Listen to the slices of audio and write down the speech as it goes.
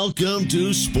Welcome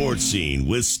to Sports Scene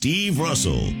with Steve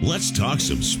Russell. Let's talk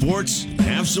some sports and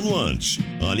have some lunch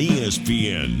on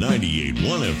ESPN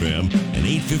 98.1 FM and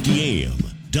 850 AM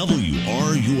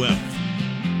WRUF.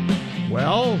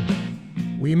 Well,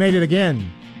 we made it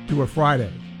again to a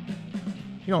Friday.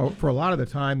 You know, for a lot of the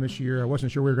time this year, I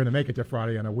wasn't sure we were going to make it to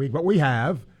Friday on a week, but we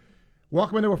have.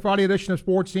 Welcome into a Friday edition of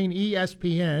Sports Scene,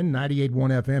 ESPN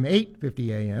 98.1 FM,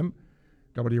 850 AM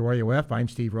WRUF. I'm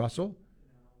Steve Russell.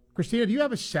 Christina, do you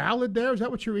have a salad there? Is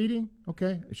that what you're eating?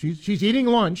 Okay. She's eating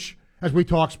lunch as we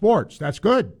talk sports. That's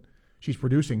good. She's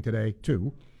producing today,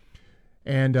 too.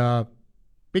 And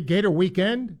big Gator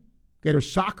weekend. Gator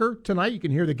soccer tonight. You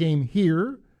can hear the game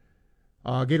here.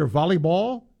 Gator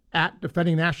volleyball at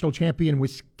defending national champion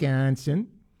Wisconsin.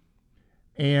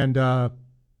 And, of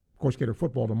course, Gator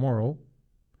football tomorrow.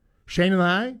 Shane and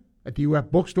I at the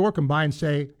UF bookstore combined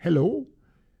say hello.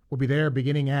 We'll be there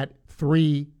beginning at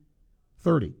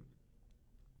 3:30.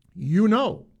 You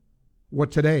know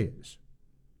what today is.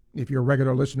 If you're a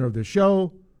regular listener of the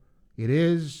show, it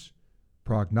is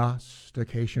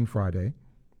Prognostication Friday.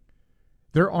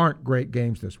 There aren't great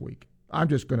games this week. I'm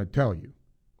just going to tell you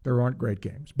there aren't great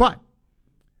games. But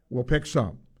we'll pick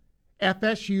some.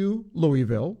 FSU,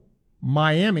 Louisville,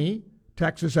 Miami,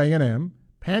 Texas A&M,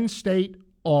 Penn State,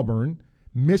 Auburn,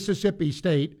 Mississippi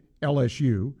State,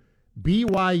 LSU,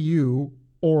 BYU,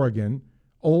 Oregon,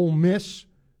 Ole Miss,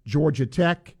 Georgia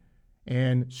Tech,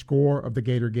 and score of the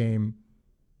Gator game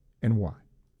and why.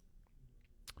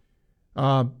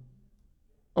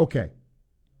 Okay.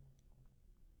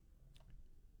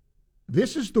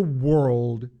 This is the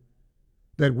world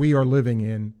that we are living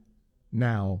in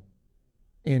now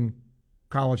in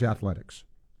college athletics.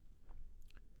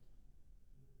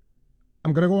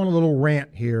 I'm going to go on a little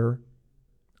rant here.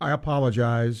 I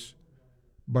apologize,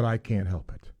 but I can't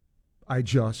help it. I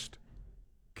just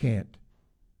can't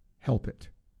help it.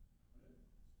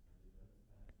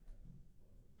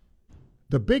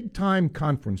 The big-time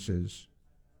conferences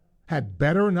had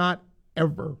better not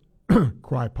ever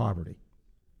cry poverty.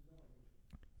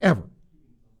 Ever.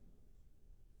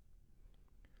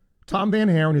 Tom Van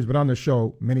Haren, who's been on the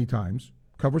show many times,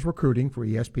 covers recruiting for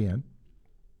ESPN,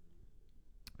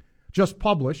 just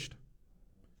published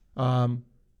a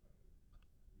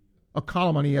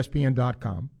column on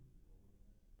ESPN.com.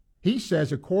 He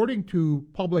says, according to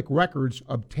public records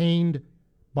obtained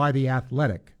by The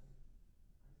Athletic,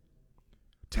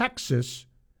 Texas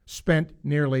spent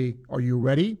nearly, are you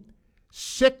ready,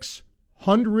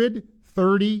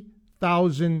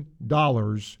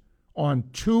 $630,000 on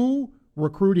 2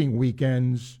 recruiting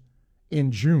weekends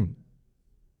in June,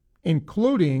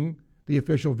 including the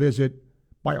official visit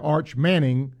by Arch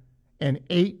Manning and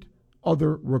 8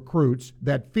 other recruits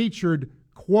that featured,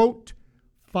 quote,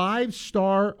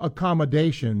 5-star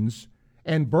accommodations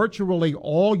and virtually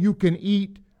all you can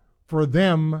eat for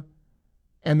them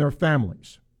and their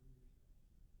families.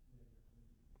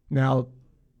 Now,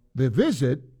 the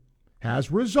visit has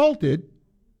resulted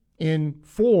in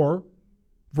 4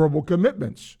 verbal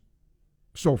commitments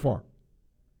so far.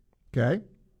 Okay?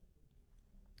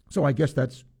 So I guess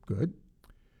that's good.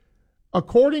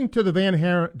 According to the Van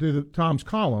Haren, to Tom's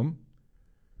column,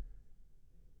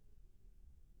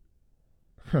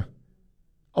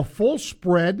 a full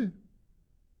spread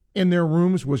in their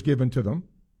rooms was given to them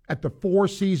at the Four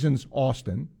Seasons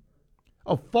Austin,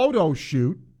 a photo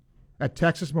shoot at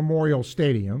Texas Memorial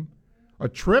Stadium, a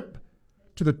trip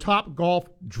to the Topgolf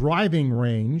driving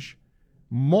range,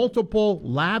 multiple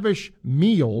lavish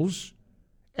meals,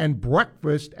 and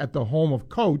breakfast at the home of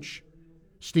Coach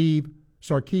Steve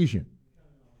Sarkisian.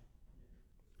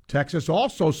 Texas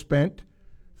also spent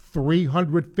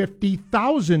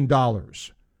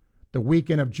 $350,000 the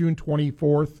weekend of June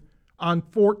 24th on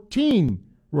 14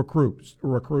 recruits,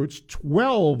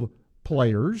 12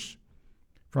 players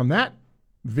from that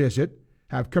visit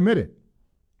have committed.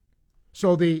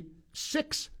 So the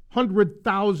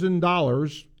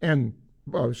 $600,000 and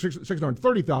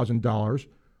 $630,000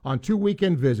 on 2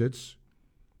 weekend visits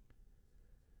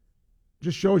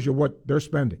just shows you what they're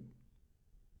spending.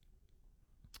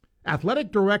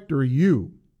 Athletic Director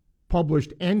Yu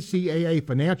published NCAA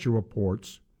financial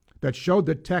reports that showed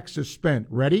that Texas spent,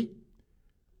 ready,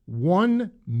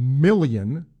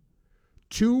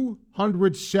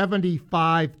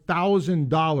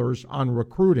 $1,275,000 on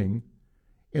recruiting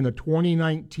in the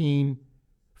 2019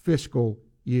 fiscal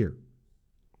year.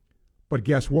 But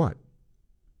guess what?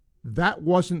 That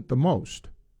wasn't the most.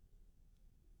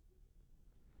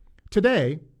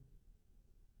 Today,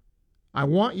 I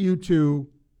want you to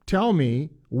tell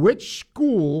me which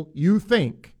school you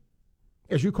think,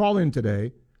 as you call in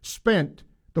today, spent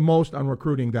the most on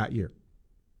recruiting that year.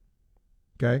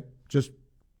 Okay? Just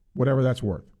whatever that's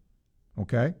worth.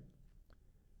 Okay?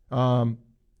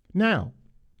 Now,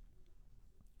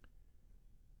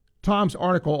 Tom's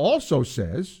article also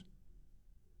says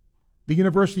the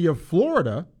University of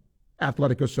Florida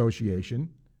Athletic Association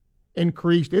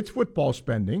increased its football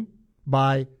spending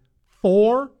by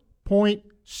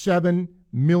 $4.7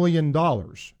 million,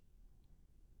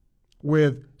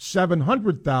 with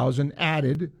 $700,000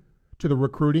 added to the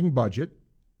recruiting budget,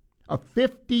 a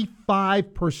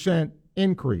 55%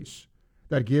 increase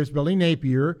that gives Billy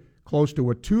Napier close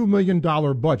to a $2 million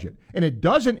budget. And it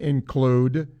doesn't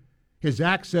include his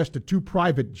access to 2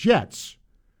 private jets.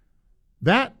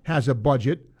 That has a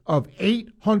budget of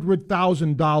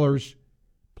 $800,000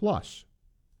 plus.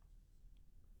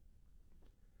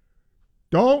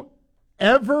 Don't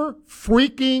ever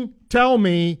freaking tell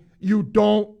me you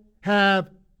don't have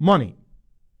money.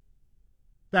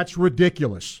 That's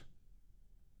ridiculous.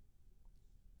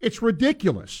 It's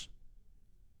ridiculous.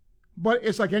 But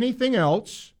it's like anything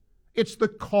else. It's the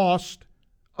cost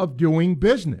of doing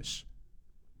business.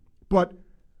 But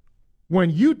when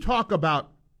you talk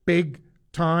about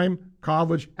big-time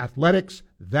college athletics,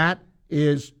 that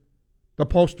is the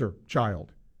poster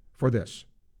child for this.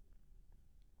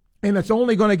 And it's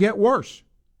only going to get worse.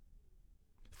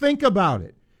 Think about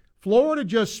it. Florida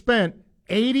just spent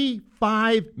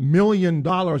 $85 million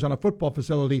on a football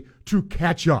facility to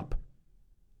catch up.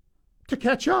 To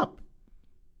catch up.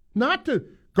 Not to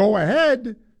go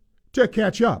ahead, to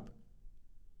catch up.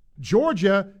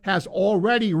 Georgia has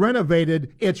already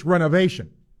renovated its renovation.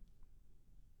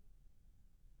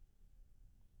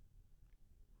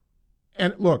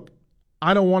 And look,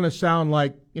 I don't want to sound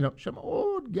like, some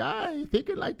old guy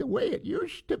thinking like the way it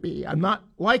used to be. I'm not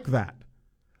like that.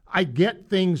 I get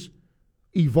things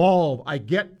evolve. I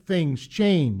get things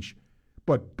change.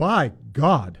 But by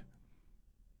God,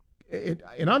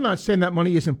 and I'm not saying that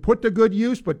money isn't put to good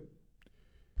use, but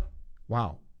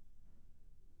wow.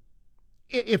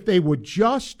 If they would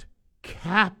just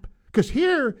cap, because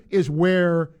here is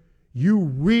where you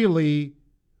really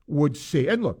would see.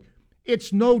 And look,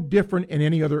 it's no different in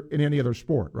any other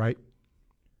sport, right?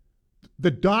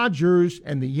 The Dodgers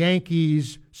and the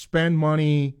Yankees spend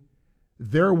money.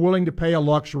 They're willing to pay a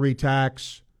luxury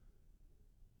tax.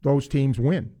 Those teams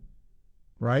win,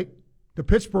 right? The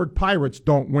Pittsburgh Pirates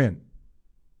don't win,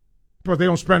 but they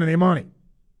don't spend any money.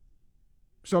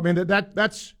 So, I mean,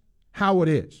 that's how it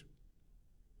is.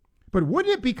 But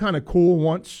wouldn't it be kind of cool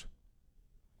once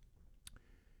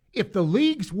if the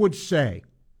leagues would say,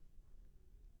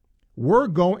 we're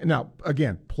going, now,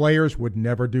 again, players would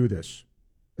never do this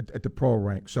at the pro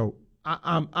rank. So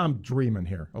I'm dreaming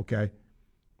here, okay?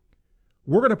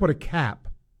 We're going to put a cap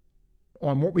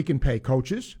on what we can pay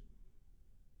coaches,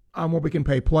 on what we can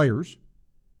pay players,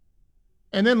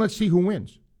 and then let's see who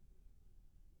wins.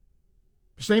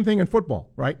 Same thing in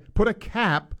football, right? Put a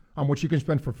cap on what you can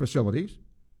spend for facilities.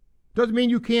 Doesn't mean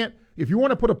you can't, if you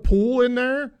want to put a pool in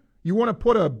there, you want to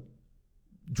put a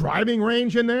driving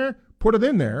range in there, put it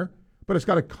in there, but it's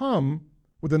got to come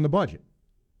within the budget.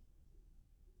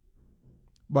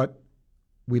 But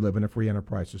we live in a free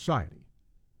enterprise society.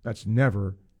 That's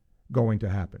never going to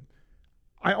happen.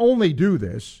 I only do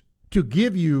this to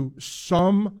give you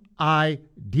some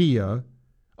idea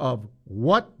of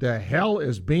what the hell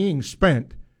is being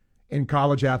spent in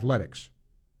college athletics.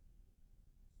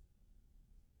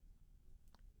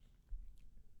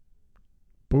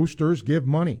 Boosters give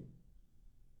money,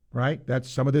 right? That's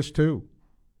some of this too.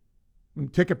 When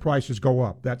ticket prices go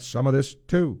up, that's some of this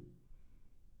too.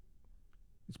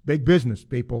 It's big business,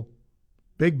 people.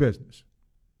 Big business.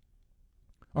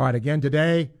 All right, again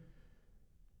today,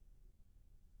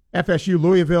 FSU,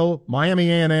 Louisville, Miami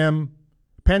A&M,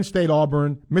 Penn State,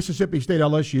 Auburn, Mississippi State,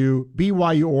 LSU,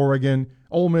 BYU, Oregon,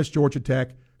 Ole Miss, Georgia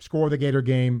Tech. Score of the Gator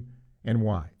game and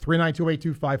why.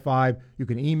 392-8255. You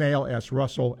can email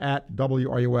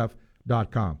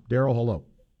srussell@wruf.com. Daryl, hello.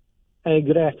 Hey,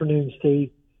 good afternoon,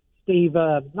 Steve. Steve,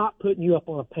 not putting you up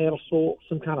on a pedestal,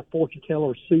 some kind of fortune teller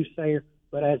or soothsayer,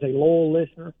 but as a loyal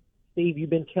listener, Steve, you've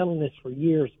been telling this for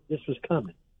years. This was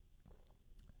coming.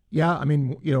 Yeah, I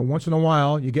mean, once in a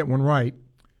while you get one right.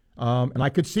 And I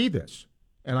could see this,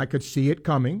 and I could see it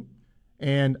coming.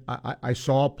 And I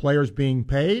saw players being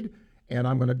paid, and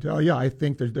I'm going to tell you, I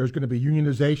think there's going to be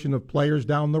unionization of players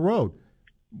down the road.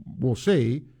 We'll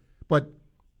see. But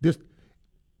this,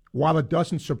 while it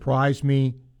doesn't surprise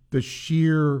me, the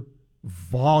sheer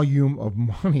volume of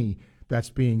money that's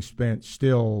being spent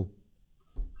still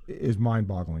is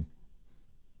mind-boggling.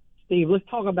 Steve, let's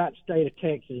talk about the state of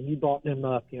Texas. You brought them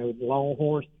up, the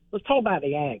Longhorns. Let's talk about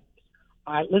the Aggies.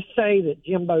 All right, let's say that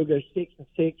Jimbo goes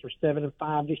 6-6 or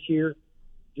 7-5 this year.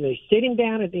 Do they sit him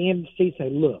down at the end of the season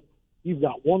and say, look, you've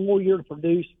got one more year to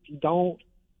produce. If you don't,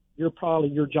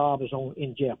 your job is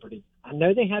in jeopardy. I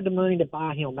know they had the money to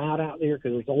buy him out there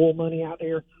because there's oil money out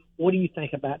there. What do you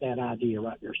think about that idea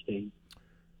right there, Steve?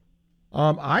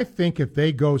 I think if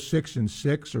they go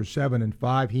 6-6 or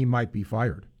 7-5, he might be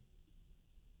fired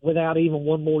without even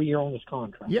one more year on his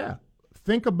contract. Yeah,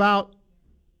 think about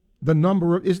the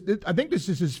number of. I think this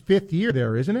is his 5th year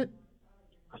there, isn't it?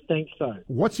 I think so.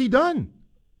 What's he done?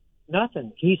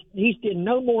 Nothing. He's did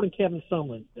no more than Kevin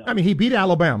Sumlin does. I mean, he beat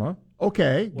Alabama.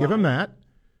 Okay, give him that.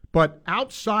 But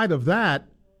outside of that,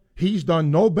 he's done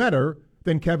no better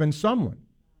than Kevin Sumlin.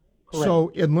 Correct.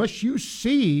 So unless you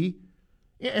see,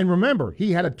 and remember,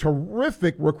 he had a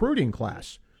terrific recruiting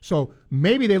class. So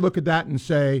maybe they look at that and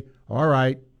say, all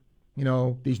right,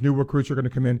 these new recruits are going to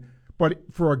come in. But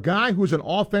for a guy who's an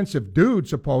offensive dude,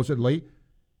 supposedly,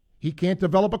 he can't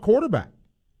develop a quarterback.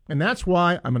 And that's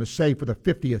why I'm going to say for the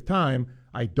 50th time,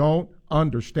 I don't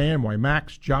understand why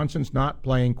Max Johnson's not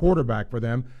playing quarterback for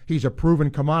them. He's a proven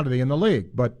commodity in the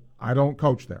league, but I don't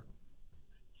coach there.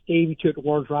 Steve, you took the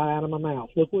words right out of my mouth.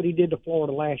 Look what he did to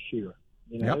Florida last year.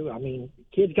 Yep. I mean,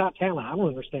 kid's got talent. I don't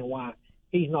understand why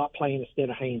he's not playing instead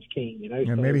of Haynes King. And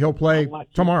so maybe he'll play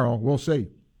tomorrow. We'll see.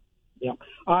 Yep.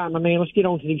 All right, my man, let's get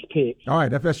on to these picks. All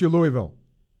right, FSU Louisville.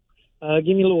 Give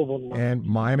me Louisville. And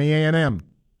Miami A&M.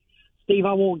 Steve,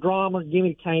 I want drama. Give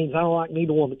me the Canes. I don't like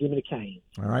neither one, but give me the Canes.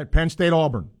 All right, Penn State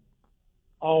Auburn.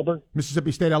 Auburn.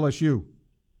 Mississippi State LSU.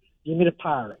 Give me the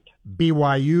Pirate.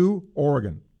 BYU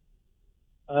Oregon.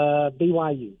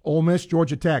 BYU. Ole Miss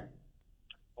Georgia Tech.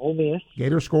 Ole Miss.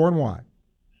 Gators score and why?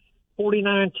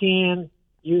 49-10.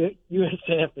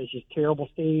 USF is just terrible,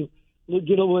 Steve.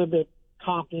 Get a little bit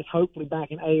confidence, hopefully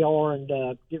back in AR,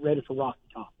 and get ready for Rocky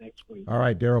Top next week. All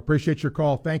right, Daryl. Appreciate your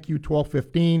call. Thank you.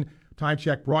 12:15. Time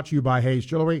check brought to you by Hayes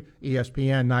Jewelry,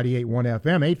 ESPN 98.1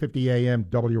 FM, 850 AM,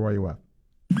 WRUF.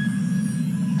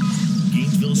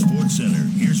 Gainesville Sports Center.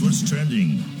 Here's what's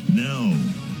trending now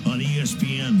on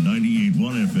ESPN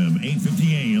 98.1 FM,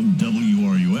 850 AM,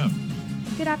 WRUF.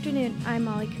 Good afternoon, I'm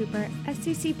Molly Cooper.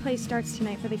 SEC play starts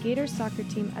tonight for the Gators soccer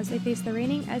team as they face the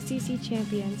reigning SEC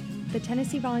champions, the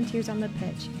Tennessee Volunteers, on the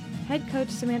pitch. Head coach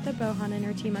Samantha Bohan and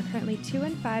her team are currently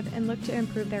 2-5 and look to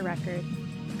improve their record.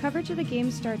 Coverage of the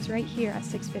game starts right here at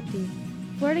 6:50.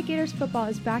 Florida Gators football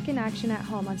is back in action at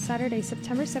home on Saturday,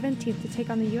 September 17th to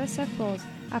take on the USF Bulls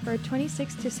after a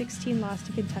 26-16 loss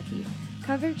to Kentucky.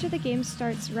 Coverage of the game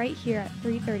starts right here at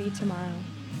 3:30 tomorrow.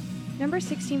 Number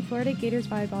 16 Florida Gators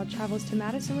volleyball travels to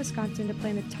Madison, Wisconsin to play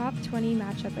in the top 20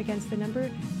 matchup against the number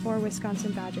 4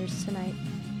 Wisconsin Badgers tonight.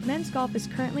 Men's golf is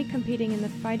currently competing in the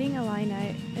Fighting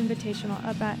Illini Invitational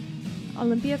up at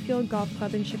Olympia Field Golf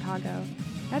Club in Chicago.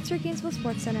 That's your Gainesville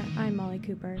Sports Center. I'm Molly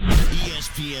Cooper.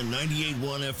 ESPN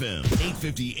 98.1 FM,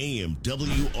 850 AM,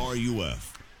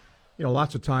 WRUF.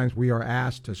 Lots of times we are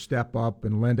asked to step up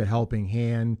and lend a helping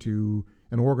hand to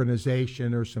an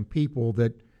organization or some people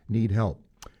that need help.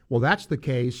 Well, that's the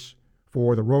case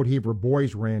for the Roadheaver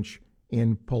Boys Ranch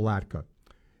in Palatka.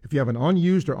 If you have an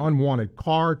unused or unwanted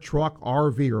car, truck,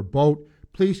 RV, or boat,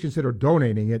 please consider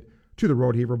donating it to the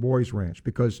Roadheaver Boys Ranch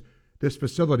because this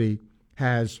facility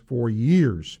has for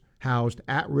years housed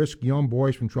at-risk young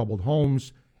boys from troubled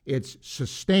homes. It's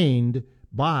sustained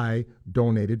by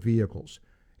donated vehicles.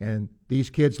 And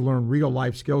these kids learn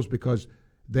real-life skills because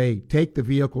they take the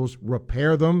vehicles,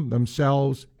 repair them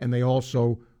themselves, and they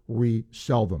also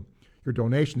resell them. Your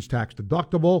donation's tax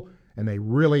deductible, and they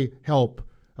really help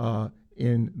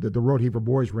in the Roadheaver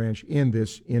Boys Ranch in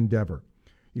this endeavor.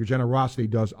 Your generosity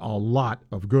does a lot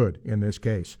of good in this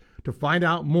case. To find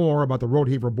out more about the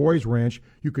Roadheaver Boys Ranch,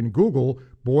 you can Google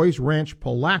Boys Ranch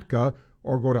Palatka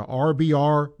or go to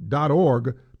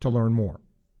rbr.org to learn more.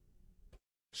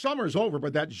 Summer's over,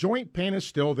 but that joint pain is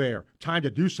still there. Time to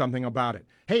do something about it.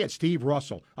 Hey, it's Steve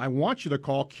Russell. I want you to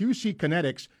call QC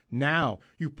Kinetics now.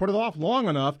 You've put it off long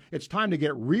enough. It's time to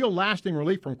get real lasting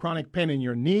relief from chronic pain in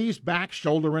your knees, back,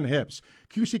 shoulder, and hips.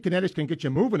 QC Kinetics can get you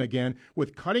moving again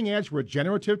with cutting-edge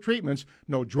regenerative treatments.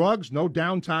 No drugs, no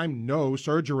downtime, no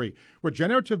surgery.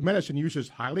 Regenerative medicine uses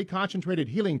highly concentrated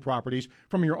healing properties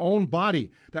from your own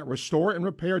body that restore and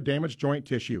repair damaged joint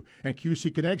tissue. And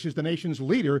QC Kinetics is the nation's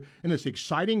leader in this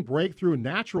exciting breakthrough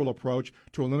natural approach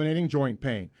to eliminating joint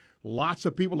pain. Lots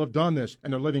of people have done this,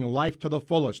 and they're living life to the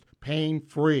fullest,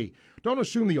 pain-free. Don't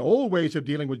assume the old ways of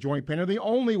dealing with joint pain are the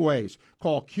only ways.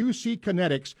 Call QC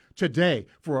Kinetics today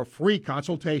for a free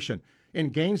consultation.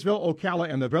 In Gainesville,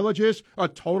 Ocala, and the Villages, a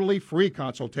totally free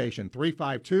consultation.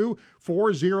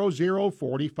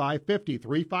 352-400-4550.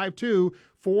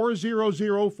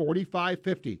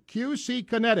 352-400-4550. QC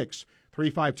Kinetics,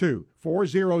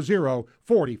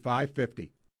 352-400-4550.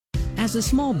 As a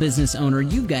small business owner,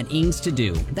 you've got ings to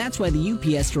do. That's why the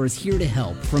UPS Store is here to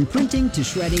help. From printing to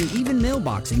shredding, even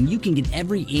mailboxing, you can get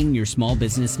every ing your small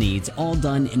business needs all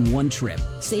done in one trip,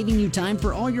 saving you time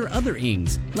for all your other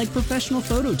ings, like professional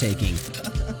photo taking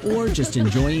or just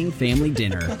enjoying family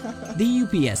dinner.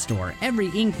 The UPS Store, every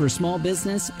ing for small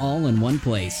business, all in one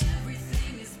place.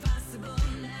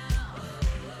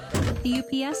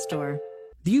 The UPS Store.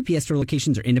 The UPS Store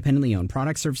locations are independently owned.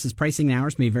 Product, services, pricing, and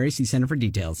hours may vary. See Center for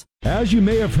details. As you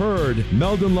may have heard,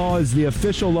 Meldon Law is the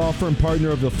official law firm partner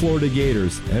of the Florida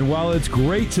Gators. And while it's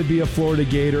great to be a Florida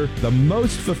Gator, the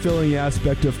most fulfilling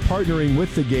aspect of partnering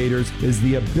with the Gators is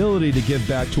the ability to give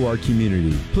back to our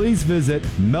community. Please visit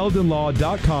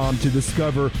meldonlaw.com to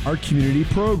discover our community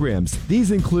programs.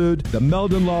 These include the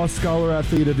Meldon Law Scholar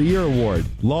Athlete of the Year Award,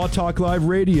 Law Talk Live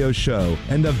radio show,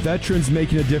 and the Veterans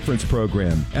Making a Difference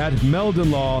program. At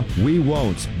Meldon Law, we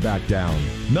won't back down.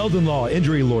 Meldon Law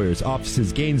Injury Lawyers,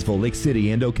 offices Gainesville, Lake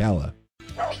City, and Ocala.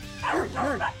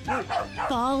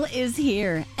 Fall is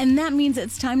here, and that means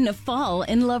it's time to fall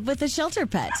in love with a shelter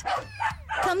pet.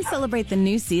 Come celebrate the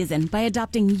new season by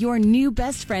adopting your new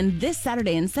best friend this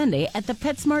Saturday and Sunday at the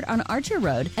PetSmart on Archer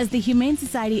Road as the Humane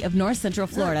Society of North Central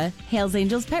Florida, Hales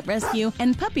Angels Pet Rescue,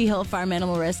 and Puppy Hill Farm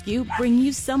Animal Rescue bring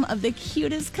you some of the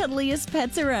cutest, cuddliest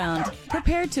pets around.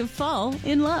 Prepare to fall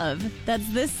in love.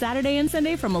 That's this Saturday and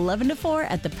Sunday from 11 to 4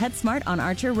 at the PetSmart on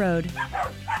Archer Road.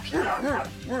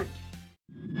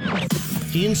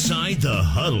 Inside the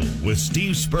Huddle with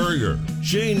Steve Spurrier,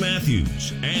 Shane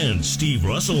Matthews, and Steve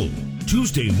Russell.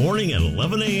 Tuesday morning at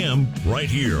 11 a.m. right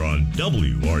here on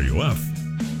WRUF.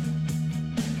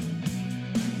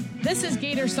 This is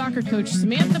Gator soccer coach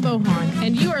Samantha Bohan,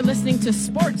 and you are listening to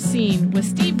Sports Scene with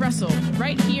Steve Russell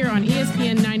right here on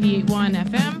ESPN 98.1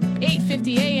 FM,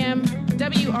 8:50 a.m.,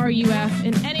 WRUF,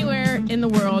 and anywhere in the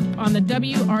world on the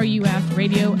WRUF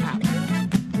radio app.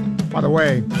 By the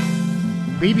way,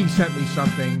 BB sent me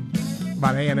something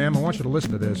about A&M. I want you to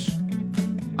listen to this.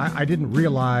 I didn't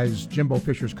realize Jimbo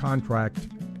Fisher's contract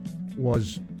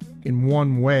was in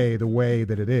one way the way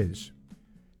that it is.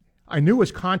 I knew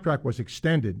his contract was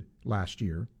extended last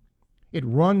year. It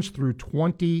runs through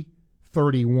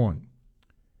 2031.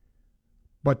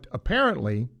 But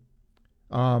apparently,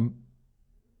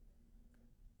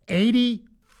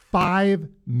 $85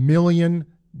 million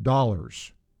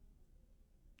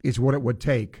is what it would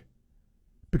take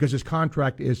because his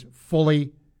contract is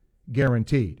fully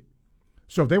guaranteed.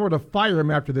 So if they were to fire him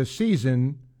after this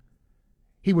season,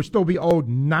 he would still be owed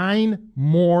 9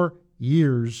 more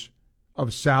years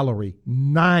of salary.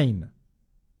 9.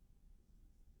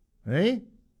 Hey?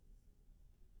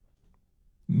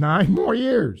 9 more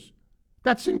years.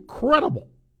 That's incredible.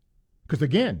 Because,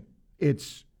 again,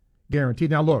 it's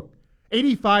guaranteed. Now, look,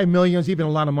 $85 million is even a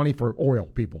lot of money for oil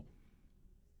people.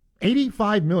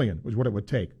 $85 million was what it would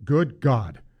take. Good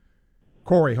God.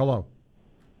 Corey, hello.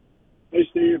 Hey,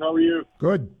 Steve, how are you?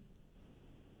 Good.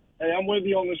 Hey, I'm with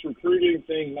you on this recruiting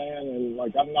thing, man, and,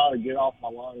 I'm not a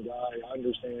get-off-my-lawn guy. I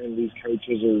understand these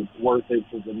coaches are worth it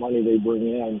for the money they bring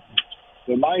in.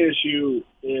 But my issue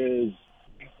is,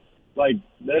 the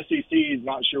SEC is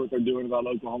not sure what they're doing about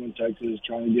Oklahoma and Texas,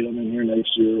 trying to get them in here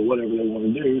next year or whatever they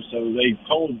want to do. So they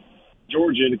told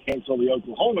Georgia to cancel the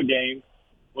Oklahoma game.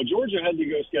 Well, Georgia had to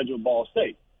go schedule Ball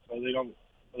State, so they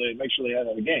make sure they have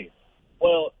a game.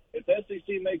 Well, if the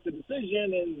SEC makes a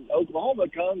decision and Oklahoma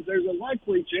comes, there's a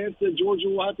likely chance that Georgia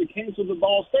will have to cancel the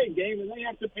Ball State game, and they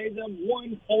have to pay them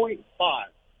 $1.5.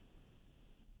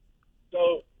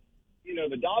 So,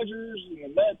 the Dodgers and the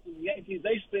Mets and the Yankees,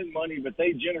 they spend money, but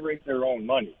they generate their own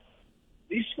money.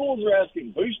 These schools are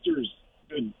asking boosters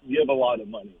to give a lot of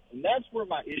money, and that's where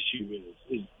my issue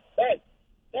is that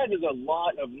is a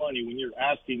lot of money when you're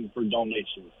asking for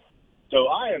donations. So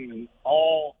I am in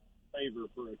all favor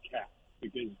for a cap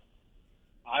because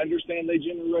I understand they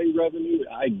generate revenue.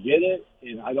 I get it,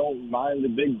 and I don't mind the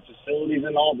big facilities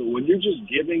and all, but when you're just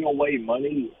giving away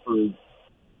money for,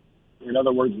 in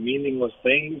other words, meaningless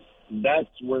things, that's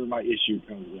where my issue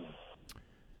comes in.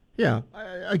 Yeah,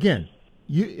 again,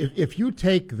 if you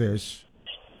take this,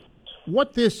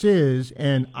 what this is,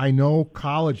 and I know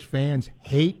college fans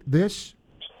hate this,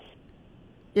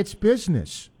 it's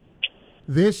business.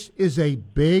 This is a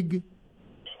big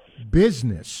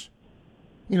business.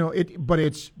 But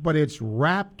it's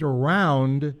wrapped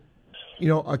around,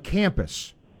 a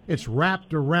campus. It's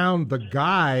wrapped around the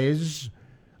guise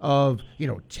of,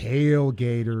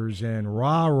 tailgaters and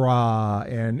rah-rah,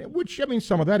 and which,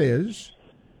 some of that is.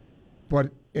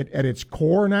 But at its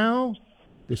core now,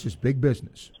 this is big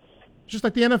business. Just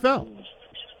like the NFL.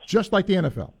 Just like the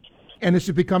NFL. And this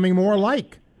is becoming more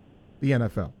like the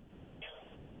NFL.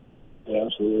 Yeah,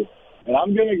 absolutely. And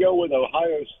I'm going to go with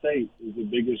Ohio State is the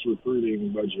biggest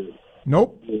recruiting budget.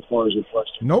 Nope. As far as the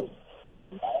question. Nope.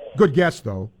 Good guess,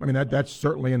 though. I mean, that's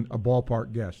certainly a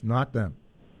ballpark guess, not them.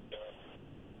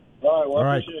 All right. Well, All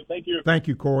right. I appreciate it. Thank you. Thank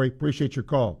you, Corey. Appreciate your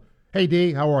call. Hey,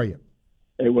 D, how are you?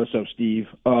 Hey, what's up, Steve?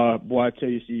 Boy, I tell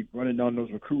you, Steve, running down those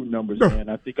recruiting numbers, man.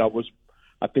 I think I was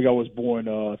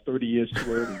born 30 years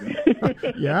too early, man.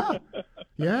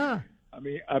 Yeah.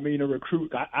 I mean, a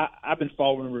recruit. I've been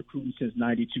following recruiting since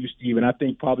 '92, Steve, and I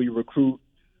think probably a recruiting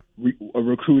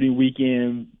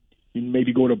weekend. You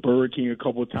maybe go to Burger King a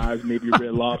couple of times, maybe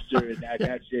Red Lobster, and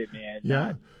that's it, man.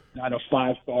 Yeah. Not a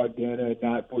 5-star dinner,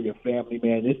 not for your family,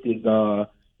 man. This is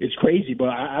it's crazy, but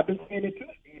I've been saying it too,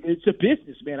 Steve. It's a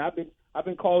business, man. I've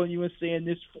been calling you and saying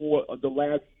this for the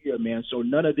last year, man. So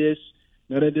none of this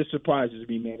surprises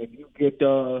me, man. If you get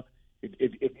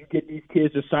if you get these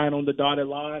kids to sign on the dotted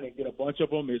line and get a bunch of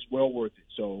them, it's well worth it.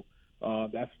 So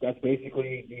that's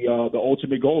basically the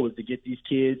ultimate goal is to get these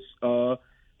kids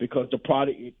because the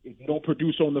product. If you don't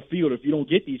produce on the field, if you don't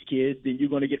get these kids, then you're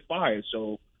going to get fired.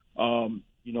 So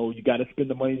you got to spend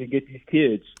the money to get these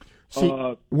kids. See,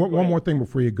 one more thing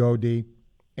before you go, D,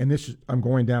 and I'm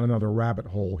going down another rabbit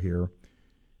hole here,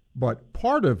 but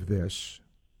part of this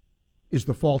is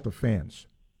the fault of fans.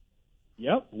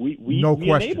 Yep, we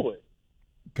question. Enable it.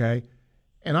 Okay,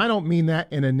 and I don't mean that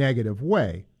in a negative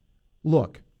way.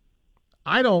 Look,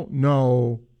 I don't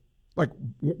know, like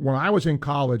when I was in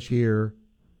college here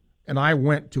and I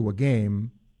went to a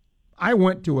game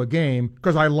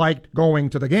because I liked going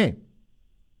to the game.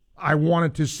 I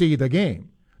wanted to see the game.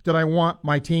 Did I want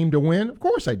my team to win? Of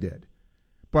course I did.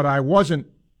 But I wasn't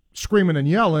screaming and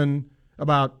yelling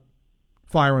about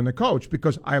firing the coach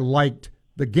because I liked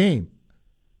the game.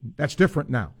 That's different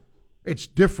now. It's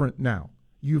different now.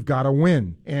 You've got to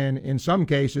win. And in some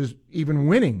cases, even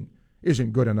winning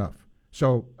isn't good enough.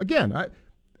 So, again,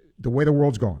 the way the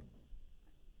world's going.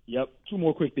 Yep. Two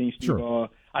more quick things, Steve. Sure.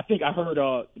 I think I heard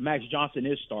Max Johnson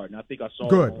is starting. I think I saw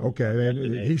Good.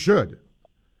 Okay. He should.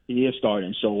 He is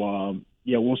starting. So,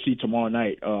 we'll see tomorrow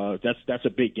night. That's a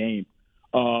big game.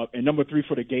 And number 3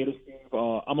 for the Gators, Steve,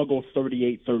 I'm going to go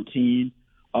 38-13.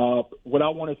 What I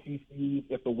want to see, Steve,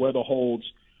 if the weather holds,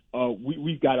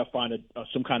 we've got to find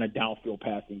some kind of downfield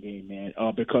passing game, man.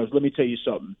 Because let me tell you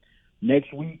something.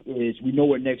 We know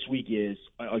what next week is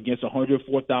against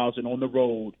 104,000 on the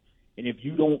road. And if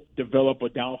you don't develop a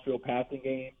downfield passing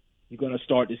game, you're going to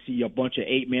start to see a bunch of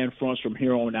 8-man fronts from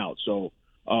here on out. So,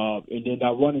 and then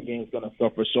that running game is going to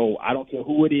suffer. So I don't care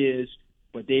who it is,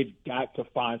 but they've got to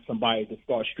find somebody to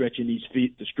start stretching these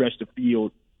feet, to stretch the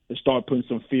field, to start putting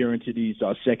some fear into these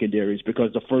secondaries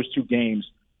because the first 2 games,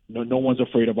 no one's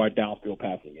afraid of our downfield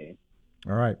passing game.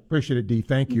 All right. Appreciate it, D.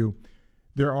 Thank you.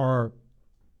 There are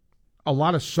a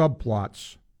lot of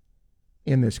subplots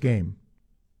in this game.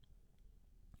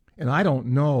 And I don't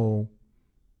know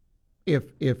if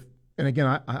and again,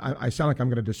 I sound like I'm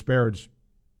going to disparage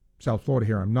South Florida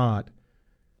here. I'm not.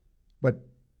 But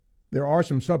there are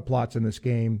some subplots in this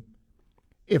game.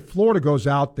 If Florida goes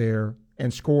out there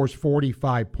and scores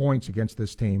 45 points against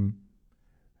this team,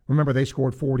 remember they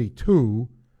scored 42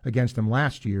 against them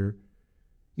last year,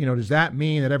 does that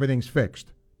mean that everything's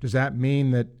fixed? Does that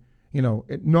mean that,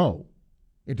 no,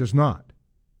 it does not.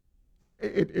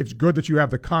 It's good that you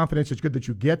have the confidence. It's good that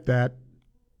you get that.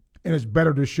 And it's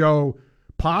better to show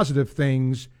positive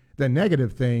things than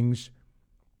negative things,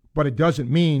 but it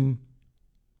doesn't mean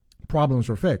problems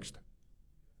are fixed.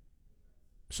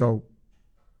 So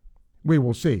we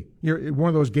will see. You're one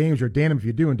of those games you're damned if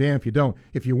you do and damned if you don't.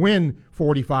 If you win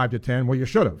 45-10, well, you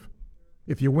should have.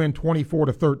 If you win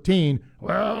 24-13,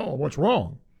 well, what's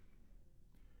wrong?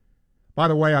 By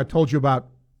the way, I told you about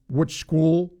which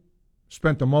school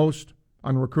spent the most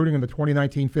on recruiting in the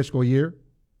 2019 fiscal year.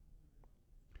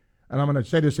 And I'm going to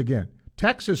say this again.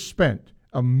 Texas spent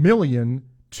 $1.2 million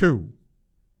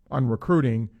on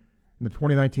recruiting in the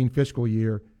 2019 fiscal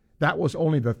year. That was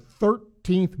only the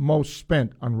 13th most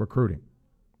spent on recruiting.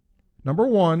 Number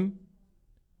 1,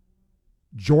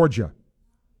 Georgia.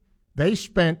 They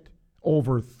spent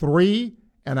over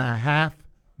 $3.5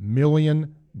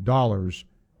 million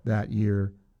that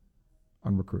year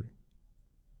on recruiting.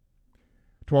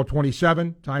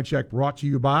 1227, time check brought to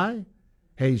you by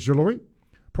Hayes Jewelry.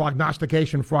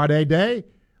 Prognostication Friday day.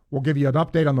 We'll give you an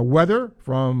update on the weather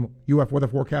from UF weather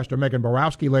forecaster Megan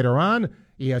Borowski later on.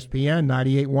 ESPN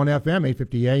 98.1 FM,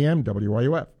 850 AM,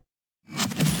 WRUF.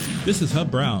 This is Hub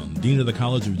Brown, Dean of the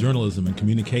College of Journalism and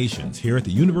Communications here at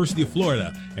the University of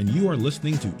Florida, and you are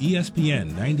listening to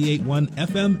ESPN 98.1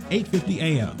 FM, 850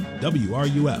 AM,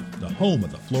 WRUF, the home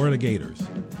of the Florida Gators.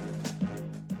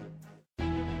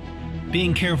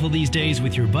 Being careful these days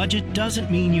with your budget doesn't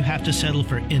mean you have to settle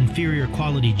for inferior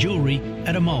quality jewelry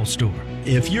at a mall store.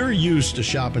 If you're used to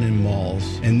shopping in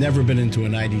malls and never been into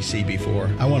an IDC before,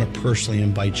 I want to personally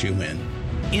invite you in.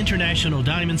 International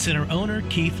Diamond Center owner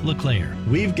Keith LeClaire.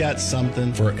 We've got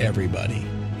something for everybody.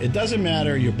 It doesn't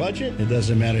matter your budget. It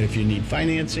doesn't matter if you need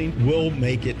financing. We'll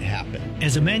make it happen.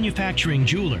 As a manufacturing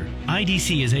jeweler,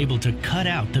 IDC is able to cut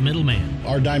out the middleman.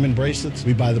 Our diamond bracelets,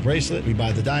 we buy the bracelet, we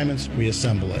buy the diamonds, we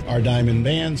assemble it. Our diamond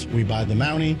bands, we buy the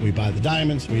mounting, we buy the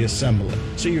diamonds, we assemble it.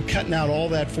 So you're cutting out all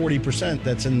that 40%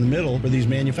 that's in the middle for these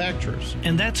manufacturers.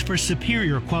 And that's for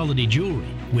superior quality jewelry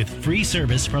with free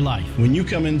service for life. When you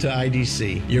come into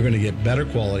IDC, you're going to get better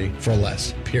quality for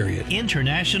less, period.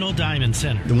 International Diamond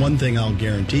Center. The one thing I'll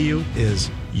guarantee you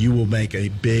is you will make a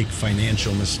big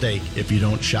financial mistake if you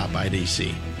don't shop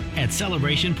IDC. At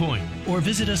Celebration Point, or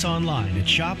visit us online at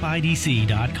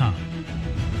shopidc.com.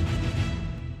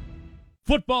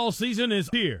 Football season is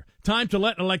here. Time to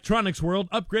let Electronics World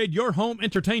upgrade your home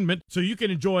entertainment so you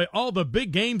can enjoy all the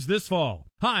big games this fall.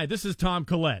 Hi, this is Tom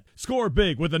Collette. Score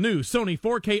big with a new Sony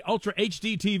 4K Ultra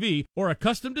HD TV or a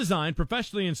custom-designed,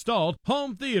 professionally installed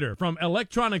home theater from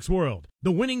Electronics World.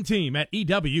 The winning team at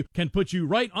EW can put you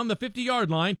right on the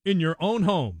 50-yard line in your own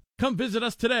home. Come visit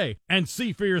us today and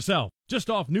see for yourself. Just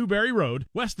off Newberry Road,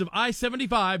 west of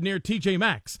I-75 near TJ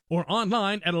Maxx, or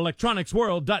online at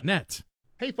electronicsworld.net.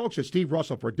 Hey folks, it's Steve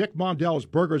Russell for Dick Mondell's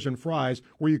Burgers and Fries,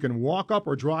 where you can walk up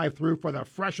or drive through for the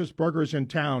freshest burgers in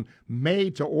town,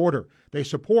 made to order. They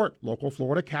support local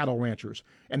Florida cattle ranchers,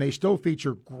 and they still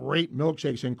feature great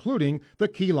milkshakes, including the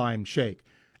Key Lime Shake.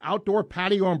 Outdoor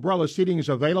patio umbrella seating is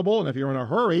available, and if you're in a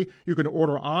hurry, you can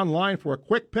order online for a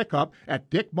quick pickup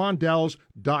at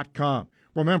dickmondells.com.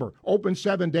 Remember, open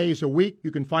 7 days a week.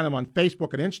 You can find them on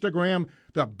Facebook and Instagram.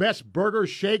 The best burgers,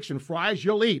 shakes, and fries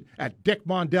you'll eat at Dick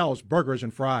Mondell's Burgers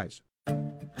and Fries.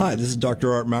 Hi, this is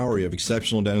Dr. Art Mowry of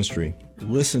Exceptional Dentistry.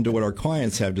 Listen to what our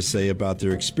clients have to say about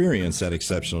their experience at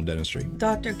Exceptional Dentistry.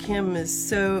 Dr. Kim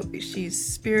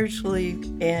she's spiritually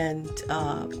and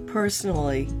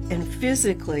personally and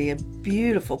physically a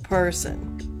beautiful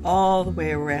person all the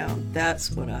way around.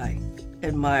 That's what I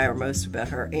admire most about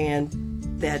her, and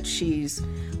that she's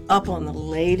up on the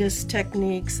latest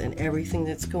techniques and everything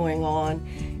that's going on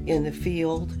in the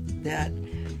field, that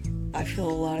I feel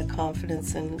a lot of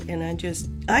confidence in, and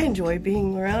I enjoy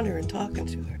being around her and talking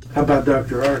to her. How about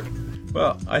Dr. Art?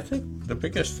 Well, I think the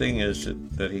biggest thing is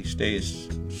that he stays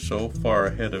so far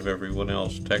ahead of everyone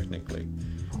else technically.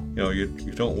 You know, you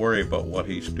don't worry about what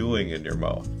he's doing in your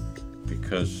mouth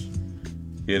because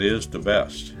it is the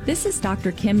best. This is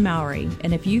Dr. Kim Mowry,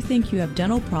 and if you think you have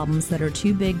dental problems that are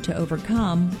too big to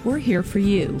overcome, we're here for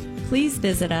you. Please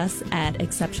visit us at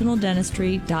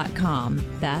exceptionaldentistry.com.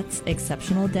 That's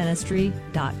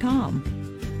exceptionaldentistry.com.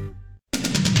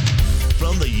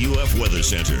 From the UF Weather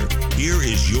Center, here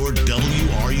is your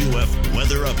WRUF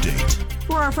weather update.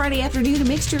 For our Friday afternoon, a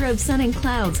mixture of sun and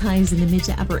clouds, highs in the mid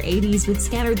to upper 80s, with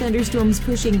scattered thunderstorms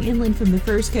pushing inland from the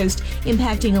first coast,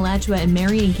 impacting Alachua and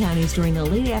Marion counties during the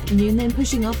late afternoon, then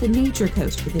pushing off the Nature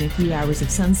Coast within a few hours of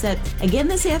sunset. Again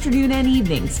this afternoon and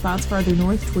evening, spots farther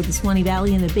north toward the Swanee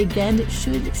Valley and the Big Bend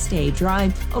should stay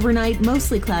dry. Overnight,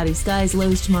 mostly cloudy skies,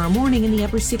 lows tomorrow morning in the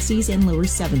upper 60s and lower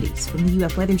 70s. From the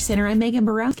UF Weather Center, I'm Megan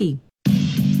Borowski.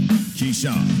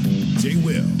 Keyshawn, J.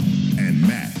 Will, and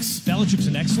Max. Belichick's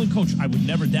an excellent coach. I would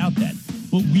never doubt that.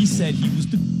 But we said he was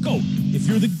the GOAT. If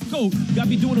you're the GOAT, you got to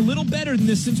be doing a little better than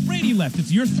this since Brady left.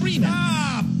 It's year 3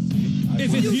 now.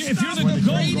 If you're the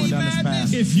GOAT,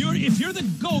 if you're the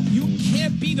GOAT, you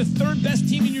can't be the third best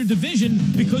team in your division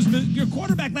because your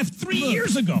quarterback left 3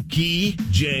 years ago. Key,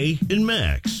 Jay, and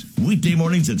Max. Weekday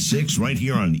mornings at 6 right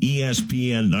here on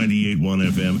ESPN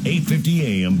 98.1 FM,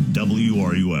 850 AM,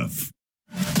 WRUF.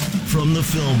 From the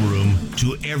film room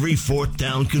to every fourth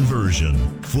down conversion,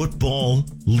 football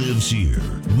lives here.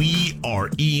 We are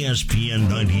ESPN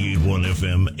 98.1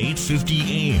 FM,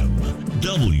 850 AM,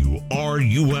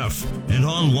 WRUF, and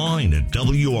online at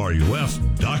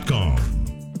WRUF.com.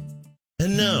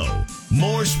 And now,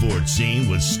 more Sports Scene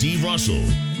with Steve Russell,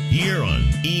 here on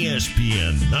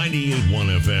ESPN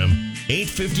 98.1 FM,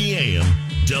 850 AM,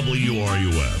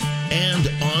 WRUF, and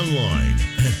online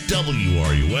at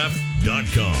WRUF.com.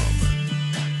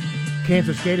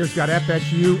 Kansas Gators got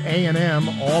FSU, A&M,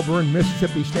 Auburn,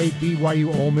 Mississippi State,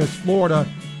 BYU, Ole Miss, Florida,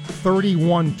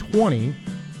 31-20.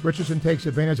 Richardson takes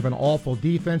advantage of an awful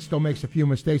defense, still makes a few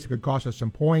mistakes that could cost us some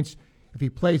points. If he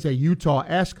plays a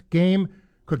Utah-esque game,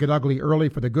 could get ugly early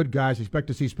for the good guys. Expect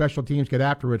to see special teams get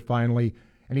after it finally.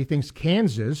 And he thinks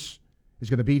Kansas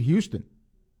is going to beat Houston,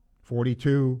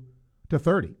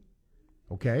 42-30.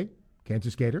 Okay,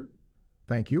 Kansas Gator,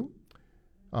 thank you.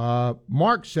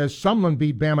 Mark says Sumlin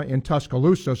beat Bama in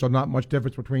Tuscaloosa, so not much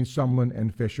difference between Sumlin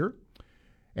and Fisher.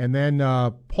 And then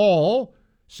Paul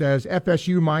says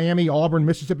FSU, Miami, Auburn,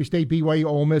 Mississippi State, BYU,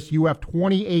 Ole Miss, UF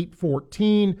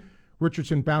 28-14.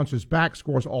 Richardson bounces back,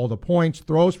 scores all the points,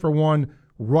 throws for one,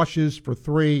 rushes for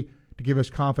three to give us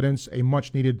confidence, a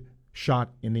much-needed shot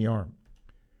in the arm.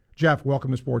 Jeff,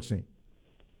 welcome to Sports Scene.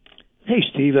 Hey,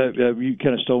 Steve, you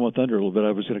kind of stole my thunder a little bit.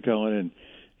 I was going to call in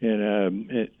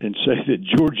and say that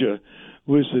Georgia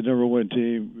was the number one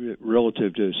team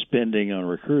relative to spending on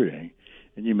recruiting.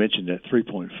 And you mentioned that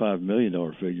 $3.5 million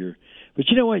figure. But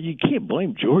you know what? You can't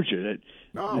blame Georgia.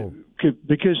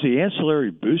 Because the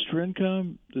ancillary booster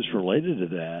income that's related to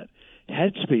that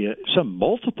had to be some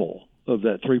multiple of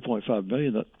that $3.5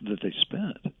 million that they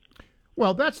spent.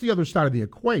 Well, that's the other side of the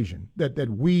equation that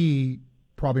we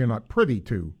probably are not privy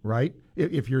to, right?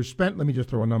 If you're let me just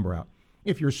throw a number out.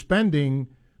 If you're spending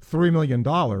 $3 million,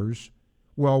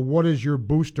 well, what does your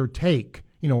booster take?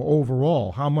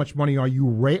 Overall, how much money are you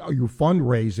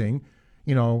fundraising,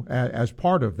 as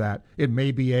part of that? It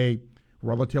may be a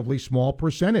relatively small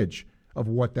percentage of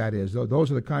what that is.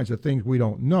 Those are the kinds of things we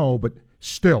don't know, but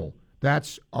still,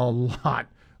 that's a lot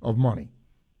of money.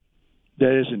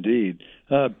 That is indeed.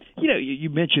 You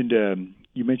mentioned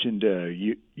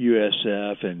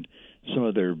USF and some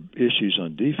of their issues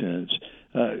on defense.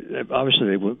 Obviously,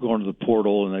 they were going to the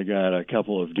portal and they got a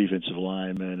couple of defensive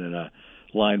linemen and a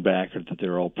linebacker that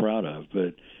they're all proud of.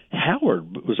 But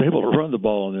Howard was able to run the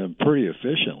ball on them pretty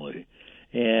efficiently,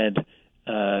 and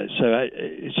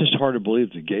it's just hard to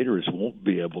believe the Gators won't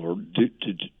be able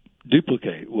to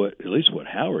duplicate what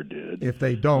Howard did. If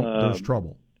they don't, there's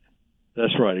trouble.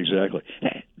 That's right, exactly.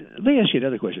 Let me ask you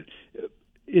another question.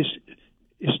 Is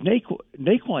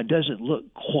Naquan doesn't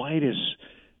look quite as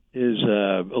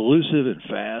elusive and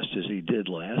fast as he did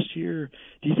last year?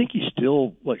 Do you think he's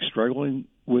still struggling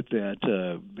with that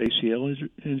ACL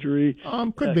injury?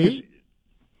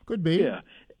 Could be. Yeah,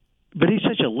 but he's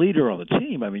such a leader on the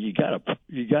team. I mean, you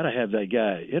gotta have that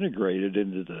guy integrated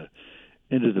into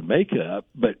the makeup.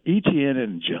 But Etienne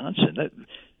and Johnson,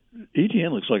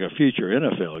 Etienne looks like a future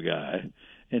NFL guy,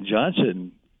 and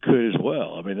Johnson could as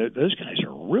well. I mean, those guys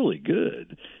are really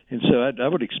good, and so I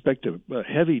would expect a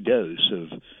heavy dose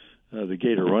of the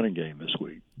Gator running game this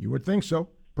week. You would think so.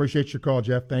 Appreciate your call,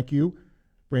 Jeff. Thank you.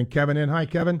 Bring Kevin in. Hi,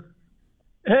 Kevin.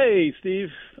 Hey, Steve.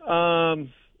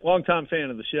 Longtime fan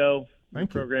of the show.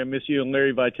 Thank you. Program. Miss you and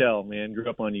Larry Vitale, man. Grew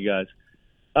up on you guys.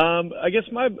 I guess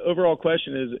my overall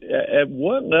question is, at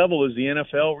what level is the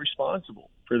NFL responsible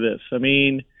for this? I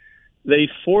mean, they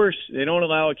don't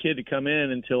allow a kid to come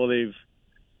in until they've,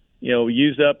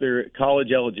 used up their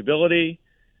college eligibility.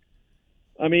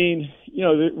 I mean,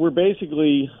 we're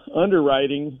basically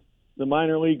underwriting the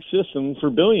minor league system for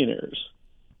billionaires.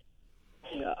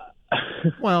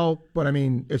 Well, but I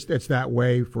mean, it's that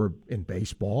way in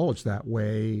baseball. It's that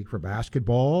way for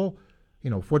basketball.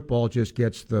 Football just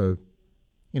gets the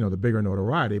bigger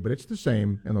notoriety, but it's the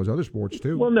same in those other sports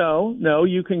too. Well, no,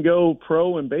 you can go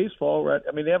pro in baseball, right?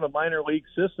 I mean, they have a minor league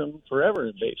system forever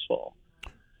in baseball,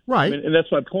 right? And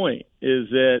that's my point. Is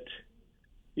that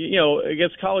I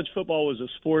guess college football was a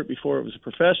sport before it was a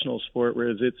professional sport,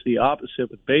 whereas it's the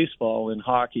opposite with baseball and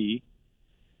hockey,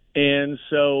 and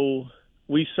so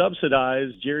we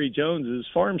subsidize Jerry Jones's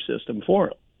farm system for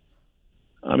him.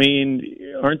 I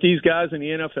mean, aren't these guys in the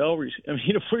NFL? I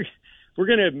mean, if we're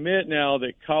going to admit now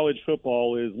that college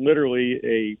football is literally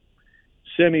a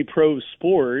semi-pro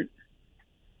sport,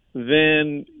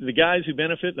 then the guys who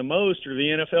benefit the most are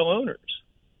the NFL owners.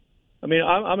 I mean,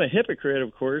 I'm a hypocrite,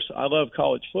 of course. I love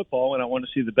college football, and I want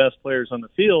to see the best players on the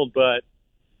field, but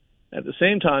at the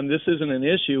same time, this isn't an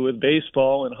issue with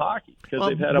baseball and hockey because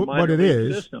they've had a minor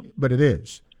league system. But it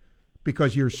is,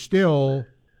 because you're still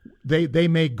they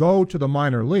may go to the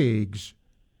minor leagues,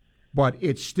 but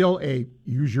it's still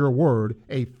use your word,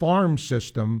 a farm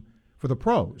system for the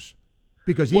pros.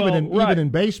 Because even in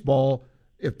baseball,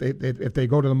 if they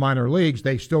go to the minor leagues,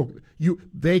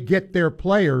 they get their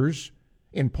players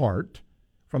in part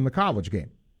from the college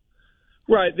game.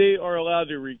 Right, they are allowed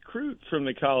to recruit from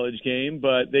the college game,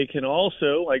 but they can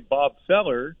also, like Bob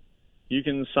Feller, you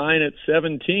can sign at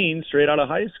 17 straight out of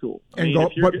high school.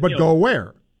 Go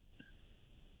where?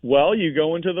 Well, you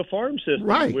go into the farm system,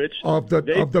 right? Which of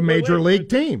the major league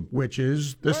team, which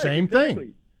is the same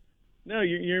thing. No,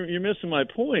 you're missing my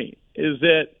point. Is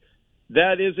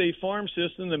that is a farm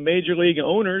system the major league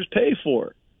owners pay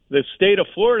for. The state of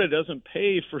Florida doesn't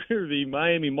pay for the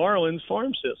Miami Marlins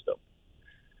farm system.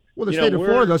 Well, the state of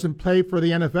Florida doesn't pay for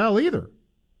the NFL either.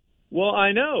 Well,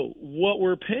 I know. What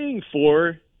we're paying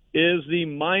for is the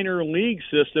minor league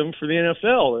system for the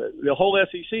NFL. The whole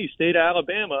SEC, state of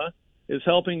Alabama, is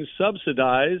helping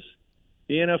subsidize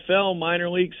the NFL minor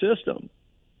league system.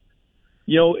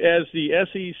 As the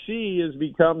SEC has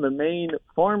become the main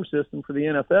farm system for the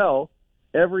NFL,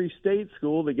 every state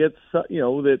school that gets,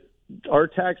 that our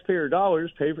taxpayer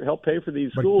dollars help pay for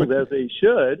these schools as they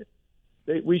should,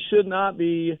 we should not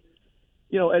be,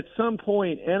 at some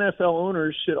point, NFL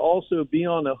owners should also be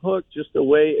on the hook just the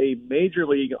way a major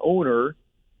league owner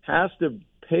has to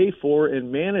pay for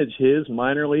and manage his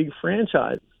minor league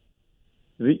franchise.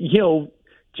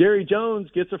 Jerry Jones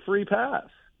gets a free pass.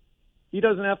 He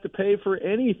doesn't have to pay for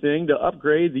anything to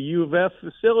upgrade the U of F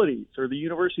facilities or the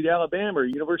University of Alabama or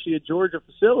University of Georgia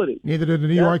facility. Neither do the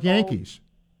New York Yankees.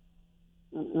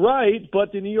 Right,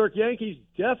 but the New York Yankees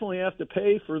definitely have to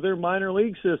pay for their minor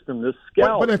league system, the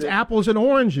scout. But it's apples and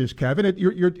oranges, Kevin.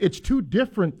 It's two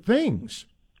different things.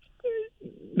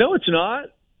 No, it's not.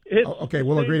 Okay,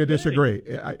 we'll agree to disagree.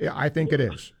 I think it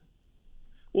is.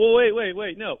 Well,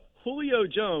 wait. No. Julio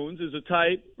Jones is a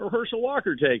type, or Herschel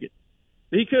Walker, take it.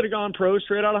 He could have gone pro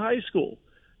straight out of high school.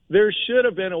 There should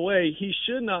have been a way. He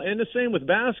should not, and the same with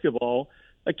basketball,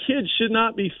 a kid should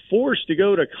not be forced to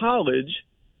go to college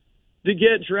to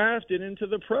get drafted into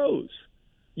the pros.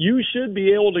 You should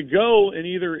be able to go and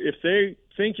either, if they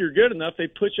think you're good enough, they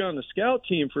put you on the scout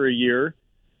team for a year,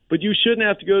 but you shouldn't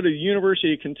have to go to the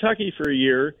University of Kentucky for a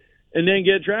year and then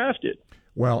get drafted.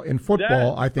 Well, in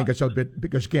football, I think it's a bit,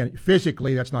 because, again,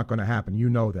 physically that's not going to happen. You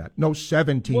know that. No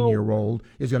 17-year-old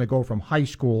is going to go from high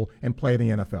school and play in the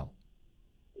NFL.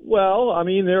 Well, I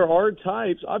mean, there are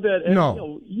types. I bet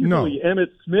no. Emmitt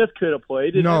Smith could have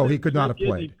played. No, he could not have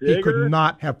played. He could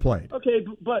not have played. Okay,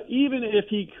 but even if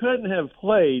he couldn't have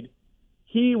played,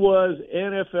 he was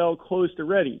NFL close to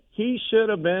ready. He should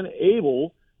have been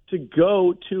able to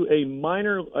go to a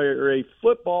minor or a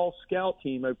football scout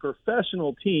team, a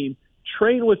professional team,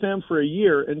 train with them for a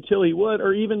year until he would,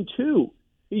 or even 2.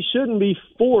 He shouldn't be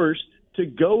forced to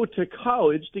go to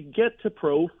college to get to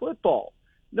pro football.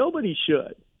 Nobody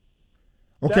should.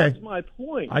 Okay. That's my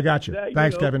point. I got you.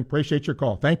 Thanks, Kevin. Appreciate your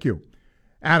call. Thank you.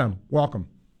 Adam, welcome.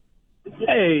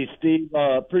 Hey, Steve.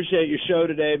 Appreciate your show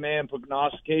today, man.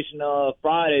 Prognostication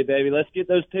Friday, baby. Let's get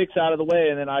those picks out of the way,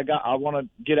 and then I want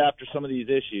to get after some of these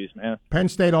issues, man. Penn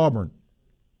State, Auburn.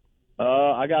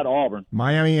 I got Auburn.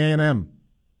 Miami, A&M.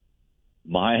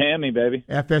 Miami, baby.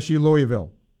 FSU,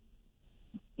 Louisville.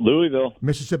 Louisville.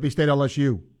 Mississippi State,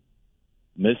 LSU.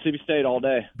 Mississippi State all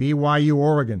day. BYU,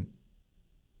 Oregon.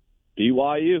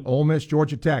 BYU. Ole Miss,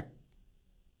 Georgia Tech.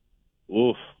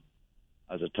 Oof.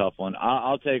 That's a tough one.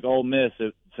 I'll take Ole Miss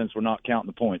since we're not counting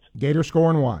the points. Gator score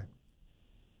and why?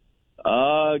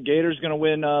 Gators going to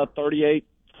win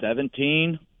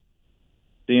 38-17.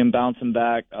 See them bouncing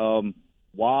back.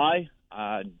 Why?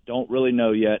 I don't really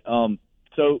know yet.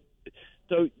 So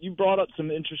you brought up some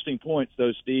interesting points,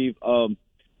 though, Steve.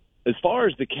 As far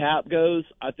as the cap goes,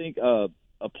 I think a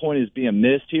point is being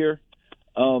missed here.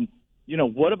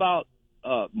 What about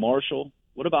Marshall?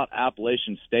 What about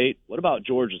Appalachian State? What about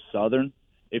Georgia Southern?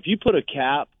 If you put a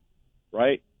cap,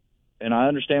 right, and I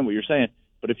understand what you're saying,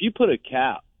 but if you put a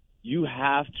cap, you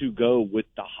have to go with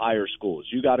the higher schools.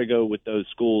 You got to go with those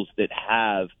schools that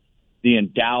have the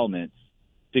endowments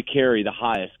to carry the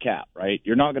highest cap, right?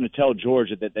 You're not going to tell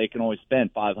Georgia that they can only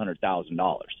spend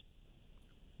 $500,000.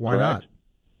 Why not?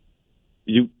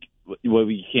 You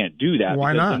can't do that.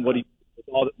 Why not?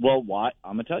 Why?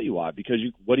 I'm going to tell you why. Because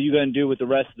what are you going to do with the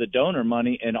rest of the donor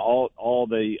money and all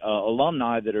the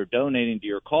alumni that are donating to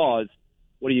your cause?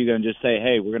 What are you going to just say,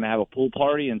 hey, we're going to have a pool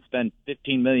party and spend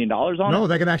 $15 million on it? No,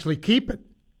 they can actually keep it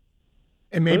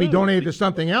and maybe donate it to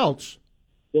something else.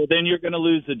 Well, then you're going to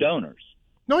lose the donors.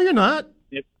 No, you're not.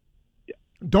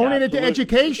 Donate it to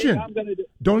education.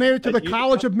 Donate it to the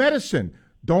College of Medicine.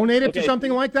 Donate it to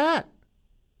something like that.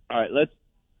 All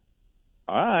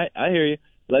right, I hear you.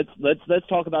 Let's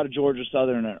talk about a Georgia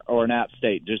Southern or an App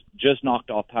State just knocked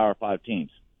off Power 5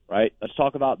 teams, right? Let's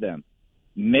talk about them.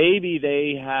 Maybe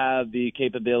they have the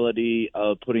capability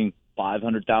of putting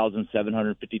 $500,000,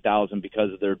 $750,000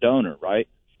 because of their donor, right?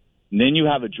 And then you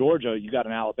have a Georgia, you got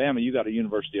an Alabama, you got a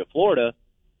University of Florida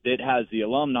that has the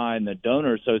alumni and the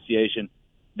donor association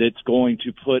that's going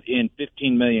to put in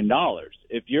 $15 million.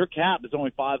 If your cap is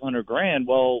only $500,000,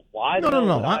 well, why?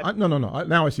 No.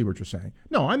 Now I see what you're saying.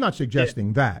 No, I'm not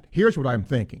suggesting that. Here's what I'm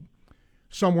thinking.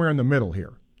 Somewhere in the middle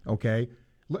here. Okay.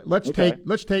 Let's take.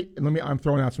 I'm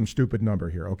throwing out some stupid number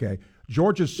here. Okay.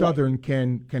 Georgia Southern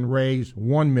can raise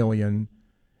 $1 million,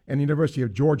 and the University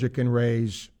of Georgia can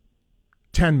raise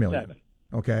 $10 million.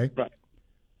 Okay. Right.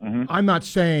 Mm-hmm. I'm not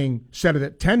saying set it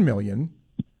at $10 million.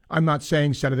 I'm not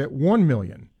saying set it at $1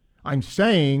 million. I'm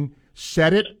saying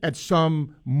set it at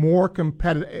some more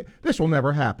competitive. This will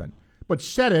never happen, but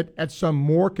set it at some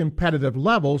more competitive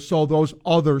level so those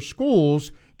other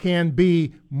schools can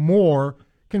be more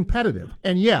competitive.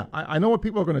 And yeah, I know what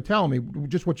people are going to tell me,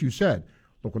 just what you said.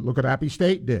 Look what Appy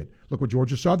State did. Look what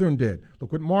Georgia Southern did.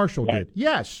 Look what Marshall did.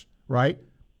 Yes, right?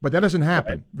 But that doesn't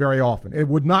happen very often. It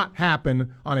would not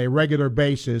happen on a regular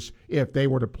basis if they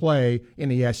were to play in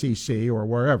the SEC or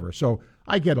wherever. So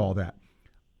I get all that.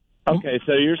 Okay,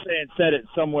 so you're saying set it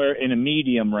somewhere in a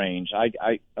medium range.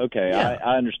 I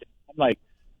understand.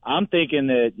 I'm thinking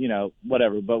that,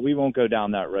 whatever, but we won't go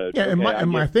down that road. Yeah, okay,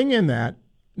 and my thing in that,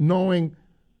 knowing,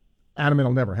 Adam,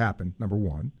 it'll never happen, number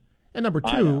one. And number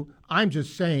two, I'm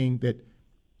just saying that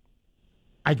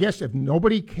I guess if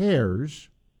nobody cares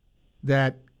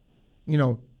that,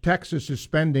 Texas is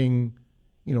spending,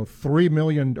 $3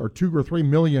 million or $2 or $3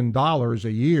 million a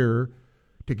year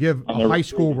to give a high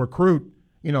school recruit,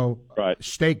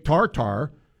 steak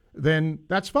tartare, then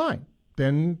that's fine.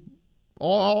 Then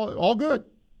all good.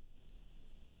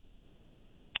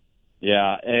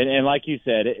 Yeah, and like you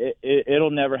said,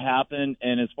 it'll never happen.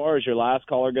 And as far as your last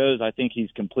caller goes, I think he's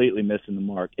completely missing the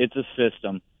mark. It's a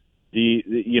system.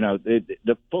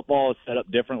 The football is set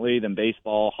up differently than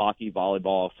baseball, hockey,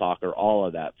 volleyball, soccer, all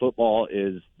of that. Football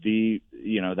is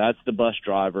that's the bus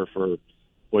driver for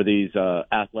these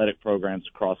athletic programs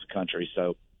across the country.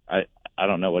 So I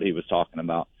don't know what he was talking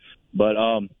about, but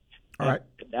all right,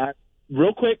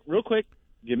 real quick.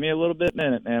 Give me a little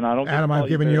minute, man. Adam, I've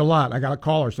given you a lot. I got a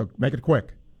caller, so make it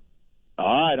quick. All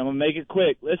right, I'm going to make it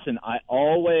quick. Listen, I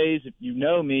always, if you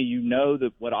know me, you know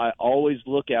that what I always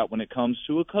look at when it comes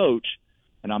to a coach,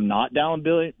 and I'm not down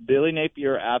Billy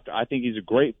Napier after. I think he's a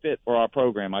great fit for our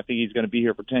program. I think he's going to be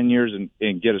here for 10 years and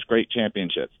get us great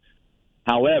championships.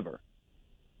 However,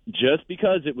 just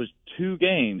because it was 2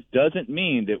 games doesn't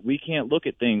mean that we can't look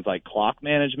at things like clock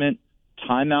management,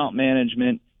 timeout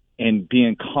management, and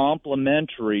being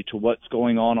complementary to what's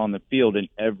going on the field in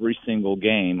every single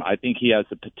game. I think he has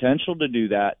the potential to do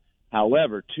that.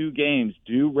 However, 2 games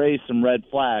do raise some red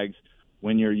flags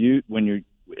when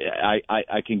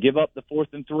I can give up the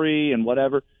 4th and 3 and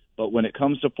whatever, but when it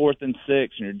comes to 4th and 6 and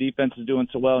your defense is doing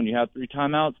so well and you have 3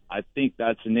 timeouts, I think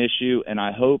that's an issue, and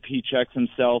I hope he checks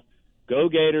himself. Go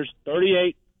Gators,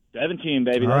 38-17,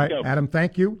 baby. All Let's right, go. Adam,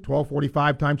 thank you.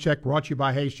 12:45 time check brought to you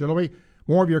by Hayes Jewelry.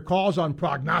 More of your calls on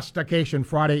Prognostication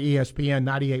Friday, ESPN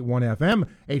 98.1 FM,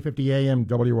 850 AM,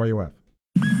 WRUF.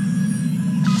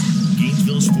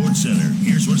 Gainesville Sports Center.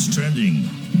 Here's what's trending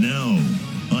now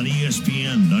on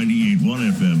ESPN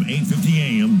 98.1 FM, 850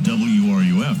 AM,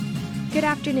 WRUF. Good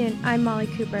afternoon. I'm Molly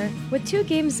Cooper. With 2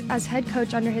 games as head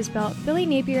coach under his belt, Billy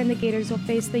Napier and the Gators will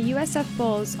face the USF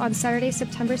Bulls on Saturday,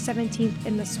 September 17th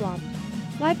in the Swamp.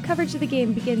 Live coverage of the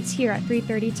game begins here at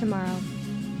 3:30 tomorrow.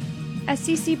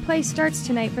 SEC play starts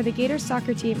tonight for the Gators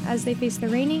soccer team as they face the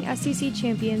reigning SEC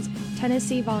champions,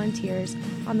 Tennessee Volunteers,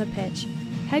 on the pitch.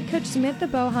 Head coach Samantha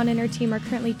Bohan and her team are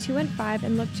currently 2-5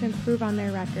 and look to improve on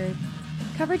their record.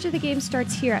 Coverage of the game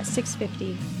starts here at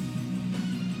 6:50.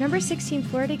 Number 16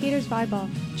 Florida Gators volleyball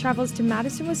travels to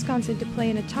Madison, Wisconsin to play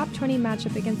in a top 20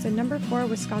 matchup against the number 4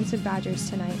 Wisconsin Badgers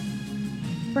tonight.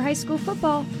 For high school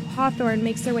football, Hawthorne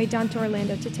makes their way down to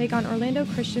Orlando to take on Orlando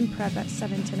Christian Prep at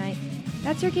 7 tonight.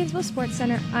 That's your Gainesville Sports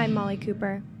Center. I'm Molly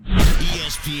Cooper.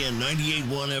 ESPN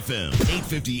 98.1 FM,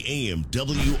 850 AM,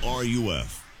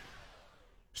 WRUF.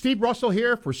 Steve Russell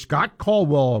here for Scott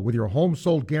Caldwell with your Home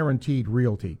Sold Guaranteed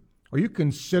Realty. Are you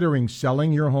considering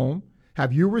selling your home?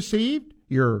 Have you received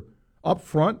your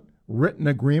upfront written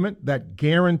agreement that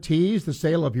guarantees the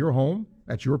sale of your home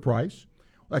at your price?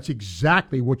 That's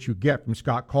exactly what you get from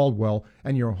Scott Caldwell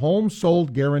and your Home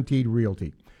Sold Guaranteed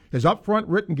Realty. His upfront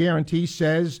written guarantee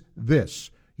says this: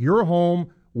 your home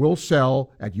will sell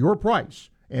at your price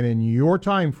and in your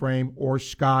time frame, or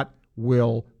Scott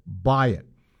will buy it.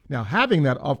 Now, having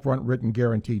that upfront written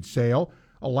guaranteed sale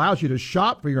allows you to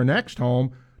shop for your next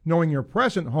home knowing your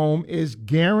present home is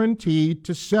guaranteed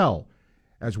to sell.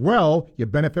 As well, you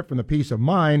benefit from the peace of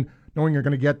mind knowing you're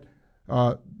going to get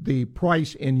the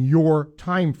price in your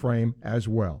time frame as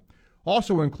well.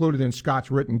 Also included in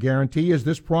Scott's written guarantee is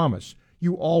this promise: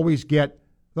 you always get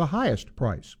the highest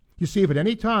price. You see, if at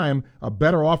any time a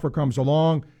better offer comes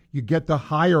along, you get the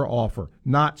higher offer,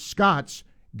 not Scott's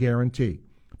guarantee.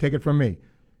 Take it from me.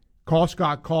 Call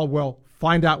Scott Caldwell.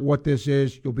 Find out what this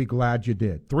is. You'll be glad you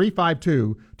did.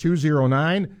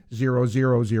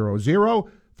 352-209-0000,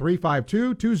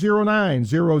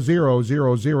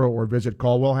 352-209-0000, or visit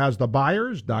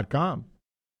CaldwellHasTheBuyers.com.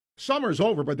 Summer's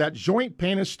over, but that joint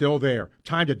pain is still there.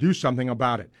 Time to do something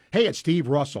about it. Hey, it's Steve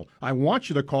Russell. I want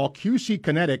you to call QC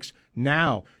Kinetics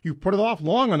now. You put it off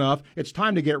long enough, it's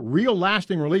time to get real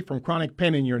lasting relief from chronic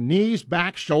pain in your knees,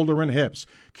 back, shoulder, and hips.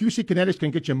 QC Kinetics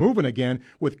can get you moving again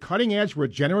with cutting-edge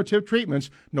regenerative treatments,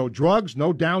 no drugs,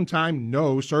 no downtime,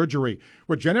 no surgery.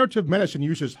 Regenerative medicine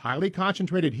uses highly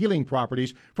concentrated healing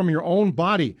properties from your own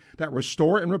body that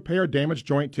restore and repair damaged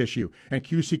joint tissue. And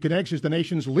QC Kinetics is the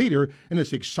nation's leader in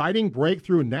this exciting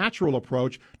breakthrough natural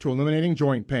approach to eliminating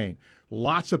joint pain.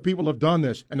 Lots of people have done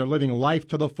this, and they're living life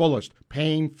to the fullest,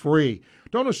 pain-free.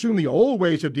 Don't assume the old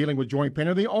ways of dealing with joint pain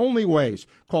are the only ways.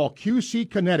 Call QC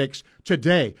Kinetics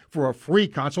today for a free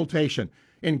consultation.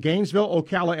 In Gainesville,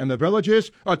 Ocala, and the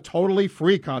Villages, a totally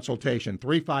free consultation.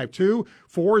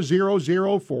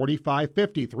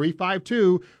 352-400-4550.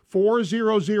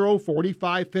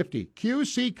 352-400-4550.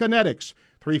 QC Kinetics.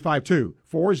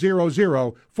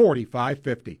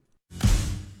 352-400-4550.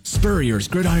 Spurrier's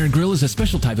Gridiron Grill is a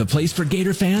special type of place for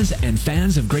Gator fans and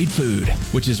fans of great food,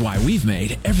 which is why we've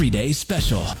made every day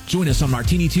special. Join us on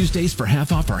Martini Tuesdays for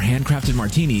half off our handcrafted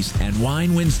martinis and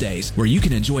Wine Wednesdays, where you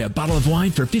can enjoy a bottle of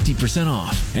wine for 50%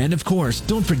 off. And of course,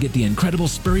 don't forget the incredible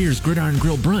Spurrier's Gridiron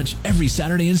Grill brunch every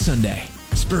Saturday and Sunday.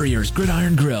 Spurrier's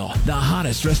Gridiron Grill, the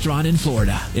hottest restaurant in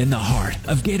Florida, in the heart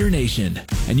of Gator Nation.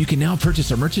 And you can now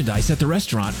purchase our merchandise at the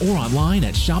restaurant or online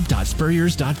at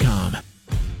shop.spurriers.com.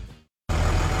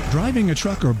 Driving a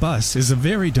truck or bus is a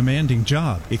very demanding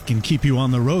job. It can keep you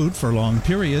on the road for long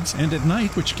periods and at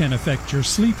night, which can affect your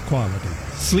sleep quality.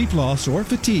 Sleep loss or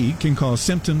fatigue can cause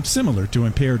symptoms similar to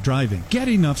impaired driving. Get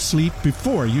enough sleep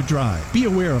before you drive. Be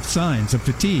aware of signs of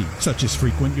fatigue, such as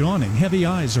frequent yawning, heavy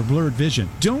eyes, or blurred vision.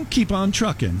 Don't keep on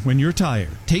trucking when you're tired.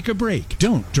 Take a break.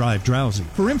 Don't drive drowsy.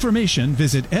 For information,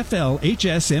 visit flhsmv.gov.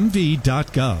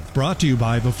 Brought to you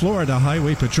by the Florida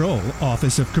Highway Patrol,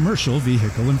 Office of Commercial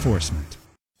Vehicle Enforcement.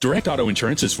 Direct Auto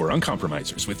Insurance is for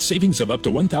uncompromisers. With savings of up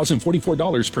to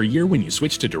 $1,044 per year when you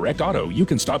switch to Direct Auto, you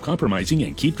can stop compromising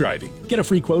and keep driving. Get a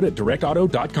free quote at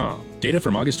directauto.com. Data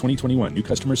from August 2021. New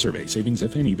customer survey. Savings,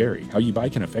 if any, vary. How you buy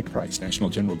can affect price. National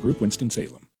General Group,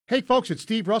 Winston-Salem. Hey, folks, it's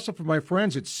Steve Russell from my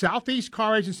friends at Southeast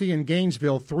Car Agency in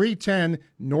Gainesville, 310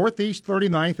 Northeast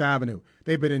 39th Avenue.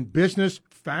 They've been in business,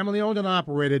 family-owned and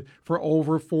operated, for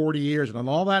over 40 years. And in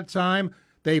all that time,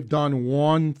 they've done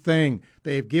one thing.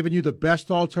 They've given you the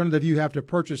best alternative you have to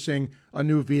purchasing a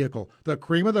new vehicle, the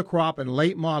cream of the crop and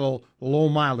late model, low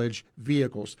mileage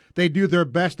vehicles. They do their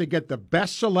best to get the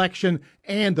best selection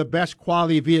and the best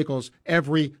quality vehicles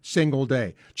every single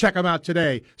day. Check them out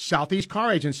today, Southeast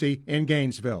Car Agency in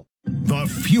Gainesville. The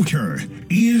future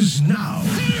is now.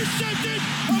 Intercepted!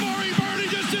 Amari Barney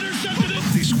just intercepted it!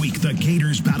 This week, the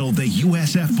Gators battle the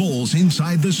USF Bulls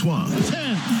inside the swamp. 10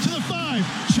 to the 5.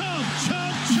 Chomp,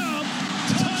 chomp, chomp.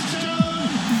 Touchdown,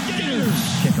 Gators!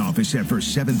 Kickoff is set for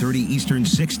 7:30 Eastern,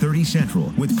 6:30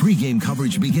 Central, with pregame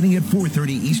coverage beginning at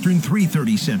 4:30 Eastern,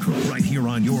 3:30 Central, right here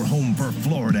on your home for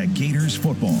Florida Gators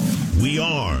football. We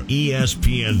are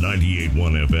ESPN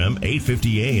 98.1 FM,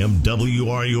 850 AM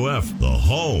WRUF, the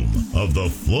home of the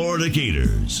Florida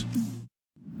Gators.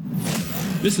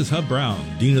 This is Hub Brown,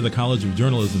 Dean of the College of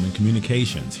Journalism and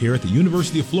Communications here at the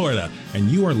University of Florida, and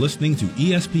you are listening to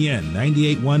ESPN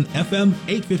 98.1 FM,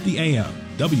 850 AM,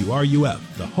 WRUF,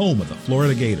 the home of the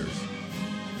Florida Gators.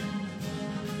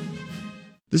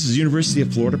 This is University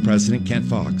of Florida President Kent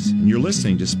Fox, and you're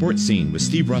listening to Sports Scene with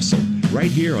Steve Russell, right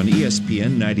here on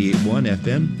ESPN 98.1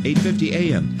 FM, 850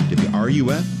 AM,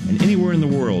 WRUF, and anywhere in the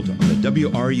world on the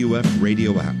WRUF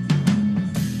radio app.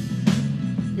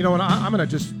 You know, and I'm going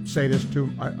to just say this to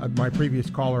my previous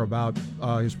caller about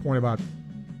his point about,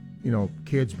 you know,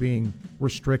 kids being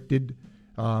restricted.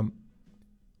 Well,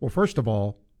 first of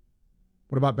all,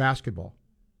 what about basketball?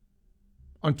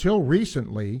 Until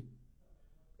recently,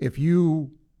 if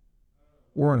you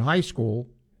were in high school,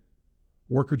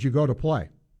 where could you go to play?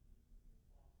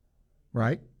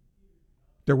 Right?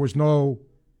 There was no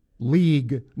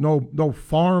league, no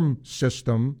farm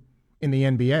system in the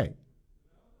NBA.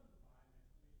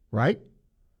 Right?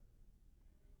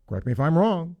 Correct me if I'm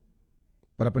wrong,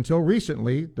 but up until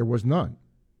recently, there was none.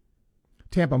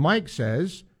 Tampa Mike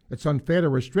says it's unfair to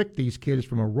restrict these kids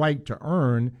from a right to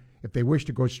earn. If they wish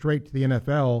to go straight to the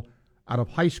NFL out of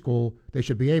high school, they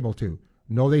should be able to.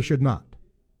 No, they should not.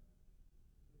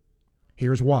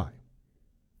 Here's why.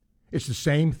 It's the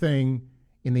same thing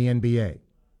in the NBA.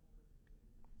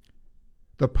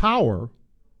 The power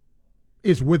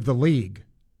is with the league,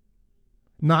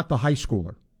 not the high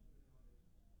schooler.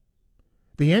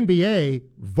 The NBA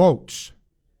votes.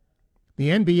 The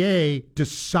NBA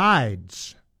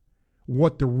decides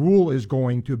what the rule is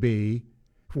going to be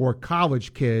for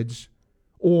college kids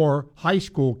or high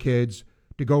school kids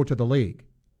to go to the league.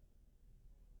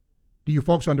 Do you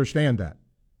folks understand that?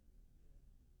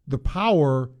 the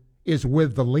power is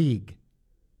with the league,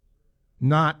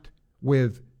 not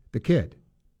with the kid.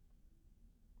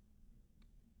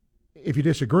 If you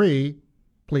disagree,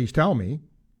 please tell me.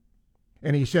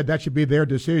 And he said that should be their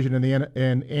decision and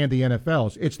the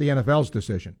NFL's. It's the NFL's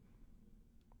decision.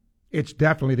 It's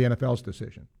definitely the NFL's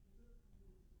decision.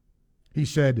 He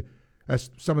said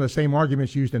some of the same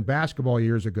arguments used in basketball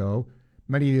years ago.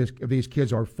 Many of these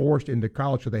kids are forced into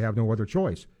college so they have no other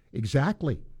choice.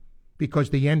 Exactly. Because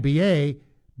the NBA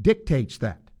dictates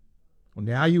that. Well,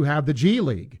 now you have the G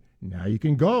League. Now you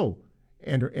can go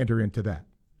enter into that.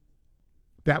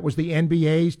 That was the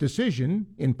NBA's decision,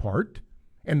 in part,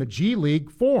 and the G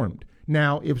League formed.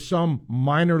 Now, if some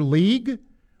minor league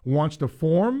wants to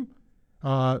form,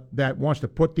 that wants to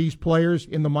put these players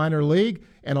in the minor league,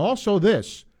 and also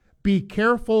this, be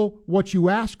careful what you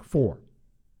ask for.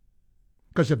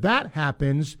 Because if that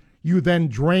happens, you then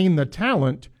drain the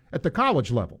talent at the college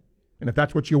level. And if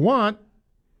that's what you want,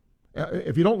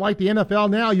 if you don't like the NFL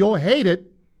now, you'll hate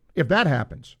it if that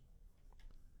happens.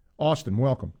 Austin,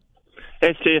 welcome.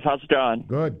 Hey, Steve. How's it going?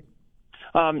 Good.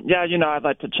 Yeah, I'd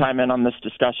like to chime in on this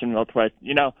discussion real quick.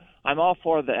 I'm all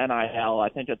for the NIL. I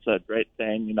think it's a great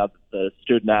thing, that the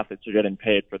student athletes are getting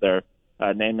paid for their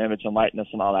name, image, and likeness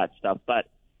and all that stuff. But,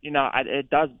 it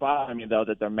does bother me, though,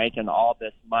 that they're making all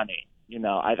this money.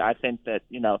 I think that,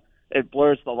 it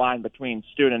blurs the line between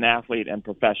student athlete and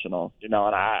professional, and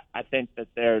I think that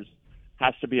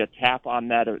has to be a tap on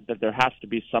that, or that there has to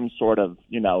be some sort of,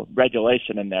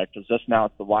 regulation in there, because just now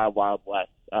it's the wild, wild west.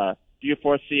 Do you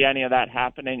foresee any of that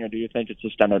happening, or do you think it's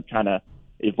just going to kind of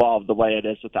evolve the way it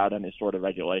is without any sort of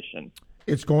regulation?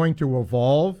 It's going to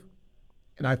evolve,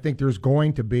 and I think there's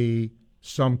going to be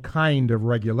some kind of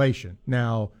regulation.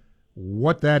 Now,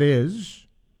 what that is,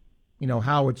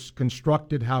 how it's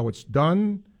constructed, how it's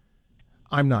done,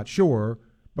 I'm not sure,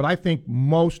 but I think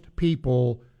most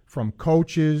people, from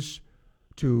coaches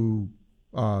to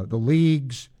the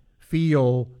leagues,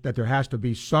 feel that there has to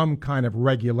be some kind of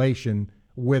regulation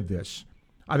with this.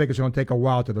 I think it's going to take a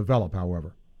while to develop,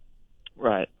 however.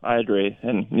 Right, I agree.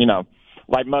 And,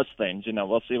 like most things,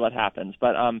 we'll see what happens.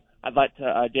 But I'd like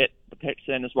to get the picks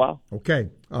in as well. Okay.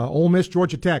 Ole Miss,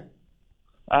 Georgia Tech.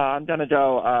 I'm going to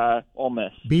go Ole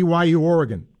Miss. BYU,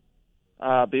 Oregon.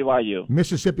 BYU.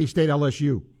 Mississippi State,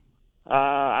 LSU.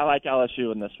 I like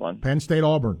LSU in this one. Penn State,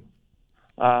 Auburn.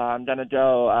 I'm going to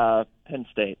go Penn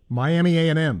State. Miami,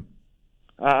 A&M.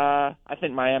 I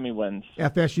think Miami wins.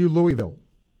 FSU, Louisville.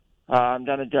 I'm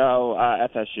going to go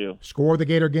FSU. Score of the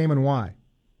Gator game and why?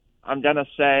 I'm going to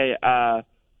say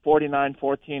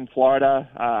 49-14 Florida.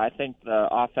 I think the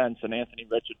offense and Anthony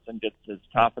Richardson gets his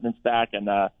confidence back, and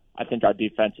I think our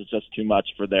defense is just too much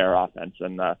for their offense.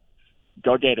 And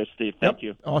go Gators, Steve. Thank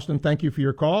you. Austin, thank you for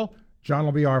your call. John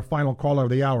will be our final caller of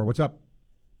the hour. What's up?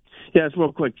 Yeah, it's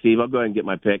real quick, Steve. I'll go ahead and get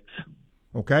my picks.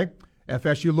 Okay.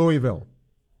 FSU, Louisville.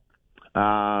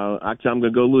 Actually, I'm going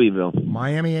to go Louisville.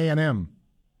 Miami, A&M.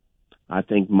 I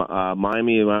think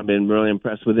Miami, I've been really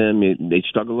impressed with them. They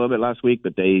struggled a little bit last week,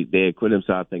 but they acquitted them,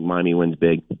 so I think Miami wins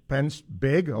big.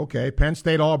 Big? Okay. Penn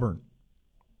State, Auburn.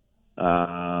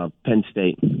 Penn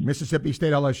State. Mississippi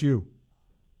State, LSU.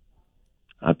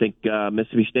 I think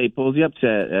Mississippi State pulls the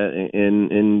upset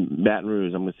in Baton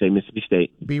Rouge. I'm going to say Mississippi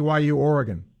State. BYU,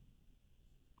 Oregon.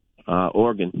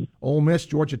 Oregon. Ole Miss,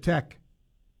 Georgia Tech.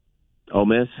 Ole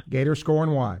Miss. Gators score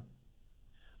and why?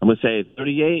 I'm going to say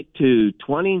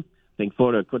 38-20. I think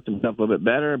Florida equipped themselves a little bit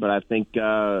better, but I think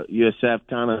USF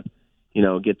kind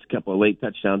of, gets a couple of late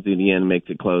touchdowns at the end and makes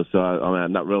it close. So, I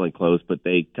mean, not really close, but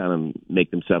they kind of make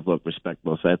themselves look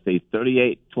respectable. So I say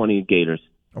 38-20 Gators.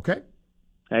 Okay.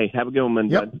 Hey, have a good one,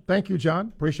 Yep. bud. Thank you, John.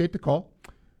 Appreciate the call.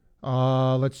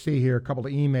 Let's see here. A couple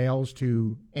of emails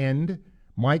to end.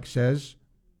 Mike says,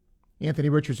 Anthony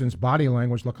Richardson's body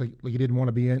language looked like he didn't want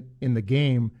to be in the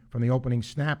game from the opening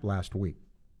snap last week.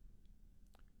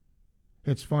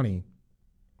 It's funny.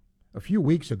 A few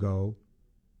weeks ago,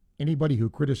 anybody who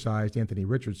criticized Anthony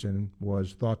Richardson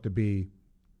was thought to be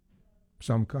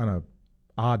some kind of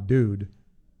odd dude.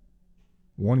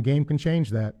 One game can change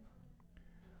that.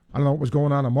 I don't know what was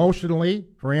going on emotionally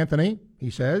for Anthony, he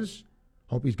says.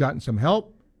 Hope he's gotten some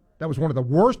help. That was one of the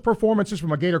worst performances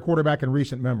from a Gator quarterback in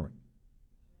recent memory.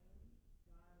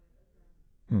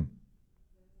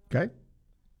 Okay?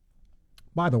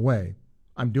 By the way,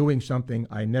 I'm doing something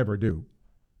I never do.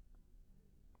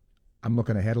 I'm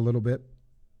looking ahead a little bit.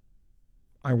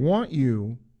 I want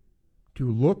you to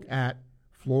look at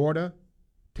Florida,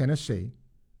 Tennessee,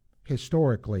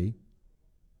 historically,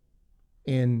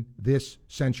 in this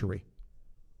century.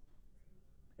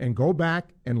 And go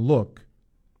back and look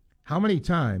how many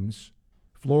times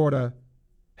Florida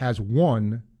has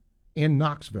won in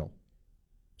Knoxville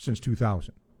since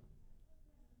 2000.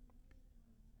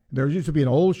 There used to be an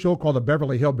old show called the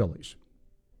Beverly Hillbillies.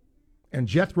 And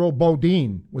Jethro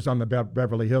Bodine was on the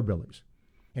Beverly Hillbillies.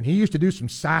 And he used to do some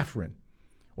saffron.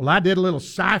 Well, I did a little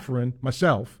saffron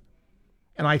myself.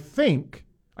 And I think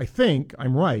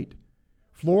I'm right.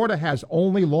 Florida has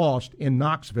only lost in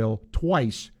Knoxville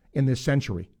twice in this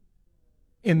century.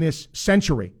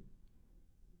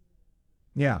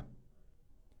 Yeah.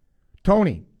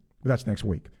 Tony, that's next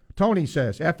week. Tony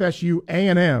says, FSU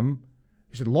A&M,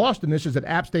 he said, lost in this is that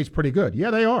App State's pretty good.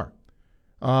 Yeah, they are.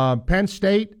 Penn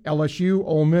State, LSU,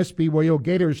 Ole Miss, BYU,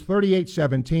 Gators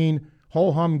 38-17,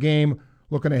 ho-hum game,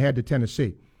 looking ahead to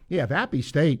Tennessee. Yeah, if Appy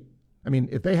State,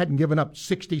 if they hadn't given up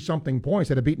 60-something points,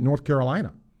 they'd have beaten North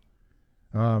Carolina.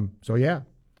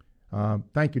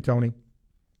 Thank you, Tony.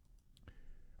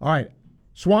 All right,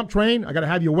 Swamp Train, I got to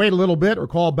have you wait a little bit or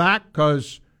call back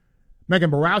because Megan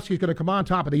Borowski is going to come on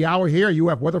top of the hour here,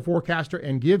 UF weather forecaster,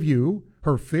 and give you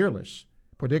her fearless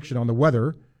prediction on the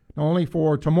weather, not only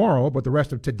for tomorrow, but the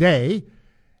rest of today.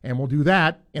 And we'll do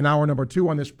that in hour number 2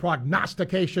 on this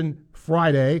Prognostication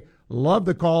Friday. Love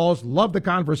the calls, love the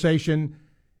conversation.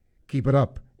 Keep it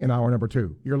up in hour number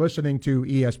 2. You're listening to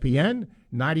ESPN,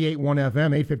 98.1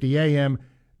 FM, 850 AM,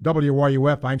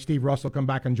 WRUF. I'm Steve Russell. Come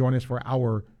back and join us for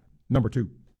hour number 2.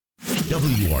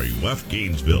 WRUF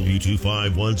Gainesville,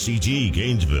 U251CG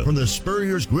Gainesville. From the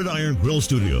Spurrier's Gridiron Grill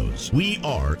Studios, we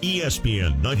are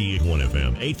ESPN 98.1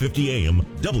 FM, 850 AM,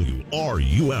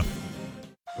 WRUF.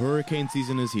 Hurricane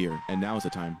season is here, and now is the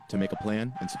time to make a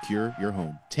plan and secure your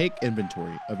home. Take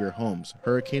inventory of your home's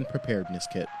hurricane preparedness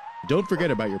kit. Don't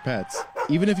forget about your pets.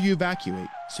 Even if you evacuate,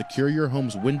 secure your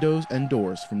home's windows and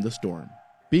doors from the storm.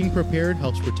 Being prepared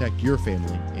helps protect your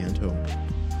family and home.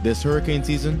 This hurricane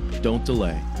season, don't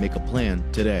delay. Make a plan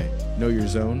today. Know your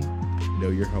zone, know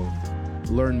your home.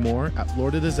 Learn more at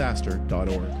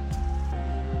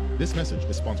floridadisaster.org. This message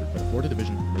is sponsored by the Florida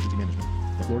Division of Emergency Management,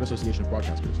 the Florida Association of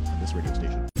Broadcasters, and this radio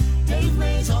station. Dave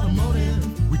Mays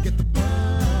Automotive, we get the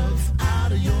bugs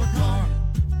out of your car.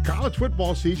 College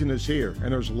football season is here,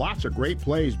 and there's lots of great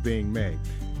plays being made.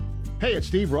 Hey, it's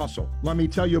Steve Russell. Let me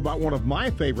tell you about one of my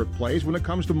favorite plays when it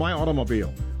comes to my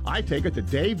automobile. I take it to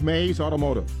Dave Mays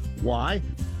Automotive. Why?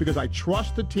 Because I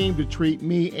trust the team to treat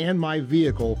me and my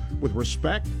vehicle with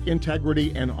respect,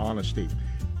 integrity, and honesty.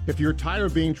 If you're tired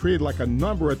of being treated like a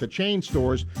number at the chain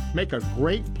stores, make a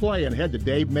great play and head to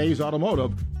Dave Mays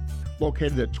Automotive,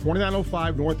 located at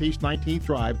 2905 Northeast 19th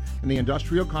Drive in the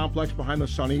industrial complex behind the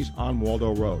Sunnies on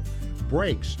Waldo Road.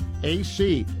 Brakes,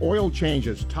 AC, oil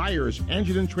changes, tires,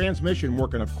 engine and transmission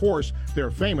work, and of course,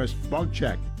 their famous bug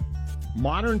check.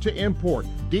 Modern to import,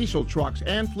 diesel trucks,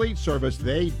 and fleet service,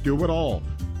 they do it all.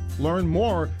 Learn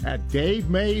more at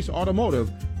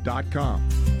DaveMaysAutomotive.com.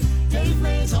 Dave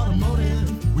Mays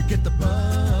Automotive, we get the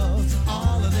bugs,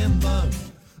 all of them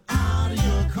bugs, out of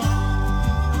your car.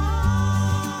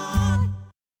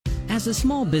 As a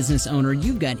small business owner,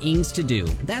 you've got things to do.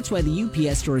 That's why the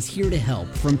UPS Store is here to help.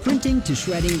 From printing to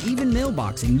shredding, even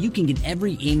mailboxing, you can get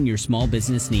every ing your small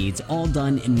business needs all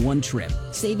done in one trip,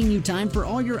 saving you time for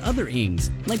all your other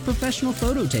ings, like professional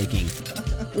photo taking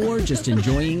or just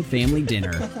enjoying family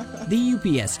dinner.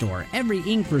 The UPS Store, every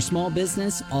ink for small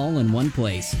business, all in one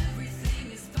place.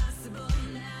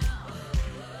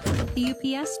 The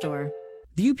UPS Store.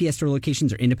 The UPS Store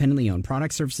locations are independently owned.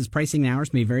 Product, services, pricing, and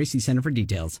hours may vary. See Center for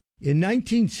details. In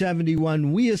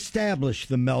 1971, we established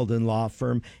the Meldon Law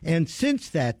Firm, and since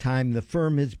that time, the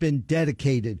firm has been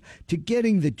dedicated to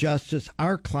getting the justice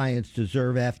our clients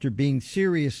deserve after being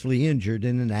seriously injured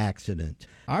in an accident.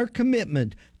 Our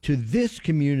commitment to this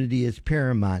community is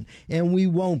paramount, and we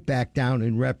won't back down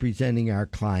in representing our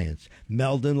clients.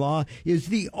 Meldon Law is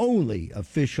the only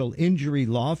official injury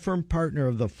law firm partner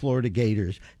of the Florida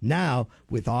Gators, now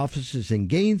with offices in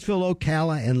Gainesville,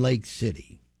 Ocala, and Lake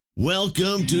City.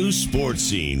 Welcome to Sports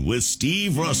Scene with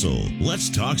Steve Russell. Let's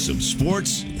talk some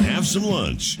sports and have some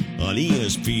lunch on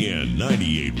ESPN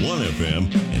 98.1 FM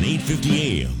and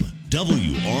 850 AM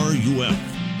WRUF.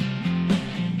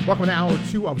 Welcome to hour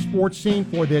 2 of Sports Scene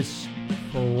for this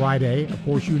Friday. Of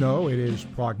course, you know it is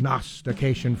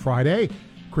Prognostication Friday.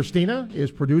 Christina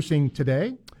is producing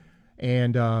today,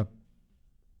 and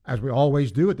as we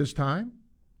always do at this time,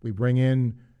 we bring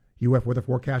in UF weather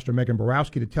forecaster Megan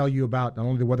Borowski to tell you about not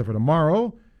only the weather for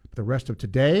tomorrow, but the rest of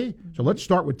today. So let's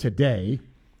start with today.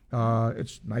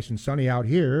 It's nice and sunny out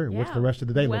here. Yeah. What's the rest of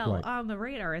the day look like? Well, on the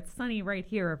radar, it's sunny right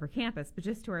here over campus, but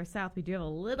just to our south, we do have a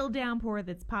little downpour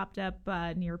that's popped up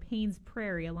near Paynes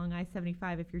Prairie along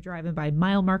I-75 if you're driving by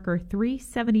mile marker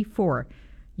 374.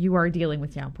 You are dealing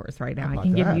with downpours right now. I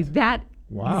can give you that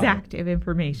Wow. exact of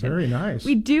information. Very nice.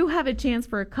 We do have a chance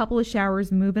for a couple of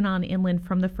showers moving on inland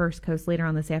from the First Coast later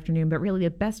on this afternoon, but really the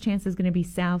best chance is going to be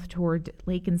south toward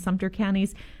Lake and Sumter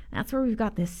counties. That's where we've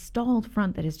got this stalled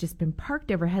front that has just been parked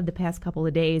overhead the past couple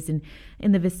of days. And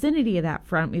in the vicinity of that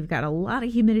front, we've got a lot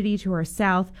of humidity to our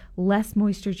south, less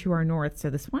moisture to our north. So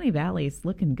the Swanee Valley is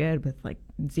looking good with like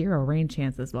 0 rain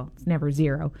chances. Well, it's never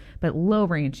 0, but low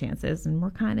rain chances. And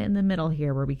we're kind of in the middle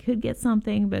here where we could get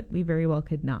something, but we very well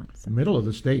could not. So. The middle of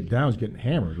the state down is getting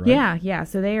hammered, right? Yeah.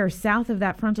 So they are south of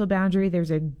that frontal boundary.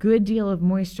 There's a good deal of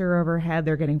moisture overhead.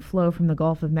 They're getting flow from the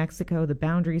Gulf of Mexico. The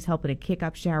boundary is helping to kick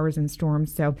up showers and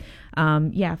storms. So,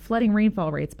 flooding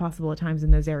rainfall rates possible at times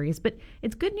in those areas. But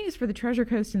it's good news for the Treasure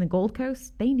Coast and the Gold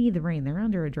Coast. They need the rain. They're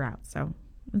under a drought. So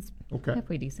it's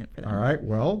halfway decent for them. All right.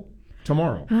 Well,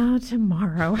 tomorrow. Oh,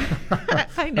 tomorrow.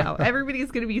 I know. Everybody's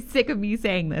going to be sick of me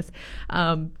saying this.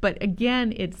 But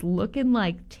again, it's looking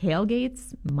like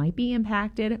tailgates might be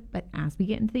impacted. But as we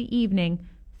get into the evening,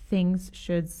 things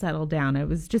should settle down. I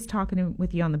was just talking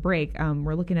with you on the break.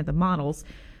 We're looking at the models.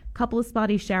 Couple of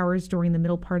spotty showers during the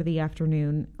middle part of the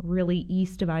afternoon, really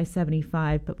east of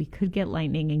I-75, but we could get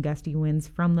lightning and gusty winds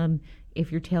from them.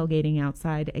 If you're tailgating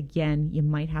outside, again, you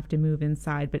might have to move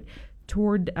inside. But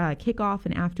toward kickoff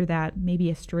and after that, maybe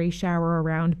a stray shower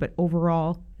around, but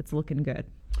overall, it's looking good.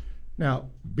 Now,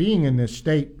 being in this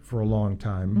state for a long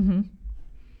time,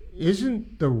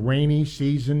 isn't the rainy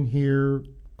season here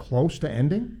close to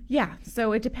ending? Yeah,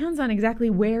 so it depends on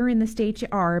exactly where in the state you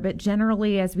are, but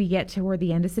generally as we get toward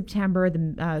the end of September,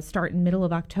 the start and middle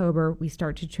of October, we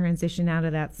start to transition out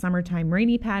of that summertime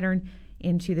rainy pattern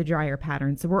into the drier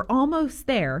pattern. So we're almost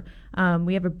there.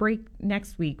 We have a break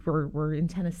next week. We're in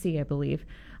Tennessee, I believe.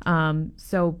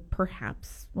 So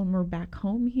perhaps when we're back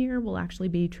home here, we'll actually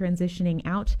be transitioning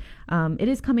out. It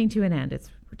is coming to an end.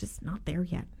 We're just not there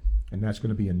yet. And that's going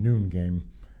to be a noon game.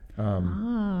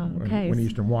 Okay. When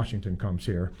Eastern Washington comes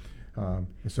here.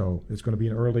 So it's going to be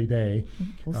an early day.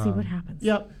 We'll see what happens.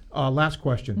 Yep. Last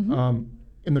question.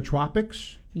 In the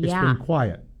tropics, it's been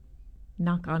quiet.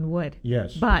 Knock on wood.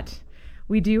 Yes. But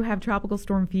we do have Tropical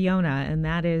Storm Fiona, and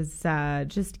that is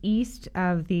just east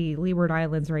of the Leeward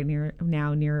Islands right near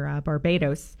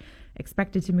Barbados.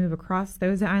 Expected to move across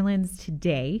those islands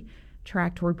today,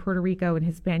 track toward Puerto Rico and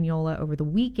Hispaniola over the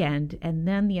weekend, and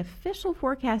then the official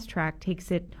forecast track takes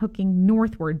it hooking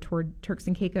northward toward Turks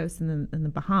and Caicos and the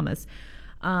Bahamas.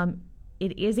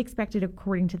 It is expected,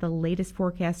 according to the latest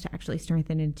forecast, to actually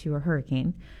strengthen into a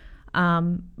hurricane.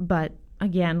 But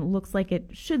again, looks like it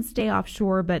should stay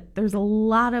offshore, but there's a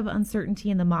lot of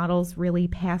uncertainty in the models really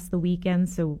past the weekend,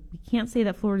 so we can't say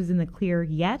that Florida's in the clear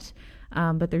yet,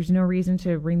 but there's no reason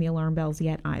to ring the alarm bells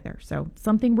yet either. So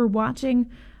something we're watching.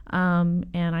 And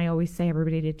I always say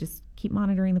everybody to just keep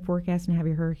monitoring the forecast and have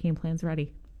your hurricane plans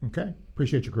ready. Okay.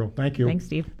 Appreciate you, girl. Thank you. Thanks,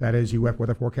 Steve. That is UF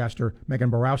weather forecaster Megan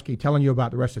Borowski telling you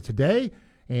about the rest of today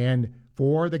and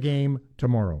for the game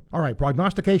tomorrow. All right,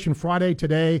 prognostication Friday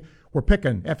today. We're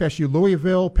picking FSU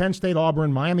Louisville, Penn State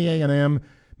Auburn, Miami A&M,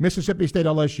 Mississippi State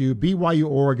LSU, BYU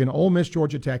Oregon, Ole Miss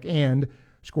Georgia Tech, and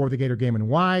score of the Gator Game and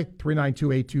Why.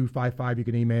 392-8255. You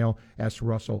can email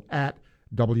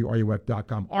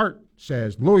srussell@wruf.com. Art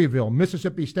says Louisville,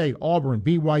 Mississippi State, Auburn,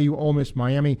 BYU, Ole Miss,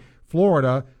 Miami,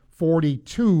 Florida,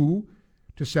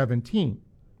 42-17.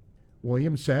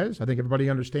 William says, I think everybody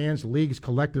understands leagues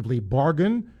collectively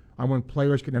bargain on when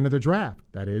players can enter the draft.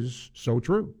 That is so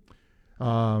true.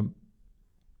 So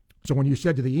when you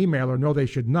said to the emailer, no, they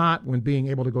should not, when being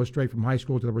able to go straight from high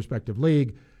school to the respective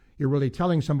league, you're really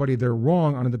telling somebody they're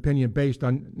wrong on an opinion based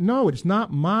on, no, it's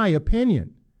not my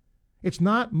opinion. It's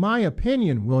not my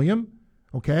opinion, William.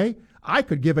 Okay? I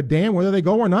could give a damn whether they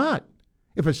go or not.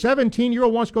 If a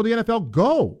 17-year-old wants to go to the NFL,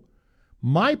 go.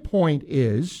 My point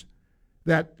is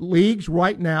that leagues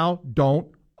right now don't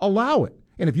allow it.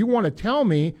 And if you want to tell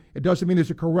me it doesn't mean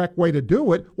there's a correct way to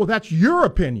do it, well, that's your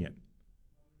opinion.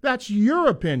 That's your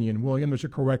opinion, William, there's a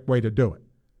correct way to do it.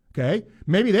 Okay?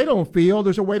 Maybe they don't feel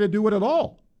there's a way to do it at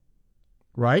all.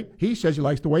 Right? He says he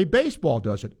likes the way baseball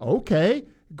does it. Okay,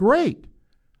 great.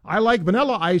 I like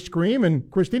vanilla ice cream,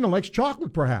 and Christina likes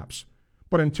chocolate, perhaps.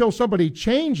 But until somebody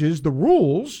changes the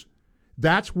rules,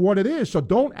 that's what it is. So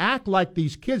don't act like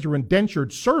these kids are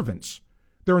indentured servants.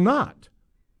 They're not.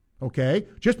 Okay?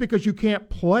 Just because you can't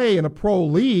play in a pro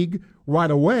league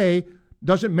right away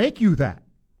doesn't make you that.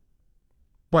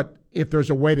 But if there's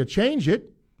a way to change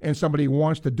it and somebody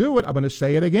wants to do it, I'm going to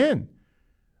say it again.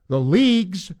 The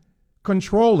leagues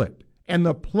control it, and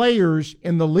the players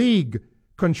in the league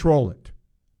control it.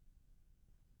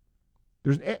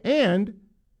 And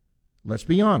let's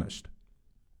be honest,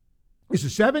 is a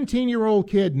 17-year-old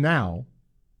kid now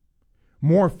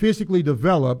more physically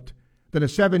developed than a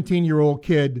 17-year-old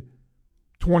kid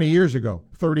 20 years ago,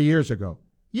 30 years ago?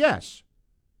 Yes,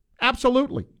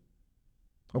 absolutely.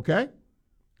 Okay?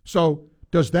 So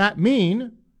does that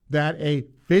mean that a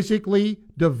physically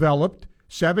developed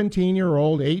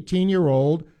 17-year-old,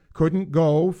 18-year-old couldn't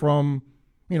go from,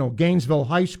 Gainesville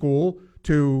High School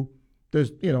to,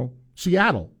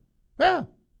 Seattle? Yeah.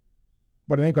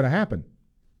 But it ain't going to happen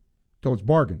till it's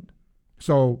bargained.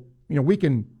 So, we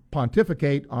can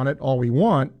pontificate on it all we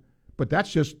want, but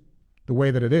that's just the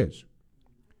way that it is.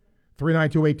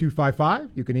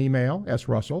 392-8255. You can email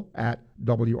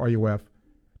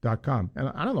srussell@wruf.com. And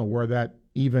I don't know where that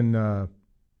even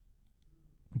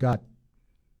got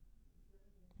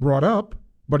brought up,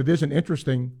 but it is an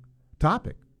interesting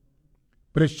topic.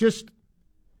 But it's just,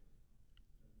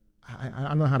 I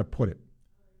don't know how to put it.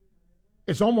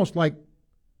 It's almost like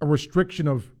a restriction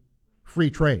of free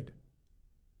trade,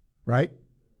 right?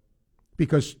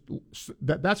 Because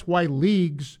that's why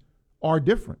leagues are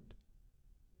different.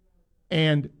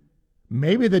 And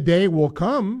maybe the day will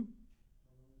come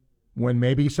when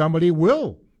maybe somebody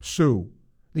will sue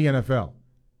the NFL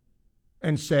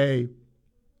and say,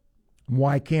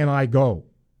 why can't I go?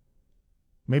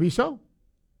 Maybe so.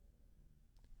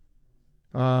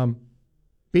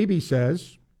 BB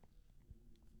says,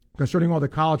 concerning all the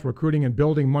college recruiting and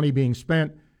building money being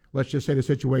spent, let's just say the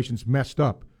situation's messed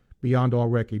up beyond all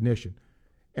recognition.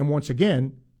 And once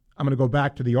again, I'm going to go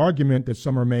back to the argument that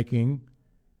some are making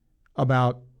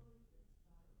about,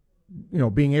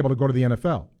 being able to go to the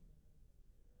NFL.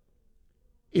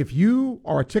 If you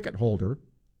are a ticket holder,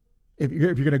 if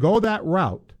you're going to go that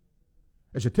route,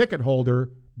 as a ticket holder,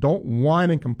 don't whine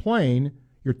and complain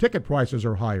your ticket prices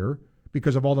are higher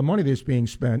because of all the money that's being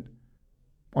spent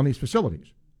on these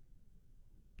facilities.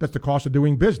 That's the cost of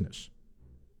doing business,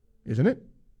 isn't it?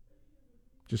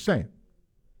 Just saying.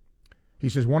 He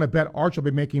says, want to bet Arch will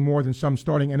be making more than some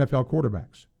starting NFL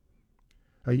quarterbacks.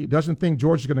 He doesn't think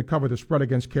George is going to cover the spread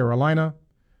against Carolina.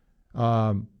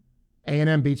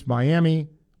 A&M beats Miami.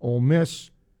 Ole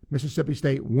Miss. Mississippi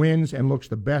State wins and looks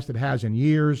the best it has in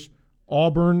years.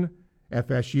 Auburn,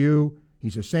 FSU.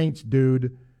 He's a Saints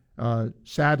dude.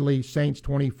 Sadly, Saints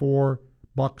 24,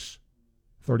 Bucks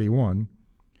 31.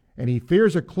 And he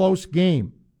fears a close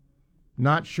game.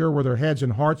 Not sure where their heads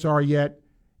and hearts are yet.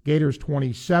 Gators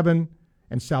 27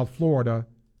 and South Florida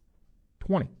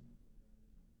 20.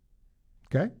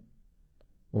 Okay?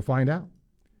 We'll find out.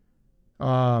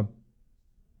 All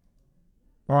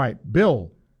right,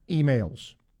 Bill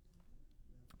emails.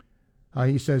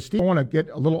 He says, Steve, I want to get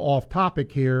a little off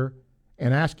topic here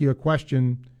and ask you a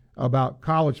question about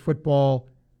college football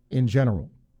in general.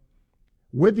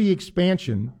 With the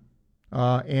expansion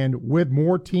and with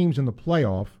more teams in the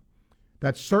playoff,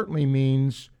 that certainly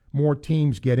means more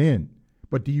teams get in.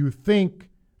 But do you think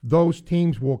those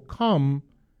teams will come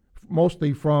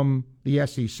mostly from the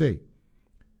SEC?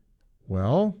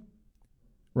 Well,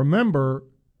 remember,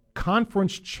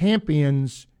 conference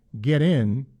champions get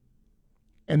in,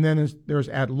 and then there's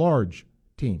at-large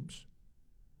teams.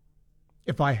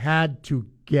 If I had to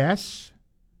guess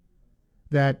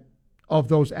that of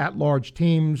those at-large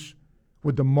teams,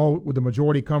 would the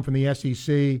majority come from the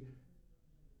SEC?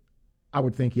 I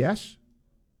would think yes.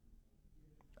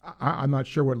 I'm not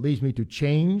sure what leads me to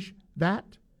change that,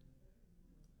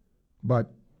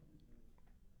 but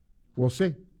we'll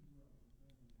see.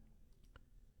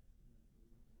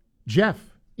 Jeff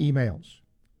emails,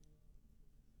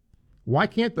 why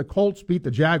can't the Colts beat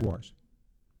the Jaguars?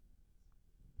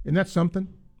 Isn't that something?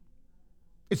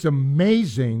 It's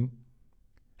amazing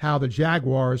how the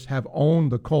Jaguars have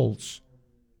owned the Colts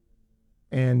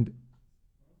and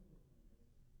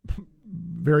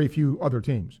very few other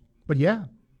teams. But yeah,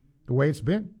 the way it's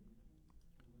been.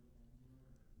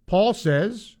 Paul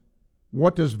says,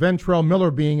 what does Ventrell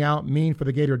Miller being out mean for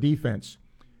the Gator defense?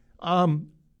 I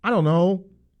don't know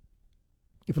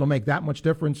if it'll make that much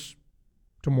difference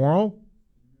tomorrow.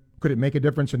 Could it make a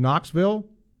difference in Knoxville?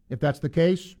 If that's the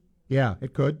case, yeah,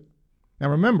 it could. Now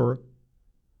remember,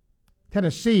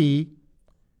 Tennessee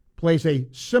plays a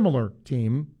similar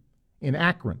team in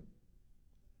Akron.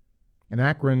 And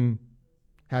Akron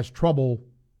has trouble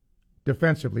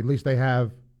defensively, at least they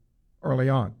have early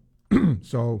on.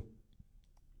 So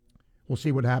we'll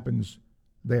see what happens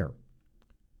there.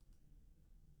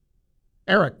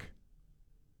 Eric,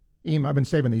 I've been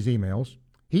saving these emails.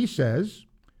 He says,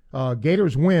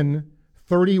 Gators win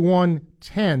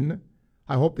 31-10.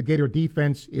 I hope the Gator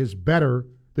defense is better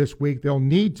this week. They'll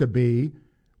need to be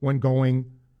when going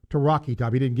to Rocky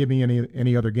Top. He didn't give me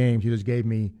any other games. He just gave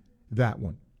me that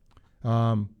one.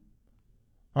 All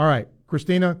right,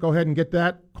 Christina, go ahead and get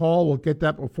that call. We'll get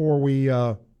that before we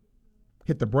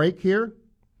hit the break here.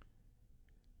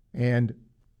 And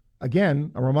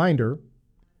again, a reminder,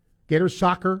 Gators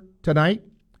soccer tonight.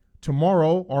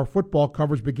 Tomorrow, our football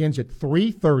coverage begins at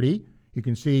 3:30. You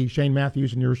can see Shane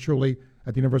Matthews and yours truly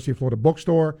at the University of Florida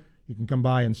bookstore. You can come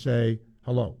by and say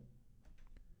hello.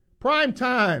 Prime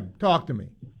time. Talk to me.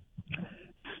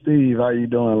 Steve, how you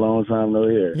doing? Long time no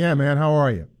hear. Yeah, man. How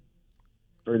are you?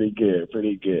 Pretty good.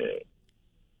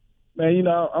 Man,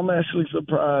 I'm actually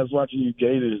surprised watching you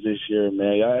Gators this year,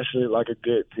 man. Y'all actually like a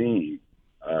good team.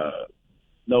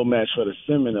 No match for the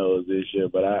Seminoles this year,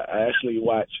 but I actually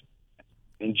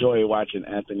enjoy watching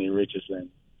Anthony Richardson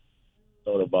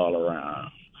throw the ball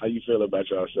around. How you feel about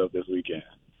yourself this weekend?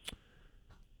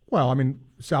 Well, I mean,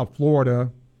 South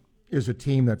Florida is a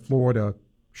team that Florida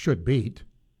should beat.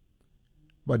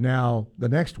 But now the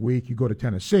next week you go to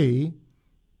Tennessee,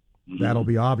 that'll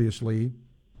be obviously,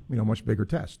 much bigger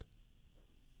test.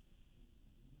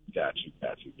 Got you.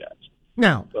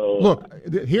 Now, look,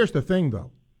 here's the thing,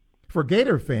 though. For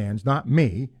Gator fans, not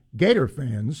me, Gator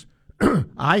fans,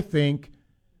 I think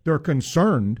they're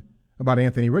concerned about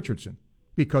Anthony Richardson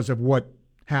because of what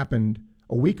happened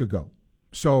a week ago.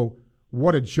 So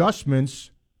what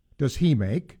adjustments does he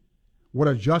make? What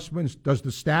adjustments does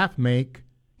the staff make,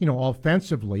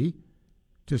 offensively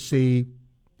to see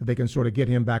if they can sort of get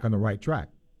him back on the right track?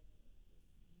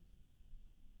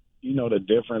 The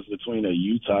difference between a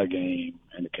Utah game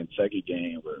and a Kentucky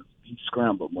game was he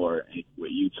scrambled more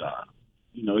with Utah.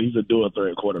 He's a dual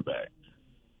threat quarterback.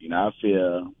 I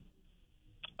feel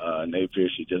Napier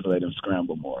should just let him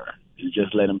scramble more. You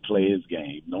just let him play his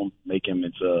game. Don't make him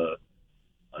into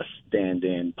a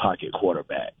stand-in pocket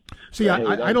quarterback. See,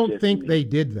 I don't think they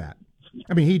did that.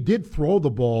 I mean, he did throw the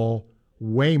ball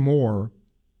way more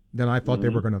than I thought they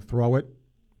were going to throw it.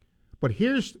 But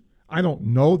I don't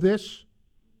know this,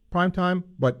 Primetime,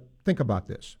 but think about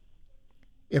this.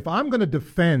 If I'm going to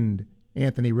defend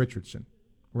Anthony Richardson,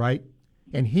 right,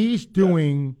 and he's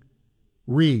doing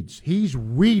reads, he's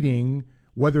reading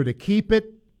whether to keep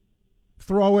it,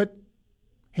 throw it,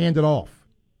 hand it off,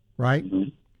 right?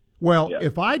 Well,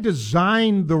 if I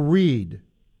design the read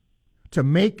to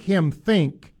make him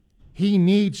think he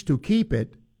needs to keep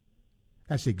it,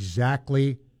 that's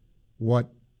exactly what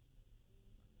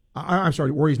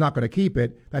where he's not going to keep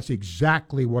it, that's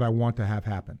exactly what I want to have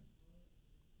happen.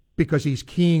 Because he's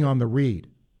keying on the read.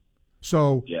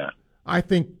 So I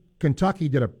think Kentucky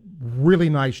did a really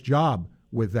nice job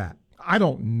with that. I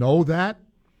don't know that,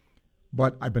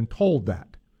 but I've been told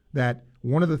that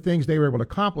one of the things they were able to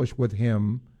accomplish with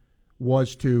him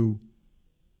was to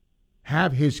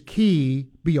have his key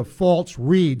be a false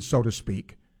read, so to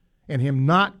speak, and him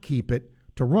not keep it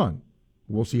to run.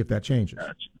 We'll see if that changes.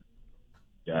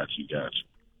 Got you.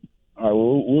 All right,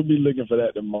 well, we'll be looking for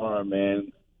that tomorrow,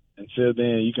 man. Until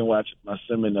then, you can watch my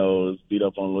Seminoles beat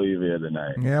up on Louisville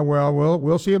tonight. Yeah, well,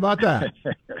 we'll see about that.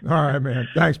 All right, man.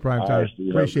 Thanks, Primetime. Right,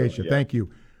 appreciate you. Yeah. Thank you.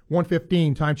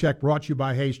 1:15 time check brought to you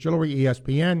by Hayes Jewelry,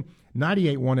 ESPN,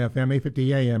 98.1 FM,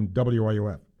 850 AM,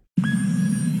 WRUF.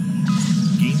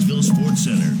 Gainesville Sports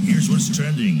Center. Here's what's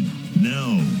trending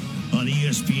now on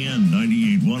ESPN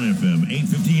 98.1 FM,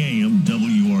 850 AM,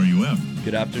 WRUF.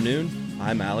 Good afternoon.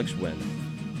 I'm Alex Wynn.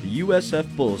 The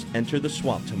USF Bulls enter the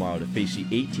Swamp tomorrow to face the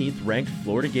 18th-ranked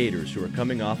Florida Gators, who are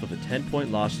coming off of a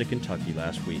 10-point loss to Kentucky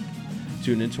last week.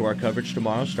 Tune into our coverage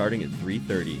tomorrow starting at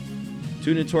 3:30.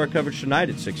 Tune into our coverage tonight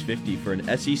at 6:50 for an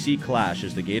SEC clash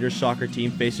as the Gators soccer team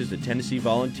faces the Tennessee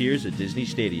Volunteers at Disney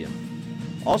Stadium.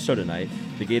 Also tonight,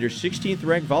 the Gators'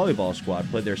 16th-ranked volleyball squad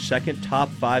played their second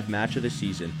top-5 match of the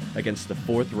season against the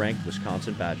 4th-ranked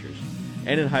Wisconsin Badgers.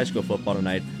 And in high school football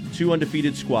tonight, 2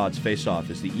 undefeated squads face off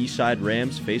as the Eastside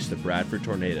Rams face the Bradford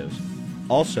Tornadoes.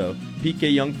 Also,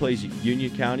 PK Young plays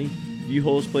Union County, View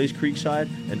Holes plays Creekside,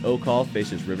 and Oak Hall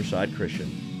faces Riverside Christian.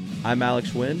 I'm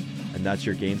Alex Wynn, and that's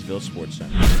your Gainesville Sports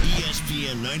Center.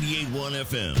 ESPN 98.1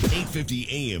 FM, 850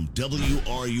 AM,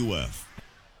 WRUF.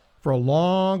 For a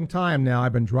long time now,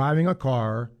 I've been driving a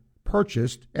car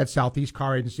purchased at Southeast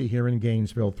Car Agency here in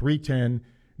Gainesville, 310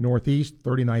 Northeast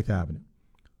 39th Avenue.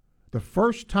 The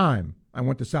first time I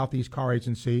went to Southeast Car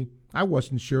Agency, I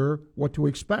wasn't sure what to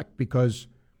expect because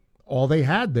all they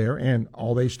had there, and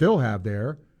all they still have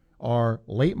there, are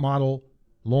late model,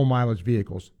 low mileage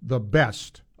vehicles, the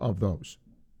best of those.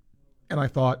 And I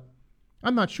thought,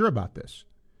 I'm not sure about this.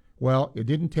 Well, it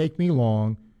didn't take me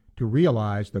long to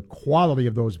realize the quality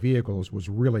of those vehicles was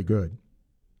really good.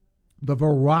 The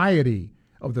variety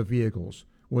of the vehicles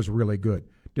was really good.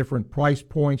 Different price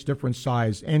points, different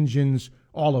size engines,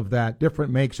 all of that,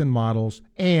 different makes and models,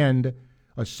 and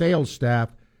a sales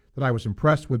staff that I was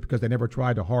impressed with because they never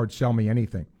tried to hard sell me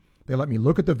anything. They let me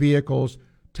look at the vehicles,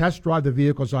 test drive the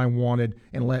vehicles I wanted,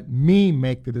 and let me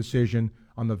make the decision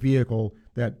on the vehicle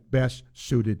that best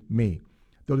suited me.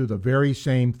 They'll do the very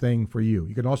same thing for you.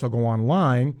 You can also go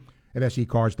online at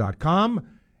secars.com,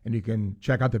 and you can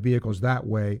check out the vehicles that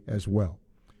way as well.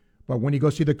 But when you go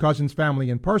see the Cousins family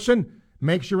in person,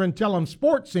 make sure and tell them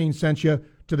Sports Scene sent you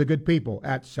to the good people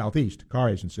at Southeast Car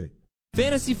Agency.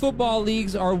 Fantasy football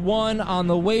leagues are won on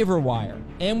the waiver wire,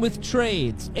 and with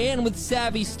trades, and with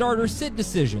savvy starter sit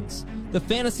decisions. The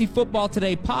Fantasy Football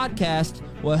Today podcast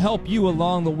will help you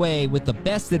along the way with the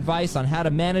best advice on how to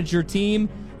manage your team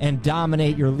and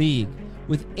dominate your league.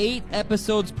 With 8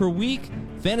 episodes per week,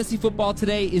 Fantasy Football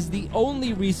Today is the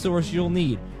only resource you'll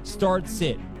need. Start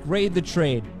sit, grade the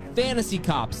trade, fantasy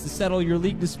cops to settle your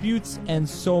league disputes, and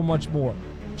so much more.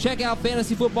 Check out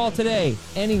Fantasy Football Today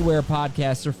anywhere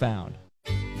podcasts are found.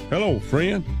 Hello,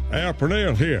 friend. Al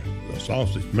Purnell here, the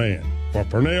Sausage Man, for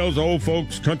Purnell's Old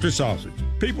Folks Country Sausage.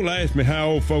 People ask me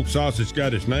how Old Folks Sausage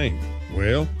got its name.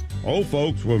 Well, Old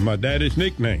Folks was my daddy's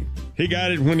nickname. He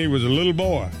got it when he was a little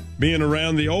boy, being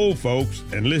around the old folks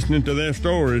and listening to their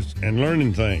stories and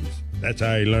learning things. That's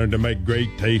how he learned to make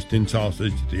great tasting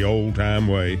sausage the old-time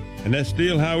way, and that's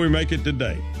still how we make it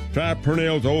today. Try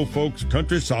Purnell's Old Folks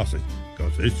Country Sausage,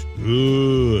 because it's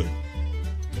good.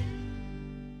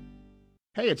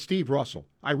 Hey, it's Steve Russell.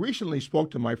 I recently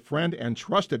spoke to my friend and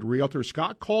trusted realtor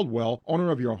Scott Caldwell, owner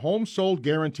of Your Home Sold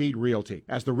Guaranteed Realty.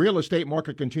 As the real estate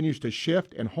market continues to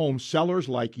shift and home sellers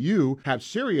like you have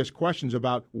serious questions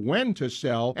about when to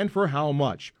sell and for how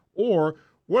much, or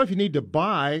what if you need to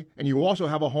buy and you also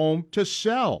have a home to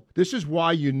sell? This is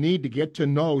why you need to get to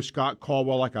know Scott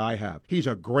Caldwell like I have. He's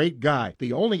a great guy,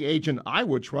 the only agent I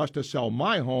would trust to sell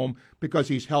my home because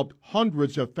he's helped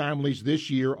hundreds of families this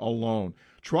year alone.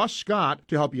 Trust Scott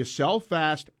to help you sell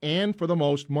fast and for the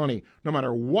most money, no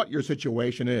matter what your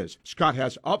situation is. Scott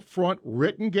has upfront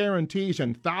written guarantees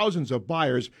and thousands of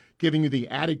buyers, giving you the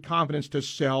added confidence to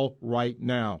sell right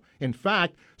now. In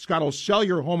fact, Scott will sell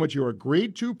your home at your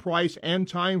agreed-to price and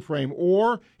time frame,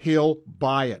 or he'll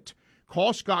buy it.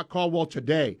 Call Scott Caldwell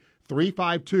today.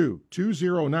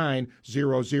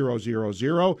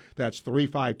 352-209-0000. That's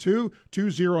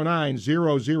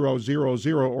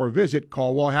 352-209-0000, or visit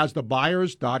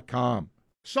CaldwellHasTheBuyers.com.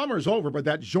 Summer's over, but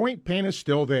that joint pain is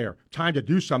still there. Time to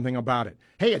do something about it.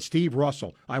 Hey, it's Steve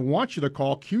Russell. I want you to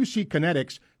call QC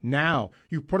Kinetics now.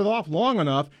 You've put it off long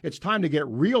enough. It's time to get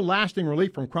real lasting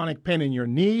relief from chronic pain in your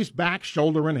knees, back,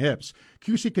 shoulder, and hips.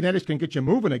 QC Kinetics can get you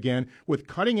moving again with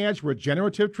cutting-edge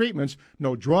regenerative treatments.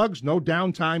 No drugs, no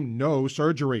downtime, no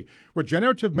surgery.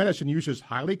 Regenerative medicine uses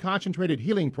highly concentrated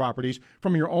healing properties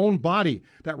from your own body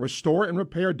that restore and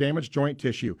repair damaged joint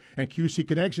tissue. And QC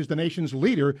Kinetics is the nation's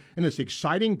leader in this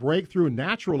exciting breakthrough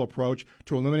natural approach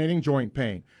to eliminating joint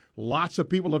pain. Lots of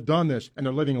people have done this, and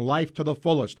they're living life to the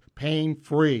fullest,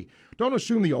 pain-free. Don't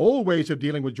assume the old ways of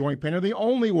dealing with joint pain are the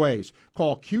only ways.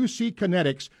 Call QC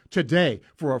Kinetics today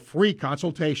for a free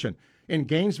consultation. In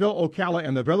Gainesville, Ocala,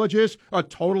 and the Villages, a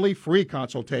totally free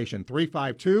consultation.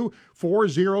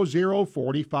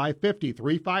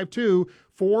 352-400-4550.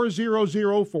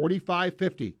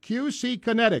 352-400-4550. QC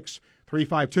Kinetics.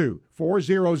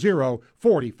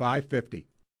 352-400-4550.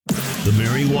 The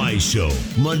Mary Wise Show,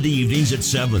 Monday evenings at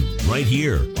 7, right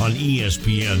here on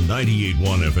ESPN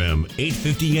 98.1 FM,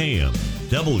 850 AM,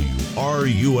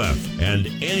 WRUF, and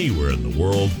anywhere in the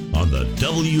world on the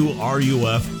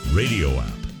WRUF radio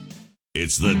app.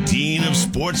 It's the Dean of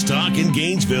Sports Talk in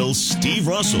Gainesville, Steve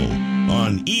Russell,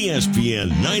 on ESPN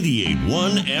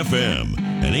 98.1 FM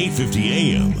and 850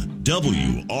 AM,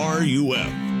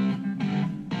 WRUF.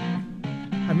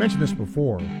 I mentioned this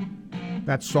before.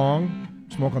 That song,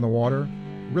 Smoke on the Water,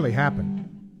 really happened.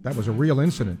 That was a real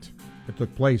incident that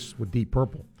took place with Deep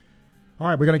Purple. All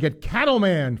right, we're going to get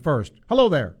Cattleman first. Hello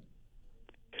there.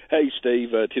 Hey, Steve,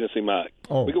 Tennessee Mike.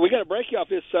 Oh. We got to break you off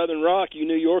this Southern Rock. You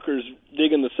New Yorkers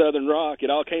digging the Southern Rock. It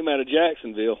all came out of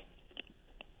Jacksonville.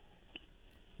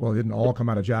 Well, it didn't all come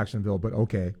out of Jacksonville, but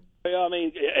okay. Well, I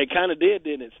mean, it kind of did,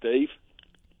 didn't it, Steve?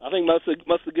 I think most of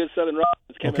the good Southern Rock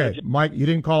came out of Okay, Mike, you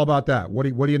didn't call about that. What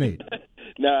do you need?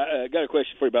 Now, I got a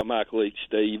question for you about Mike Leach,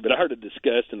 Steve, but I heard a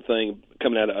disgusting thing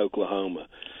coming out of Oklahoma.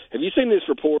 Have you seen this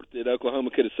report that Oklahoma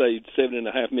could have saved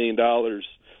 $7.5 million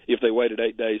if they waited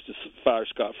 8 days to fire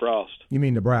Scott Frost? You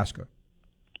mean Nebraska?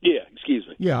 Yeah, excuse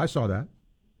me. Yeah, I saw that.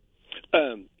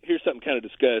 Here's something kind of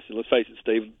disgusting. Let's face it,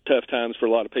 Steve, tough times for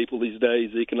a lot of people these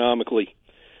days economically.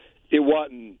 It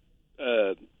wasn't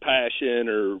passion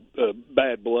or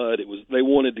bad blood. It was they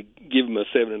wanted to give him a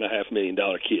 $7.5 million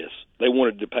kiss. They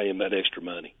wanted to pay him that extra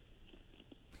money.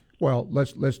 Well,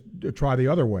 let's try the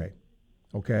other way.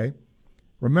 Okay,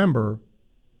 remember,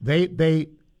 they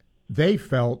they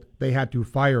felt they had to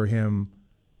fire him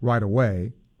right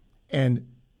away. And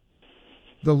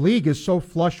the league is so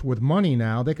flush with money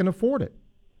now, they can afford it.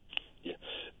 Yeah.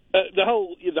 The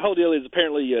whole deal is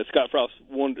apparently Scott Frost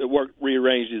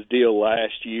rearranged his deal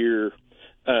last year,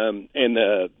 and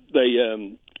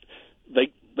they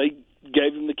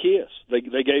gave him the kiss. They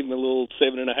gave him a little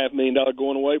 $7.5 million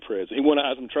going away present. He won a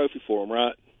Heisman Trophy for him,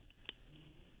 right?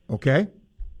 Okay.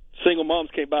 Single moms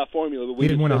can't buy formula, but he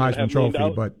didn't win a Heisman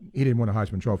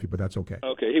Trophy, but that's okay.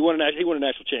 Okay, he won a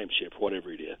national championship, whatever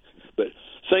he did. But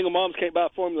single moms can't buy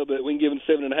formula, but we can give him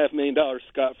 $7.5 million.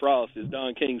 Scott Frost, as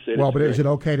Don King said. Well, but is it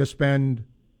okay to spend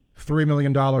 $3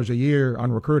 million a year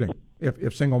on recruiting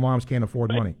if single moms can't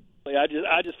afford money?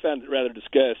 I just found it rather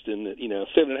disgusting that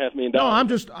 $7.5 million. No,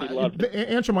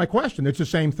 answer my question. It's the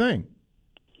same thing.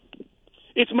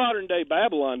 It's modern day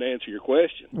Babylon, to answer your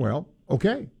question. Well,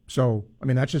 okay. So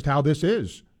that's just how this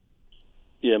is.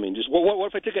 Yeah, just what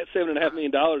if I took that $7.5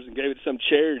 million and gave it to some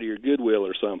charity or Goodwill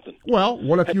or something? Well,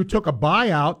 what if you took a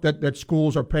buyout that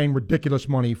schools are paying ridiculous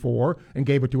money for and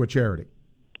gave it to a charity?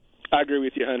 I agree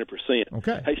with you 100%.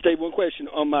 Okay. Hey, Steve, one question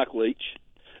on Mike Leach.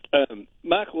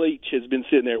 Mike Leach has been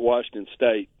sitting there at Washington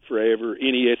State forever.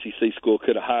 Any SEC school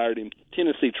could have hired him.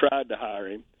 Tennessee tried to hire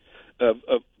him,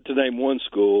 to name one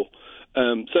school.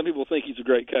 Some people think he's a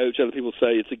great coach. Other people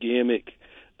say it's a gimmick.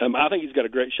 I think he's got a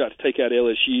great shot to take out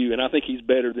LSU, and I think he's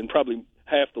better than probably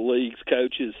half the league's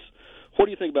coaches. What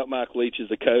do you think about Mike Leach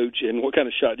as a coach, and what kind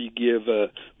of shot do you give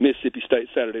Mississippi State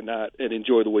Saturday night and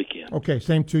enjoy the weekend? Okay,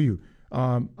 same to you.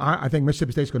 I think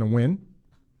Mississippi State's going to win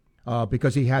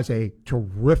because he has a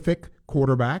terrific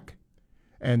quarterback,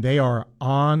 and they are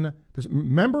on.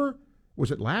 Remember, was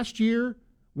it last year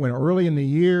when early in the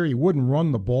year he wouldn't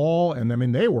run the ball,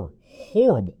 and they were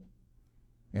horrible,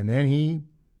 and then he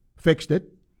fixed it,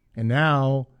 and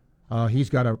now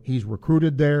he's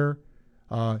recruited there.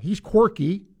 He's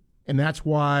quirky, and that's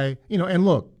why And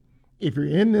look, if you're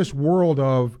in this world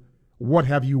of what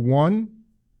have you won,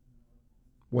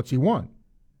 what's he won?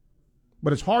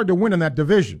 But it's hard to win in that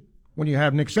division when you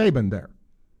have Nick Saban there.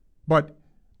 But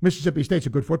Mississippi State's a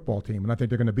good football team, and I think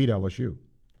they're going to beat LSU.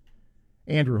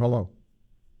 Andrew, hello.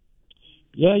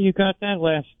 Yeah, you got that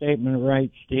last statement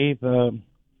right, Steve.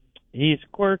 He's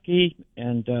quirky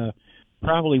and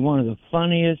probably one of the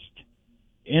funniest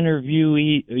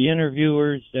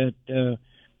interviewers that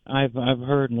I've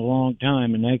heard in a long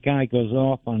time, and that guy goes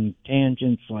off on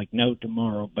tangents like no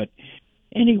tomorrow. But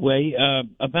anyway,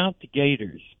 about the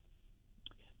Gators,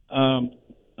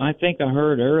 I think I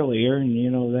heard earlier,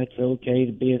 and that's okay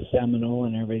to be a Seminole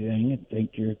and everything. I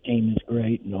think your team is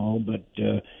great and all, but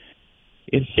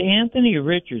if Anthony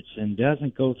Richardson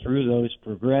doesn't go through those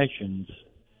progressions,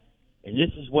 and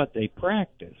this is what they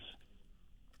practice.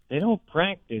 They don't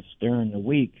practice during the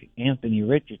week, Anthony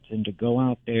Richardson, to go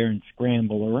out there and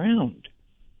scramble around.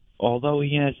 Although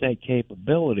he has that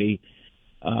capability,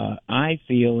 I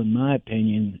feel, in my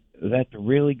opinion, that's a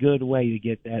really good way to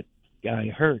get that guy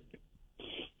hurt.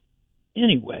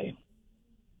 Anyway,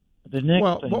 the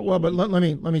next thing. Well, but let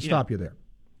me stop you there,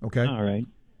 okay? All right.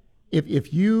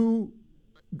 If you,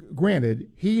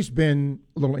 granted, he's been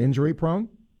a little injury prone,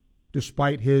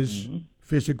 despite his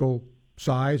physical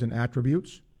size and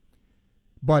attributes.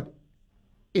 But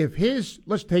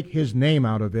let's take his name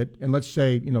out of it, and let's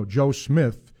say, Joe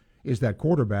Smith is that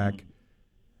quarterback.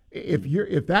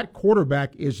 If that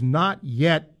quarterback is not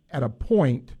yet at a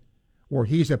point where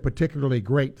he's a particularly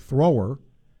great thrower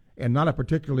and not a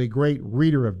particularly great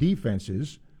reader of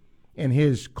defenses, and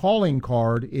his calling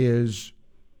card is,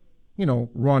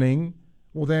 running,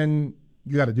 well, then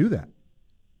you got to do that.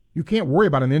 You can't worry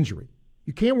about an injury.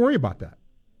 You can't worry about that.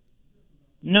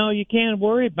 No, you can't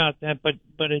worry about that, but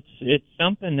it's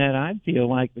something that I feel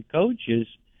like the coaches,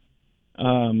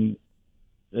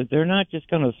 they're not just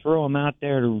going to throw them out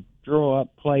there to draw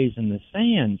up plays in the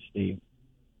sand, Steve.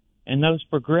 And those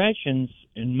progressions,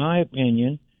 in my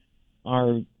opinion,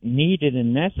 are needed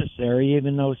and necessary,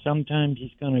 even though sometimes he's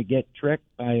going to get tricked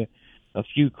by a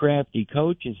few crafty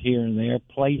coaches here and there,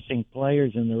 placing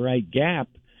players in the right gap.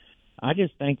 I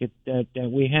just think that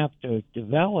we have to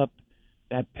develop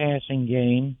that passing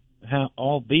game,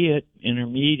 albeit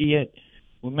intermediate.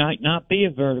 We might not be a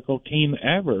vertical team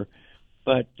ever,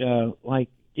 but like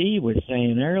Dee was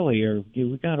saying earlier,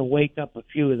 we got to wake up a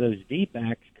few of those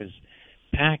D-backs because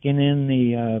packing in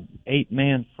the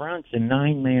 8-man fronts and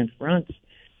 9-man fronts,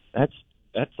 that's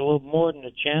a little more than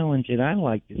a challenge that I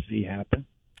like to see happen.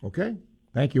 Okay.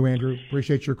 Thank you, Andrew.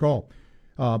 Appreciate your call.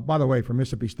 By the way, for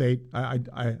Mississippi State,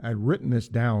 I'd written this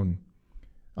down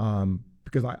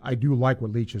because I do like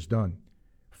what Leach has done.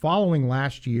 Following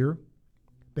last year,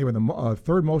 They were the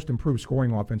third most improved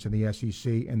scoring offense in the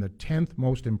SEC and the 10th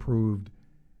most improved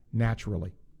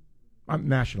nationally.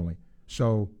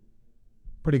 So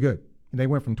pretty good. And they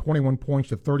went from 21 points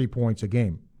to 30 points a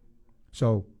game.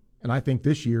 So, and I think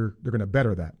this year they're going to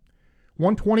better that.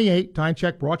 1:28, time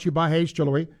check brought to you by Hayes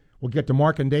Jewelry. We'll get to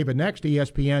Mark and David next.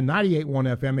 ESPN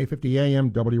 98.1 FM, 850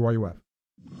 AM, WRUF.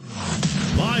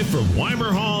 Live from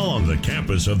Weimer Hall on the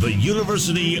campus of the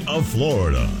University of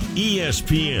Florida.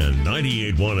 ESPN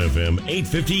 98.1 FM,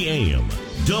 850 AM,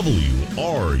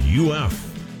 WRUF.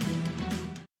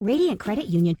 Radiant Credit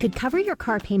Union could cover your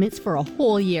car payments for a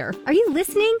whole year. Are you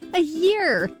listening? A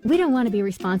year! We don't want to be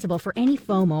responsible for any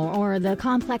FOMO or the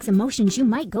complex emotions you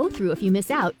might go through if you miss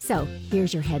out. So,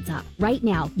 here's your heads up. Right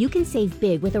now, you can save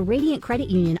big with a Radiant Credit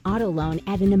Union auto loan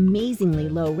at an amazingly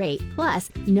low rate.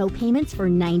 Plus, no payments for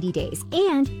 90 days.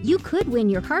 And you could win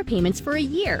your car payments for a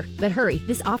year. But hurry,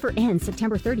 this offer ends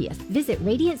September 30th. Visit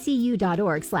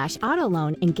radiantcu.org/auto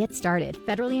loan and get started.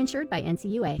 Federally insured by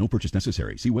NCUA. No purchase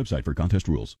necessary. See website for contest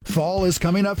rules. Fall is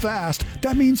coming up fast.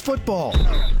 That means football,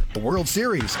 the World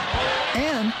Series,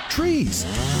 and trees.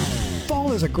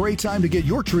 Fall is a great time to get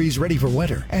your trees ready for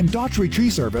winter. And Daughtry Tree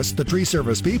Service, the tree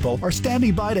service people, are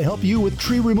standing by to help you with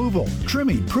tree removal,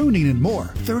 trimming, pruning, and more.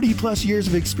 30-plus years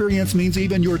of experience means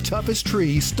even your toughest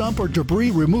tree, stump, or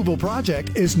debris removal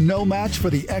project is no match for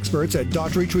the experts at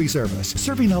Daughtry Tree Service,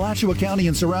 serving Alachua County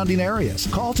and surrounding areas.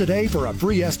 Call today for a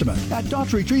free estimate. At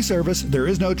Daughtry Tree Service, there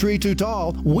is no tree too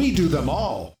tall. We do them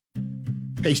all.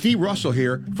 Hey, Steve Russell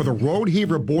here for the Road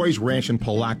Heaver Boys Ranch in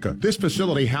Palatka. This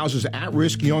facility houses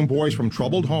at-risk young boys from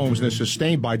troubled homes and is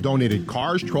sustained by donated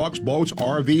cars, trucks, boats,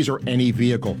 RVs, or any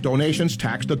vehicle. Donations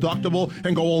tax deductible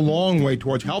and go a long way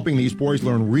towards helping these boys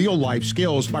learn real-life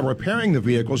skills by repairing the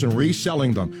vehicles and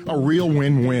reselling them. A real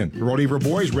win-win. The Road Heaver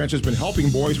Boys Ranch has been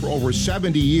helping boys for over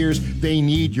 70 years. They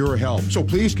need your help. So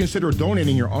please consider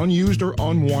donating your unused or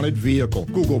unwanted vehicle.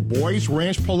 Google Boys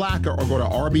Ranch Palatka or go to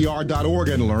rbr.org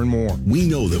and learn more.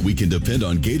 We know that we can depend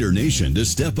on Gator Nation to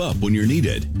step up when you're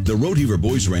needed. The Road Heaver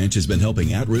Boys Ranch has been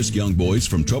helping at-risk young boys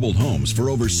from troubled homes for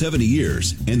over 70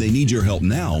 years, and they need your help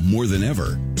now more than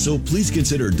ever. So please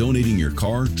consider donating your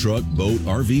car, truck, boat,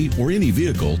 RV, or any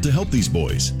vehicle to help these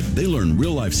boys. They learn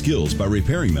real-life skills by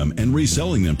repairing them and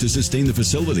reselling them to sustain the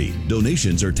facility.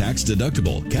 Donations are tax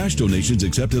deductible. Cash donations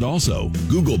accepted also.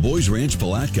 Google Boys Ranch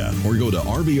Palatka or go to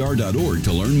rbr.org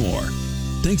to learn more.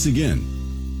 Thanks again.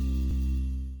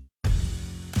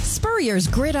 Spurrier's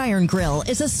Gridiron Grill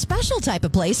is a special type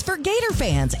of place for Gator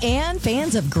fans and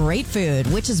fans of great food,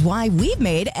 which is why we've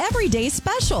made every day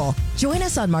special. Join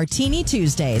us on Martini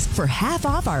Tuesdays for half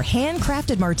off our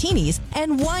handcrafted martinis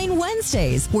and Wine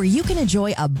Wednesdays, where you can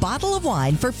enjoy a bottle of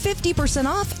wine for 50%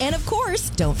 off. And of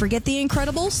course, don't forget the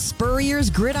incredible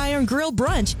Spurrier's Gridiron Grill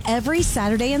brunch every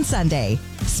Saturday and Sunday.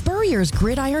 Spurrier's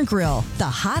Gridiron Grill, the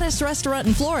hottest restaurant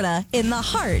in Florida in the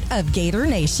heart of Gator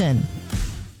Nation.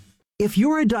 If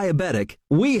you're a diabetic,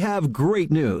 we have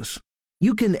great news.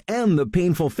 You can end the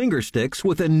painful finger sticks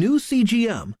with a new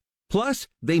CGM. Plus,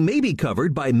 they may be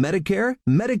covered by Medicare,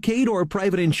 Medicaid, or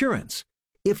private insurance.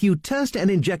 If you test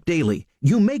and inject daily,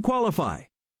 you may qualify.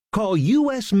 Call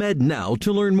US Med now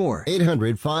to learn more.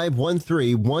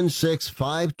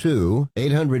 800-513-1652.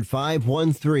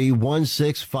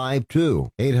 800-513-1652.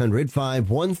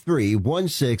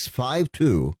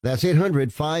 800-513-1652. That's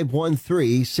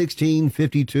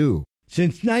 800-513-1652.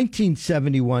 Since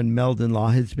 1971, Meldon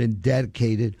Law has been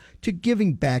dedicated to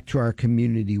giving back to our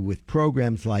community with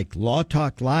programs like Law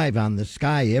Talk Live on the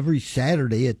Sky every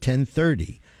Saturday at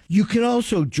 10:30. You can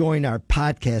also join our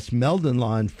podcast, Meldon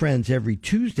Law and Friends, every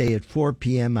Tuesday at 4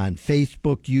 p.m. on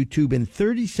Facebook, YouTube, and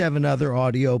 37 other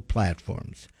audio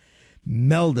platforms.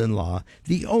 Meldon Law,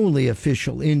 the only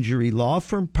official injury law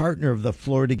firm partner of the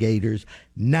Florida Gators,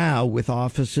 now with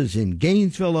offices in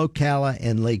Gainesville, Ocala,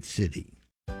 and Lake City.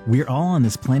 We're all on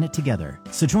this planet together,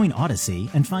 so join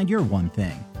Odyssey and find your one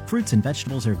thing. Fruits and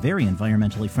vegetables are very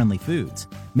environmentally friendly foods.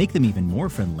 Make them even more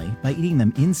friendly by eating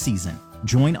them in season.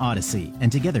 Join Odyssey,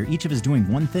 and together each of us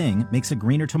doing one thing makes a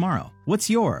greener tomorrow. What's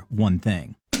your one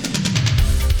thing?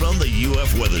 From the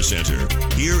UF Weather Center,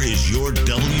 here is your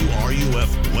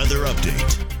WRUF weather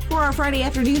update. For our Friday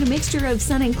afternoon, a mixture of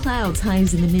sun and clouds,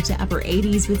 highs in the mid to upper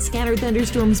 80s, with scattered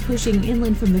thunderstorms pushing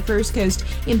inland from the first coast,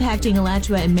 impacting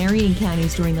Alachua and Marion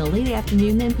counties during the late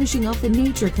afternoon, then pushing off the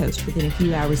Nature Coast within a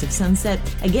few hours of sunset.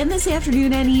 Again this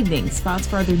afternoon and evening, spots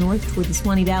farther north toward the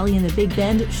Swanee Valley and the Big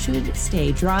Bend should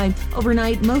stay dry.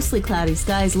 Overnight, mostly cloudy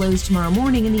skies, lows tomorrow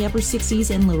morning in the upper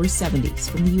 60s and lower 70s.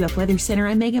 From the UF Weather Center,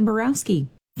 I'm Megan Borowski.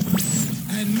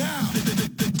 And now,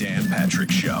 the Dan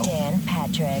Patrick Show. Dan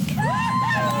Patrick.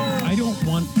 I don't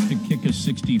want to kick a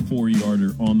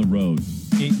 64-yarder on the road.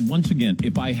 Once again,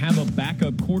 if I have a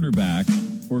backup quarterback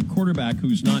or a quarterback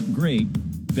who's not great,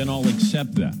 then I'll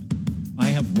accept that. I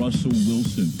have Russell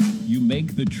Wilson. You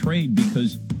make the trade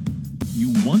because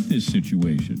you want this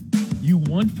situation. You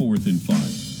want 4th and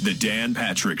 5. The Dan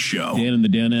Patrick Show. Dan and the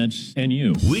Danettes and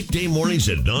you. Weekday mornings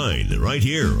at 9, right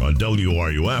here on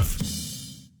WRUF.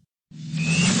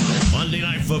 Monday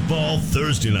Night Football,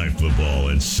 Thursday Night Football,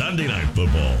 and Sunday Night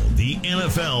Football. The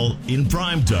NFL in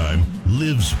primetime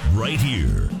lives right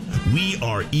here. We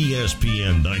are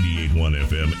ESPN 98.1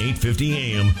 FM, 850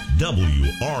 AM,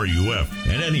 WRUF,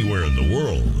 and anywhere in the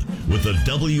world with the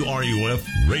WRUF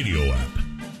radio app.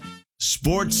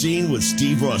 Sports Scene with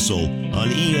Steve Russell on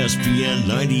ESPN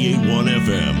 98.1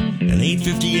 FM and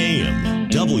 850 AM,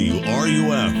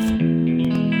 WRUF.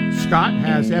 Scott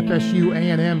has FSU,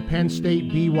 A&M, Penn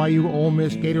State, BYU, Ole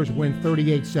Miss. Gators win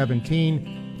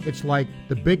 38-17. It's like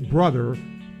the big brother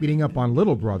beating up on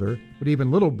little brother, but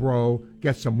even little bro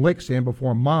gets some licks in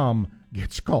before mom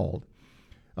gets called.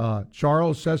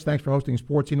 Charles says, thanks for hosting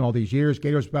Sports Scene all these years.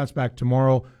 Gators bounce back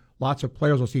tomorrow. Lots of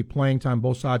players will see playing time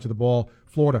both sides of the ball.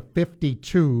 Florida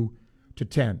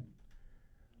 52-10.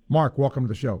 Mark, welcome to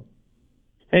the show.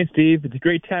 Hey, Steve. It's a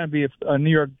great time to be a New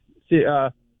York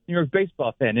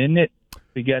baseball fan, isn't it?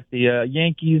 We got the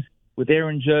Yankees with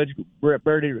Aaron Judge. Brett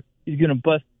Birdie, he's going to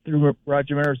bust through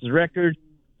Roger Maris's record.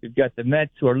 We've got the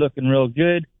Mets who are looking real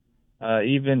good.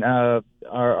 Even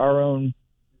our own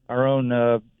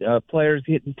players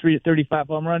hitting 35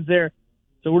 home runs there.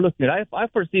 So we're looking at. I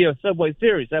foresee a Subway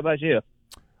Series. How about you?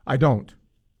 I don't.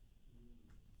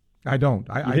 I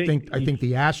think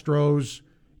the Astros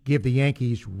give the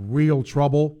Yankees real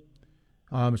trouble.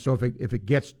 So if it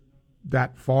gets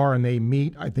that far and they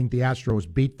meet, I think the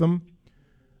Astros beat them.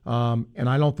 And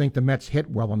I don't think the Mets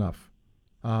hit well enough.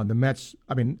 The Mets,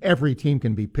 I mean, every team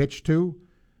can be pitched to,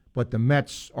 but the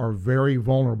Mets are very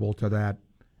vulnerable to that.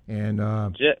 And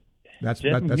that's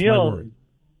my worry.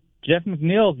 Jeff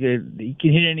McNeil, he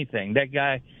can hit anything. That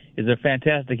guy is a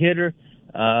fantastic hitter.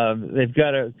 They've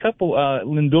got a couple.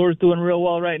 Lindor's doing real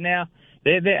well right now.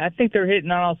 I think they're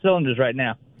hitting on all cylinders right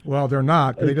now. Well, they're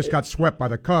not. They just got swept by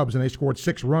the Cubs, and they scored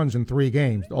 6 runs in 3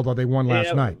 games, although they won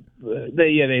last night.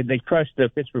 They crushed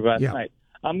Pittsburgh last night.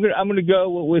 I'm gonna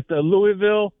go with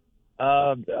Louisville,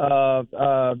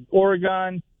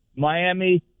 Oregon,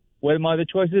 Miami. What are my other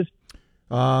choices?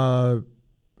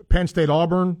 Penn State,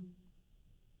 Auburn.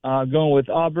 Going with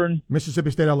Auburn. Mississippi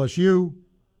State, LSU.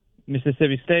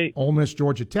 Mississippi State. Ole Miss,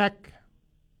 Georgia Tech.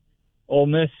 Ole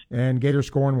Miss. And Gators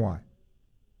scoring why?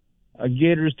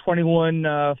 Gators 21,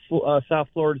 South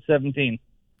Florida 17.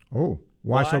 Oh,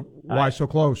 why so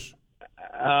close?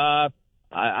 I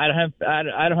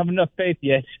don't have enough faith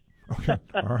yet. Okay,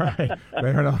 all right,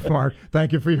 fair enough, Mark.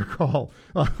 Thank you for your call,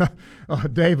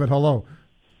 David. Hello.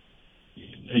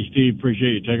 Hey, Steve.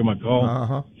 Appreciate you taking my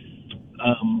call.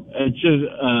 It's just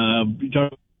you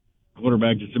talk about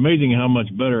quarterbacks. It's amazing how much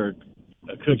better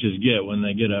coaches get when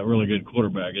they get a really good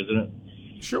quarterback, isn't it?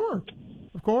 Sure,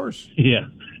 of course. Yeah.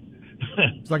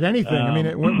 It's like anything. I mean,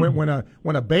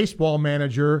 when a baseball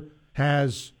manager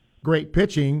has great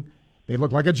pitching, they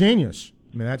look like a genius.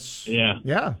 I mean, that's yeah.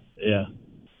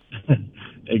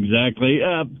 Exactly.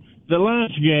 The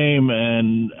last game,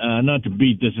 and not to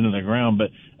beat this into the ground, but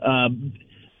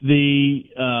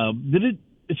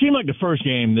it seemed like the first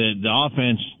game that the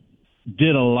offense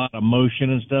did a lot of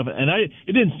motion and stuff, and it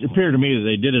didn't appear to me that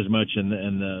they did as much in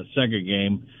the second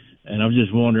game. And I'm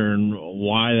just wondering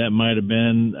why that might have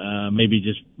been. Maybe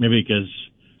because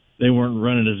they weren't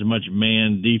running as much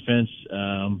man defense,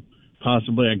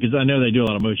 possibly. Because I know they do a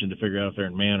lot of motion to figure out if they're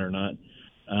in man or not.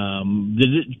 Did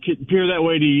it appear that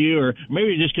way to you, or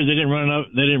maybe just because they didn't run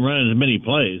as many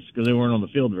plays because they weren't on the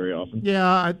field very often?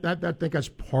 Yeah, I think that's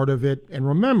part of it. And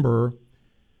remember,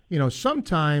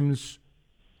 sometimes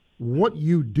what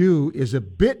you do is a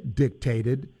bit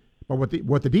dictated by what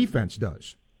the defense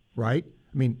does, right?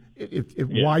 I mean,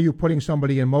 why are you putting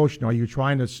somebody in motion? Are you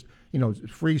trying to,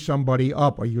 free somebody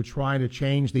up? Are you trying to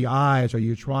change the eyes? Are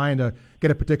you trying to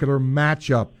get a particular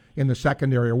matchup in the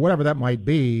secondary or whatever that might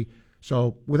be?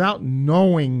 So without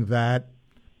knowing that,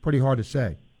 pretty hard to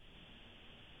say.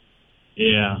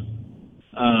 Yeah.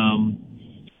 And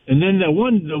then the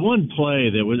one play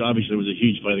that was obviously was a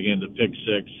huge play again, the pick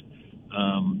six.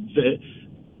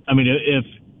 If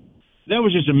that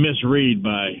was just a misread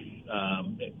by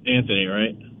Anthony,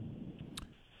 right?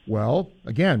 Well,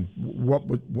 again,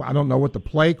 I don't know what the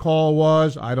play call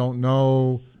was. I don't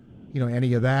know,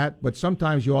 any of that. But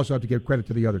sometimes you also have to give credit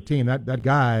to the other team. That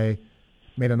guy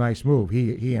made a nice move.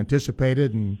 He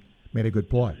anticipated and made a good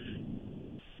play.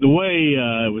 The way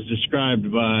it was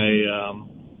described by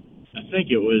I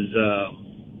think it was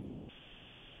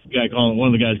one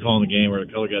of the guys calling the game, or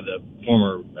the color guy, the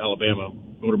former Alabama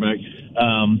quarterback.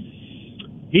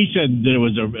 He said that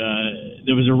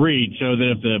there was a read, so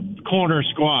that if the corner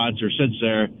squats or sits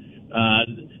there,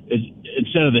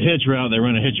 instead of the hitch route, they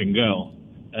run a hitch and go.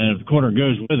 And if the corner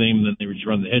goes with him, then they just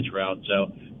run the hitch route.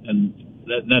 So, and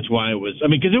that's why it was. I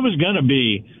mean, because it was going to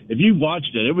be, if you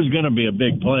watched it, it was going to be a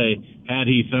big play had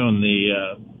he thrown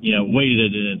the,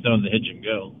 waited and thrown the hitch and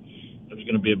go. It was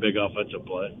going to be a big offensive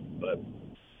play. But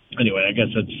anyway, I guess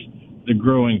that's the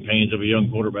growing pains of a young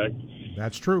quarterback.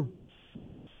 That's true.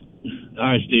 All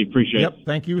right, Steve. Appreciate it. Yep.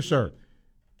 Thank you, sir.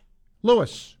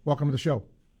 Lewis, welcome to the show.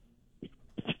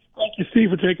 Thank you, Steve,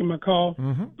 for taking my call.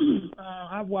 Mm-hmm.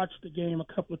 I've watched the game a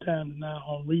couple of times now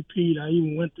on repeat. I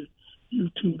even went to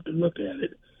YouTube to look at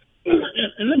it.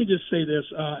 And let me just say this.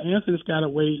 Anthony's got a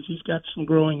ways. He's got some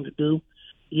growing to do.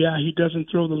 Yeah, he doesn't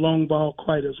throw the long ball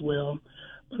quite as well.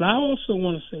 But I also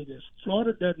want to say this.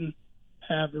 Florida doesn't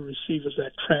have the receivers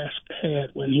that Trask had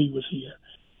when he was here.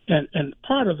 And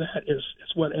part of that is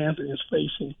what Anthony is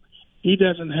facing. He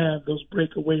doesn't have those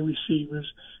breakaway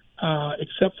receivers,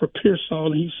 except for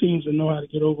Pearsall. He seems to know how to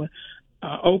get open.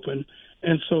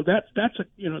 And so that's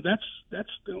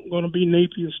going to be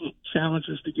Napier's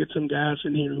challenges, to get some guys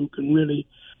in here who can really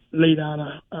lay down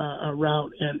a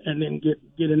route and then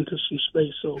get into some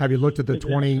space. So have you looked at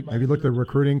the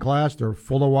recruiting class? They're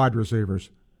full of wide receivers.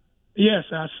 Yes,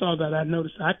 I saw that. I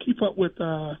noticed. I keep up with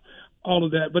all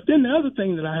of that. But then the other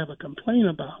thing that I have a complaint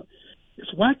about is,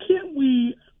 why can't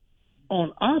we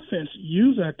on offense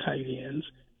use our tight ends,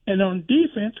 and on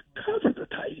defense cover the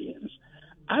tight ends?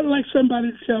 I'd like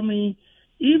somebody to tell me,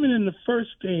 even in the first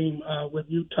game with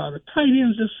Utah, the tight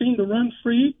ends just seemed to run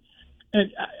free. And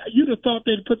you'd have thought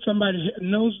they'd put somebody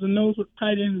nose to nose with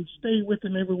tight end and stay with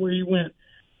him everywhere he went.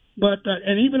 But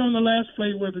and even on the last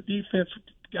play where the defense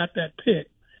got that pick,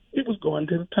 it was going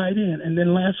to the tight end. And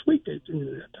then last week they threw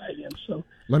to the tight end. So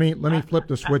let me flip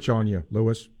the switch on you,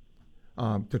 Lewis,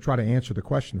 to try to answer the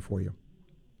question for you.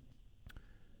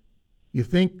 You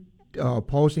think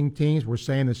opposing teams were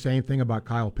saying the same thing about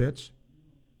Kyle Pitts?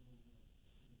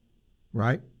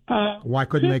 Right? Why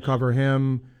couldn't they cover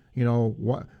him?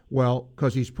 Well,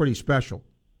 because he's pretty special,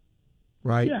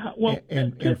 right? Yeah, well,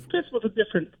 Pitts was a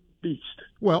different beast.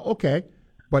 Well, okay,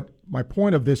 but my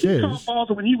point of this is, caught balls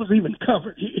when he was even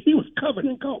covered. He was covered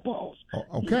and caught balls.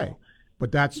 Okay,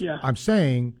 but that's I'm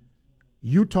saying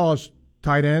Utah's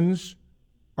tight ends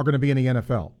are going to be in the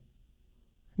NFL.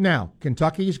 Now,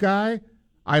 Kentucky's guy,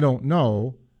 I don't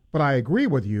know, but I agree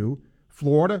with you.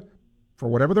 Florida, for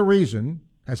whatever the reason,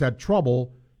 has had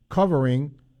trouble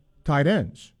covering tight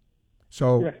ends.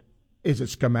 So is it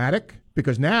schematic?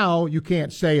 Because now you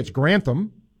can't say it's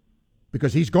Grantham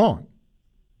because he's gone.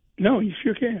 No, you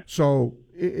sure can. So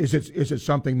is it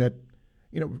something that,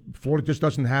 Florida just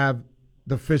doesn't have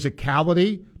the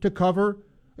physicality to cover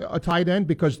a tight end?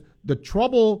 Because the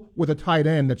trouble with a tight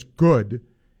end that's good,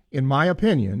 in my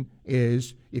opinion,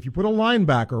 is if you put a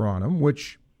linebacker on him,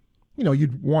 which,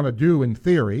 you'd want to do in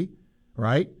theory,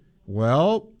 right?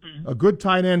 Well, a good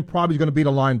tight end probably is going to beat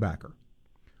a linebacker.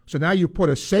 So now you put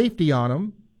a safety on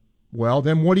him. Well,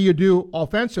 then what do you do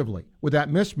offensively with that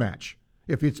mismatch?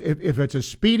 If it's a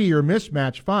speedier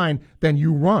mismatch, fine, then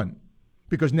you run,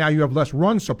 because now you have less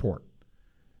run support.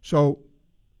 So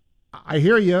I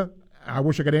hear you. I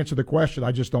wish I could answer the question.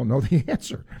 I just don't know the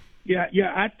answer. Yeah.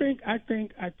 I think.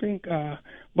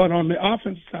 But on the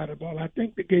offensive side of the ball, I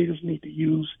think the Gators need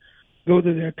to go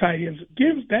to their tight ends.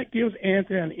 That gives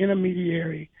Anthony an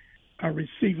intermediary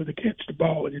receiver to catch the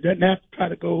ball. He doesn't have to try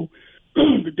to go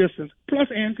the distance. Plus,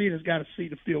 Anthony has got to see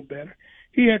the field better.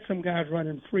 He had some guys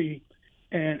running free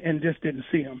and just didn't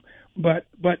see them. But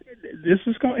this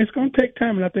is it's going to take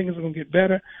time, and I think it's going to get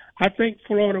better. I think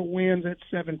Florida wins at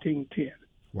 17-10.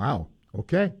 Wow.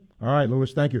 Okay. All right,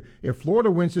 Lewis, thank you. If Florida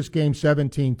wins this game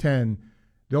 17-10,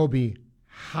 there'll be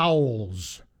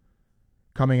howls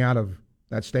coming out of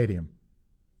that stadium.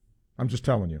 I'm just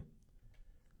telling you.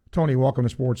 Tony, welcome to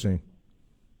Sports Scene.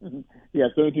 Yeah,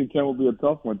 17-10 will be a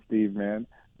tough one, Steve, man.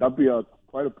 That'll be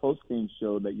quite a post-game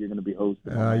show that you're going to be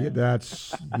hosting.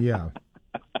 Yeah.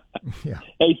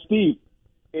 Hey, Steve,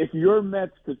 if your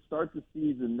Mets could start the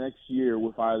season next year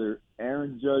with either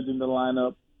Aaron Judge in the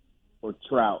lineup or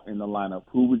Trout in the lineup,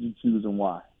 who would you choose and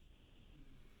why?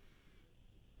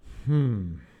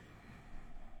 To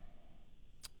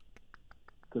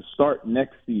start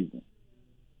next season.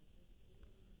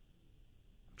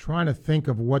 Trying to think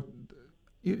of what.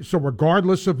 So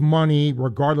regardless of money,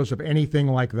 regardless of anything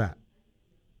like that.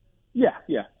 Yeah.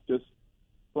 Just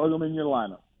plug them in your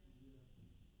lineup.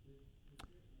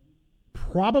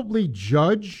 Probably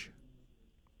Judge,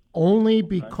 only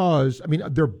because, I mean,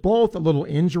 they're both a little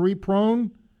injury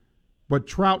prone, but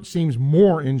Trout seems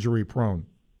more injury prone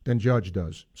than Judge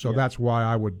does. So that's why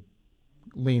I would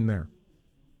lean there.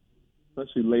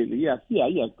 Especially lately. Yeah.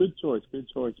 Good choice,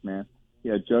 man.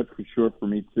 Yeah, Judge for sure for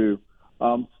me too.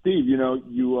 Steve,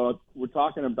 you were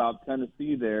talking about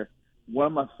Tennessee there. One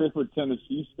of my favorite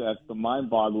Tennessee stats, the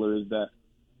mind-boggler, is that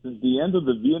since the end of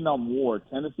the Vietnam War,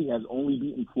 Tennessee has only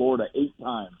beaten Florida 8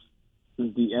 times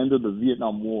since the end of the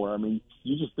Vietnam War. I mean,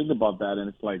 you just think about that, and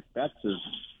it's like that's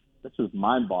just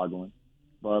mind-boggling.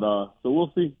 But so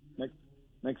we'll see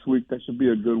next week. That should be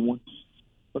a good one.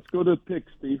 Let's go to the pick,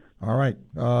 Steve. All right,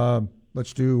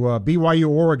 let's do BYU,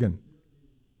 Oregon.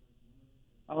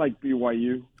 I like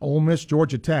BYU. Ole Miss,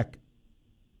 Georgia Tech.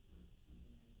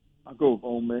 I'll go with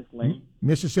Ole Miss, Lane.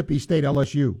 Mississippi State,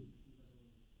 LSU.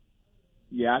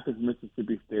 Yeah, I think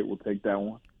Mississippi State will take that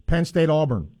one. Penn State,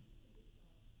 Auburn.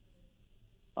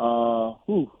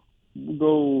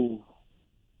 We'll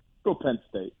go Penn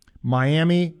State.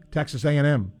 Miami, Texas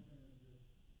A&M.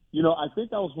 I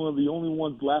think I was one of the only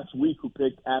ones last week who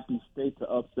picked Appy State to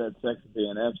upset Texas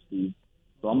A&M, Steve.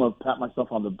 So I'm going to pat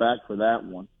myself on the back for that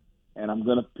one. And I'm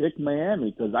going to pick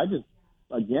Miami because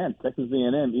Texas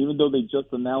A&M, even though they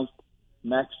just announced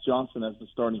Max Johnson as the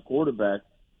starting quarterback,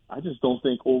 I just don't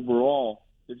think overall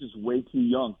they're just way too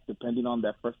young, depending on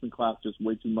that freshman class, just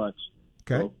way too much.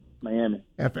 Okay. So, Miami.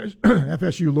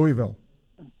 FSU, Louisville.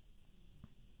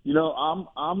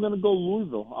 I'm going to go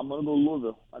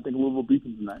Louisville. I think Louisville beats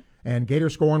them tonight. And Gator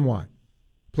score and why?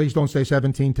 Please don't say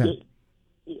 17-10.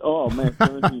 Oh, man,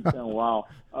 17-10, wow.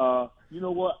 You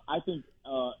know what? I think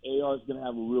AR is going to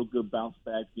have a real good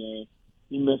bounce-back game.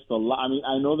 He missed a lot. I mean,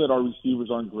 I know that our receivers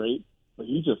aren't great, but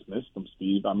he just missed them,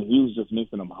 Steve. I mean, he was just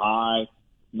missing them high,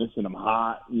 missing them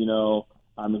hot,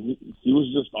 I mean, he was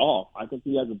just off. I think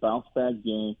he has a bounce-back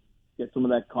game, get some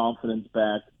of that confidence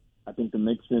back. I think to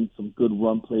mix in some good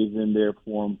run plays in there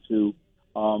for him, too.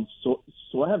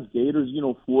 So I have Gators,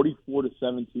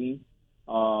 44-17.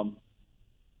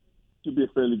 Should be a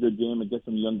fairly good game and get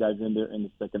some young guys in there in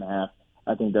the second half.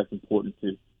 I think that's important,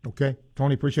 too. Okay.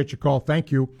 Tony, appreciate your call.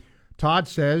 Thank you. Todd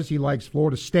says he likes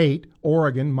Florida State,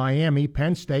 Oregon, Miami,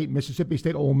 Penn State, Mississippi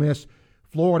State, Ole Miss,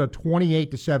 Florida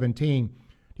 28-17. Do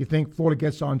you think Florida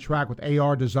gets on track with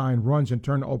AR-designed runs and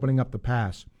turn opening up the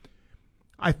pass?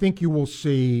 I think you will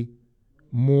see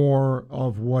more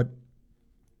of what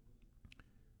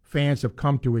fans have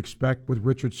come to expect with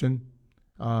Richardson.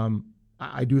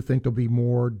 I do think there'll be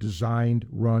more designed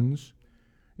runs.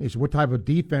 Is what type of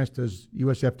defense does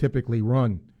USF typically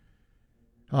run?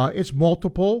 It's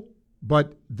multiple,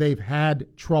 but they've had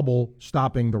trouble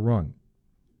stopping the run.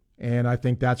 And I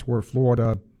think that's where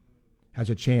Florida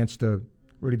has a chance to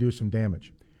really do some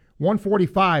damage.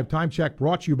 1:45, time check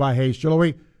brought to you by Hayes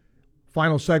Jewelry.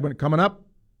 Final segment coming up.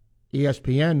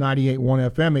 ESPN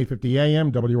 98.1 FM, 850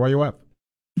 AM, WRUF.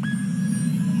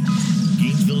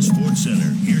 Gainesville Sports Center.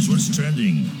 Here's what's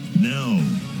trending now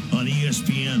on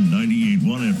ESPN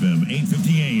 98.1 FM,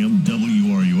 850 AM,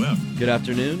 WRUF. Good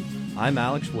afternoon. I'm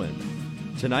Alex Wynn.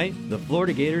 Tonight, the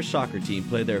Florida Gators soccer team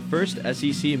play their first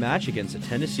SEC match against the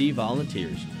Tennessee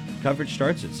Volunteers. Coverage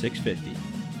starts at 6:50.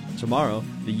 Tomorrow,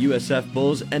 the USF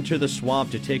Bulls enter the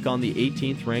Swamp to take on the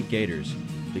 18th-ranked Gators.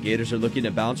 The Gators are looking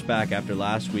to bounce back after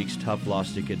last week's tough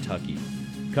loss to Kentucky.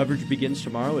 Coverage begins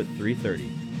tomorrow at 3:30.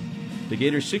 The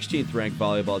Gators' 16th-ranked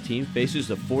volleyball team faces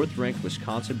the 4th-ranked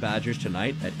Wisconsin Badgers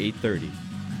tonight at 8:30.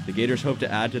 The Gators hope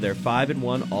to add to their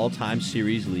 5-1 all-time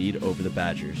series lead over the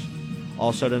Badgers.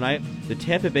 Also tonight, the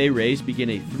Tampa Bay Rays begin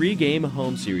a 3-game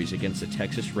home series against the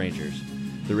Texas Rangers.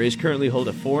 The Rays currently hold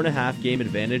a 4.5-game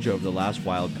advantage over the last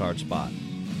wild-card spot.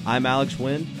 I'm Alex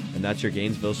Wynn, and that's your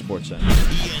Gainesville Sports Center.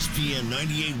 ESPN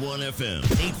 98.1 FM,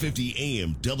 850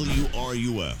 AM,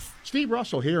 WRUF. Steve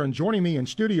Russell here, and joining me in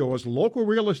studio is local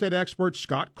real estate expert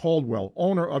Scott Caldwell,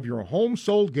 owner of Your Home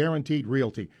Sold Guaranteed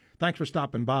Realty. Thanks for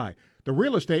stopping by. The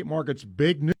real estate market's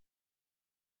big news.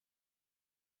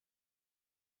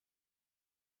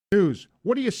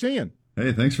 What are you seeing?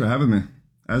 Hey, thanks for having me.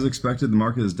 As expected, the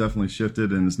market has definitely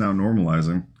shifted and is now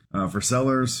normalizing. For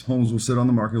sellers, homes will sit on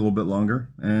the market a little bit longer,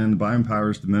 and buying power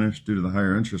is diminished due to the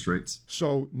higher interest rates.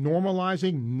 So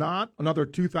normalizing, not another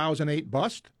 2008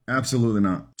 bust? Absolutely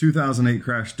not. 2008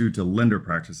 crashed due to lender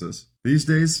practices. These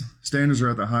days, standards are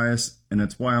at the highest, and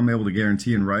it's why I'm able to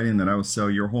guarantee in writing that I will sell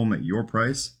your home at your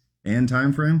price and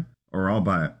time frame, or I'll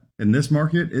buy it. In this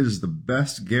market, it is the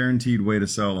best guaranteed way to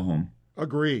sell a home.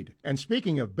 Agreed. And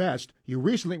speaking of best, you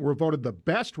recently were voted the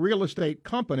best real estate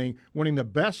company, winning the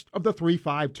best of the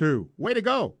 352. Way to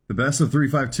go. The best of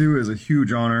 352 is a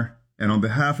huge honor, And on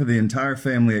behalf of the entire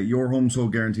family at Your Home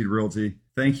Sold Guaranteed Realty,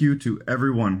 thank you to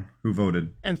everyone who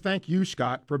voted. And thank you,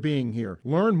 Scott, for being here.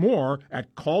 Learn more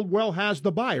at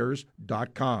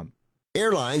CaldwellHasTheBuyers.com.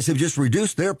 Airlines have just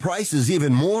reduced their prices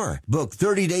even more. Book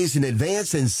 30 days in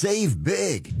advance and save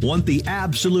big. Want the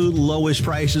absolute lowest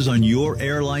prices on your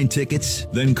airline tickets?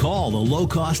 Then call the Low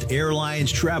Cost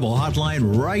Airlines Travel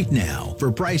Hotline right now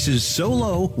for prices so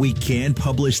low we can't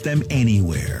publish them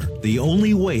anywhere. The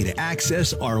only way to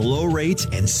access our low rates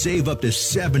and save up to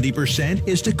 70%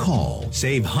 is to call.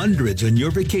 Save hundreds on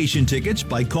your vacation tickets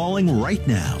by calling right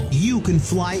now. You can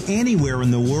fly anywhere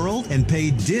in the world and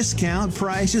pay discount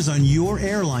prices on your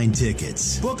airline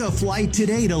tickets. Book a flight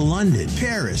today to London,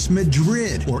 Paris,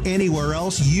 Madrid, or anywhere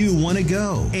else you want to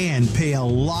go and pay a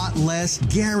lot less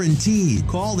guaranteed.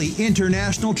 Call the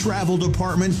International Travel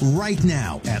Department right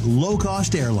now at Low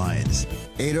Cost Airlines.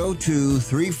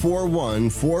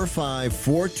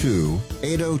 802-341-4542.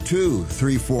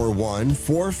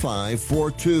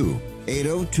 802-341-4542.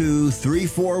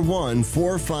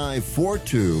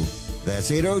 802-341-4542.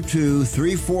 That's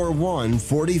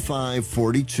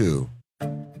 802-341-4542.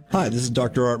 Hi, this is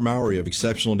Dr. Art Mowry of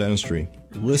Exceptional Dentistry.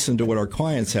 Listen to what our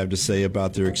clients have to say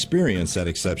about their experience at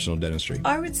Exceptional Dentistry.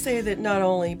 I would say that not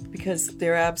only because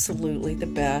they're absolutely the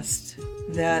best,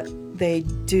 that they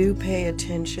do pay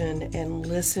attention and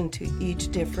listen to each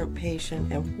different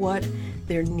patient and what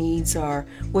their needs are,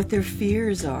 what their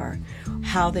fears are,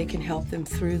 how they can help them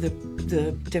through the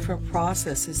different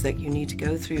processes that you need to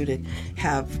go through to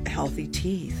have healthy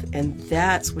teeth. And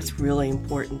that's what's really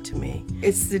important to me.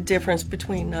 It's the difference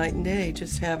between night and day,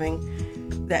 just having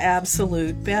the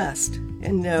absolute best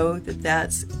and know that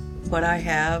that's what I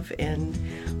have, and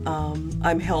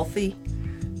I'm healthy.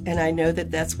 And I know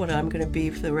that that's what I'm going to be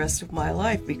for the rest of my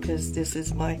life, because this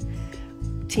is my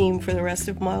team for the rest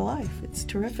of my life. It's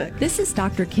terrific. This is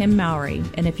Dr. Kim Mowry,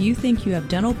 and if you think you have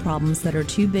dental problems that are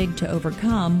too big to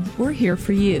overcome, we're here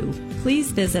for you.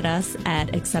 Please visit us at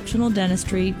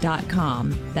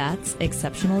exceptionaldentistry.com. That's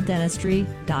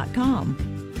exceptionaldentistry.com.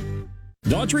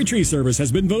 Daughtry Tree Service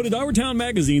has been voted Our Town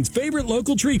Magazine's favorite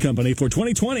local tree company for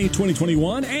 2020,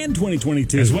 2021, and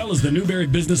 2022, as well as the Newberry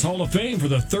Business Hall of Fame for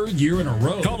the third year in a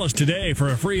row. Call us today for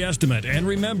a free estimate, and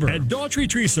remember, at Daughtry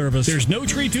Tree Service, there's no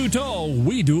tree too tall,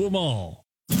 we do them all.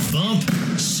 Bump,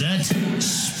 set,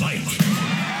 spike.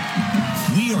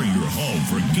 We are your home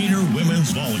for Gator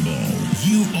Women's Volleyball.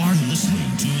 You are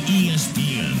listening to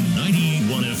ESPN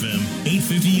 98.1 FM,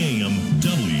 850 AM,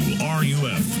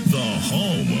 WRUF, the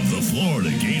home of the Florida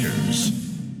Gators.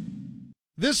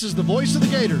 This is the voice of the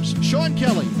Gators, Sean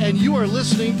Kelly, and you are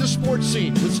listening to Sports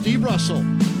Scene with Steve Russell,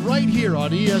 right here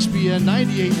on ESPN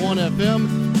 98.1 FM,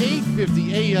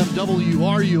 850 AM,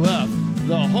 WRUF,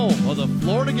 the home of the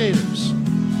Florida Gators.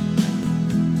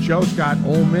 Joe's got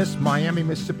Ole Miss, Miami,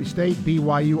 Mississippi State,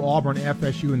 BYU, Auburn,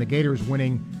 FSU, and the Gators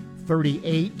winning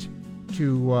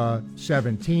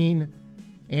 38-17.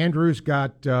 Andrew's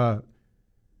got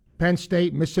Penn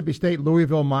State, Mississippi State,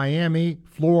 Louisville, Miami,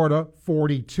 Florida,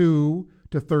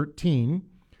 42-13.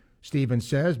 Steven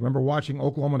says, remember watching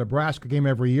Oklahoma-Nebraska game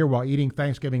every year while eating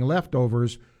Thanksgiving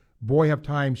leftovers. Boy, have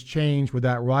times changed with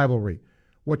that rivalry.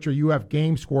 What's your UF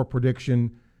game score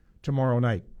prediction tomorrow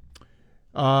night?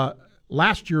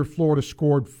 Last year, Florida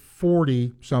scored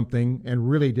 40-something and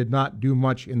really did not do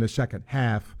much in the second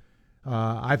half.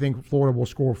 I think Florida will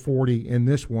score 40 in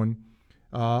this one.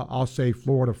 I'll say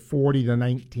Florida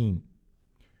 40-19.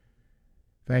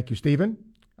 Thank you, Stephen.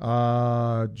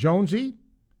 Jonesy,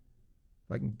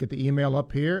 if I can get the email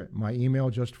up here. My email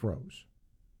just froze.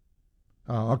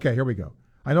 Okay, here we go.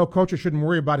 I know coaches shouldn't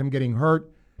worry about him getting hurt.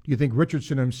 Do you think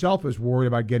Richardson himself is worried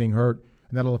about getting hurt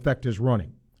and that'll affect his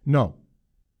running? No.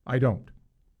 I don't,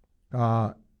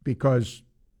 because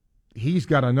he's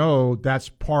got to know that's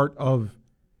part of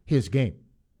his game.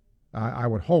 I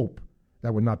would hope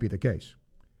that would not be the case.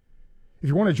 If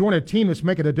you want to join a team that's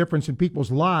making a difference in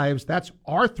people's lives, that's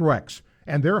Arthrex,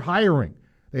 and they're hiring.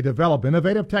 They develop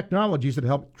innovative technologies that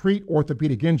help treat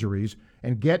orthopedic injuries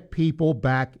and get people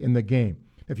back in the game.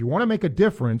 If you want to make a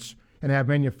difference and have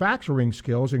manufacturing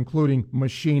skills, including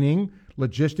machining,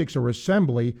 logistics, or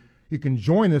assembly, you can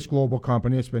join this global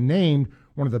company. It's been named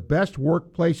one of the best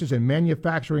workplaces in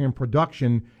manufacturing and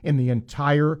production in the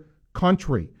entire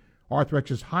country.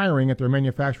 Arthrex is hiring at their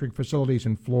manufacturing facilities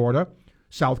in Florida,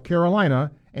 South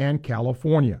Carolina, and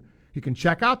California. You can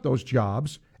check out those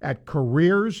jobs at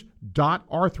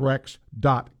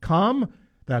careers.arthrex.com.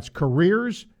 That's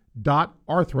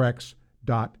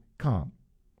careers.arthrex.com.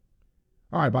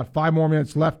 All right, about 5 more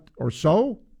minutes left or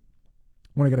so.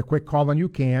 Want to get a quick call on you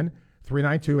can.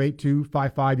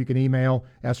 392-8255. You can email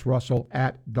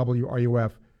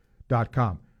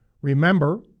srussell@wruf.com.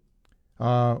 Remember,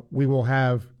 we will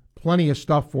have plenty of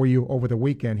stuff for you over the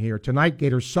weekend here. Tonight,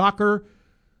 Gators soccer,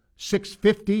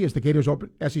 6:50 is the Gators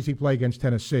open SEC play against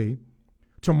Tennessee.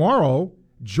 Tomorrow,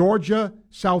 Georgia,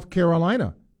 South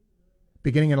Carolina,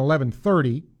 beginning at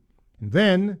 11:30. And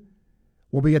then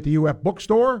we'll be at the UF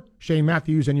bookstore. Shane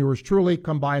Matthews and yours truly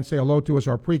come by and say hello to us.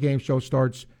 Our pregame show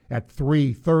starts at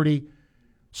 3:30.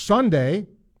 Sunday,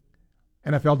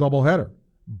 NFL doubleheader.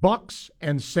 Bucks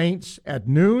and Saints at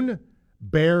noon.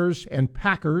 Bears and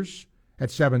Packers at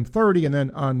 7:30. And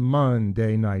then on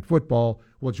Monday Night Football,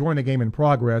 we'll join a game in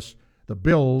progress, the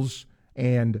Bills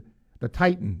and the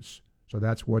Titans. So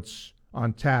that's what's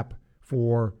on tap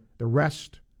for the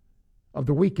rest of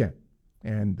the weekend.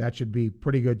 And that should be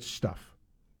pretty good stuff.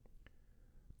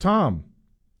 Tom,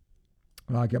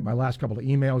 I'll get my last couple of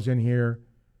emails in here.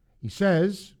 He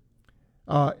says,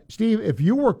 Steve, if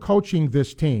you were coaching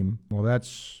this team, well,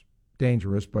 that's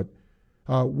dangerous, but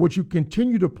would you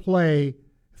continue to play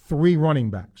 3 running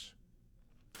backs?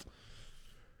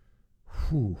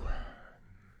 Whew.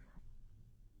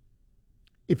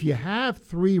 If you have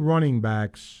 3 running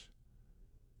backs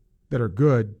that are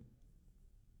good,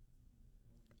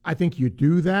 I think you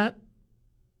do that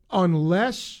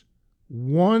unless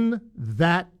one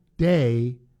that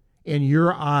day in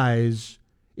your eyes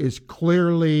is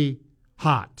clearly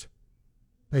hot.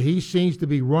 That he seems to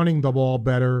be running the ball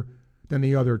better than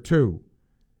the other 2.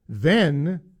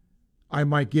 Then I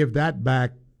might give that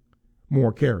back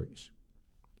more carries.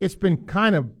 It's been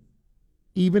kind of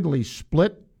evenly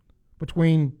split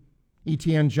between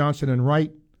Etienne, Johnson, and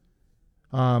Wright.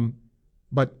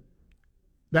 But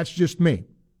that's just me.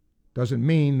 Doesn't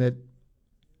mean that,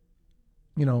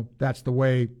 that's the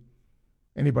way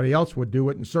anybody else would do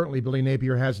it. And certainly Billy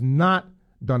Napier has not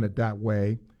done it that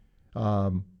way,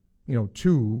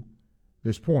 to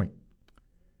this point.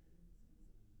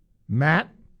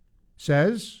 Matt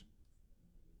says,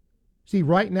 see,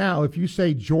 right now, if you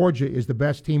say Georgia is the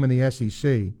best team in the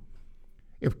SEC,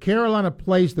 if Carolina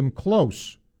plays them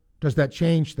close, does that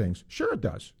change things? Sure it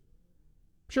does.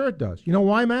 Sure it does. You know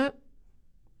why, Matt?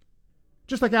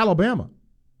 Just like Alabama,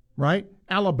 right?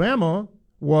 Alabama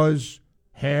was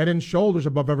head and shoulders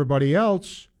above everybody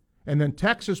else, and then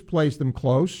Texas plays them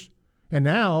close, and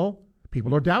now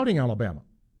people are doubting Alabama.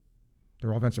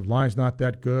 Their offensive line's not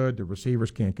that good. The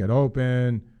receivers can't get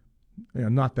open.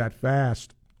 Not that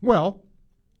fast. Well,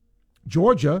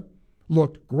 Georgia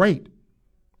looked great,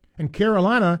 and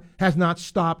Carolina has not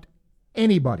stopped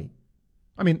anybody.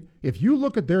 I mean, if you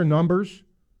look at their numbers,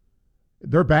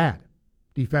 they're bad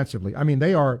defensively. I mean,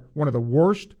 they are one of the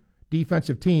worst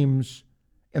defensive teams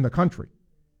in the country.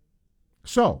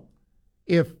 So,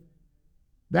 if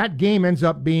that game ends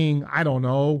up being,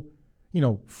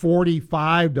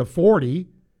 45-40,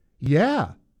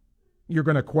 yeah, you're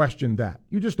going to question that.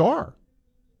 You just are.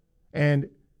 And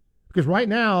because right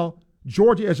now,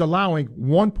 Georgia is allowing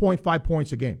 1.5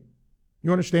 points a game.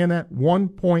 You understand that?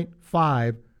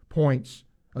 1.5 points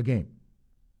a game.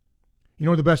 You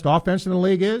know what the best offense in the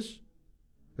league is?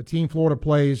 The team Florida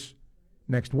plays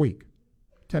next week.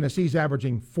 Tennessee's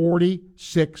averaging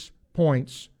 46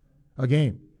 points a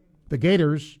game. The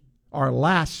Gators are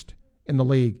last in the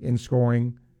league in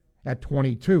scoring at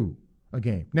 22 a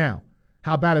game. Now,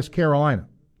 how bad is Carolina?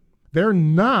 They're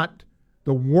not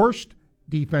the worst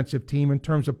defensive team in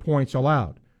terms of points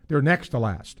allowed. They're next to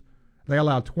last. They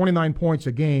allow 29 points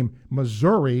a game.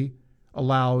 Missouri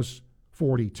allows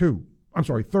 32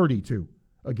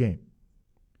 a game.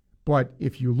 But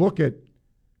if you look at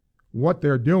what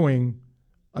they're doing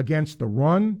against the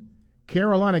run,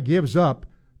 Carolina gives up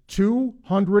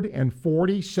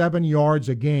 247 yards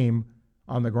a game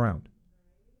on the ground.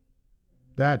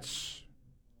 That's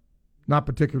not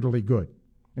particularly good.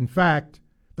 In fact,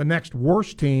 the next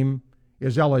worst team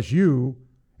is LSU,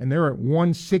 and they're at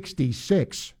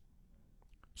 166.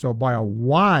 So by a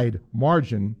wide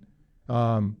margin,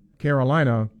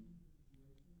 Carolina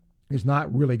is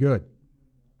not really good.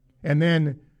 And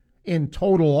then in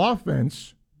total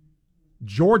offense,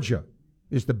 Georgia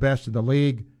is the best in the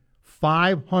league,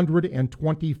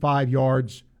 525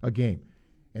 yards a game.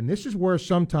 And this is where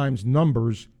sometimes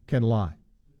numbers can lie.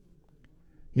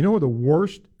 You know who the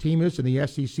worst team is in the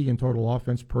SEC in total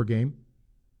offense per game?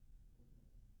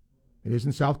 It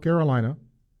isn't South Carolina.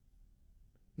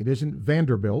 It isn't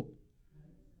Vanderbilt.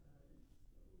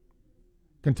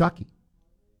 Kentucky.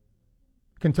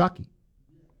 Kentucky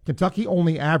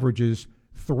only averages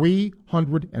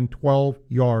 312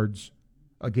 yards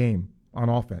a game on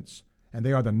offense, and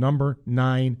they are the number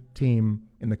 9 team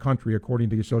in the country according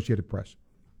to the Associated Press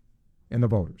and the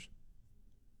voters.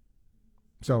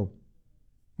 So,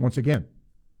 once again,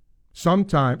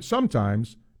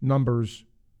 sometimes numbers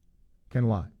can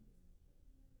lie.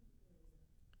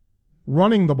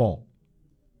 Running the ball.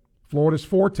 Florida's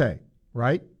forte,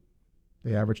 right?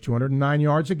 They average 209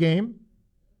 yards a game,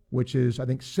 which is, I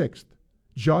think, 6th,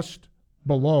 just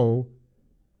below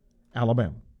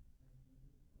Alabama.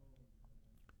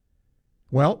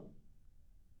 Well,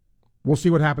 we'll see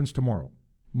what happens tomorrow.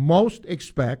 Most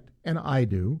expect, and I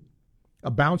do,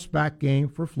 a bounce-back game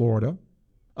for Florida,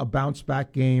 a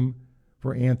bounce-back game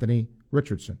for Anthony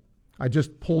Richardson. I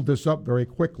just pulled this up very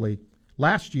quickly.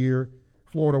 Last year,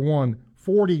 Florida won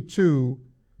 42-20,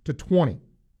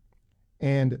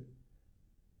 and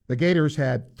the Gators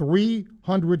had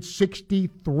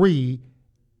 363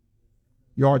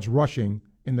 yards rushing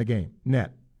in the game,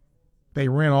 net. They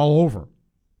ran all over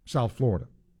South Florida.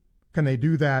 Can they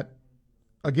do that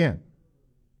again?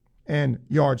 And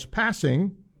yards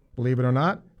passing, believe it or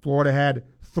not, Florida had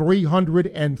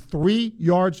 303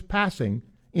 yards passing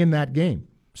in that game.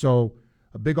 So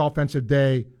a big offensive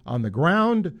day on the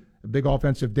ground, a big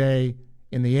offensive day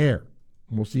in the air.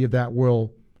 And we'll see if that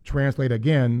will translate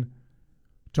again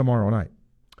tomorrow night.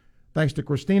 Thanks to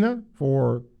Christina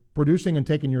for producing and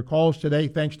taking your calls today.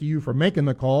 Thanks to you for making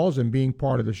the calls and being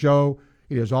part of the show.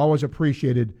 It is always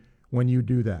appreciated when you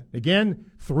do that. Again,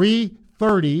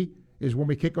 3:30 is when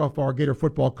we kick off our Gator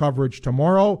football coverage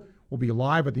tomorrow. We'll be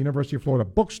live at the University of Florida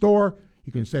bookstore.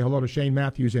 You can say hello to Shane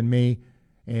Matthews and me,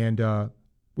 and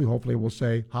we hopefully will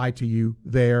say hi to you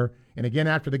there. And again,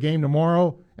 after the game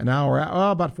tomorrow, an hour,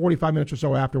 about 45 minutes or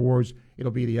so afterwards,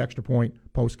 it'll be the Extra Point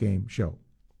post-game show.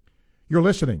 You're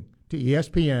listening to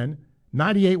ESPN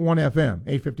 98.1 FM,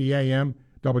 850 AM,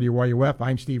 WRUF.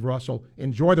 I'm Steve Russell.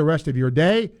 Enjoy the rest of your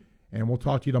day, and we'll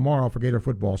talk to you tomorrow for Gator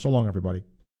football. So long, everybody.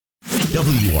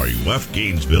 WRUF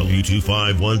Gainesville,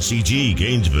 U251CG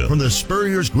Gainesville, from the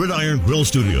Spurrier's Gridiron Grill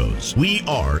Studios. We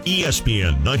are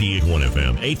ESPN 98.1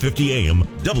 FM, 850 AM,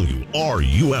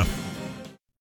 WRUF.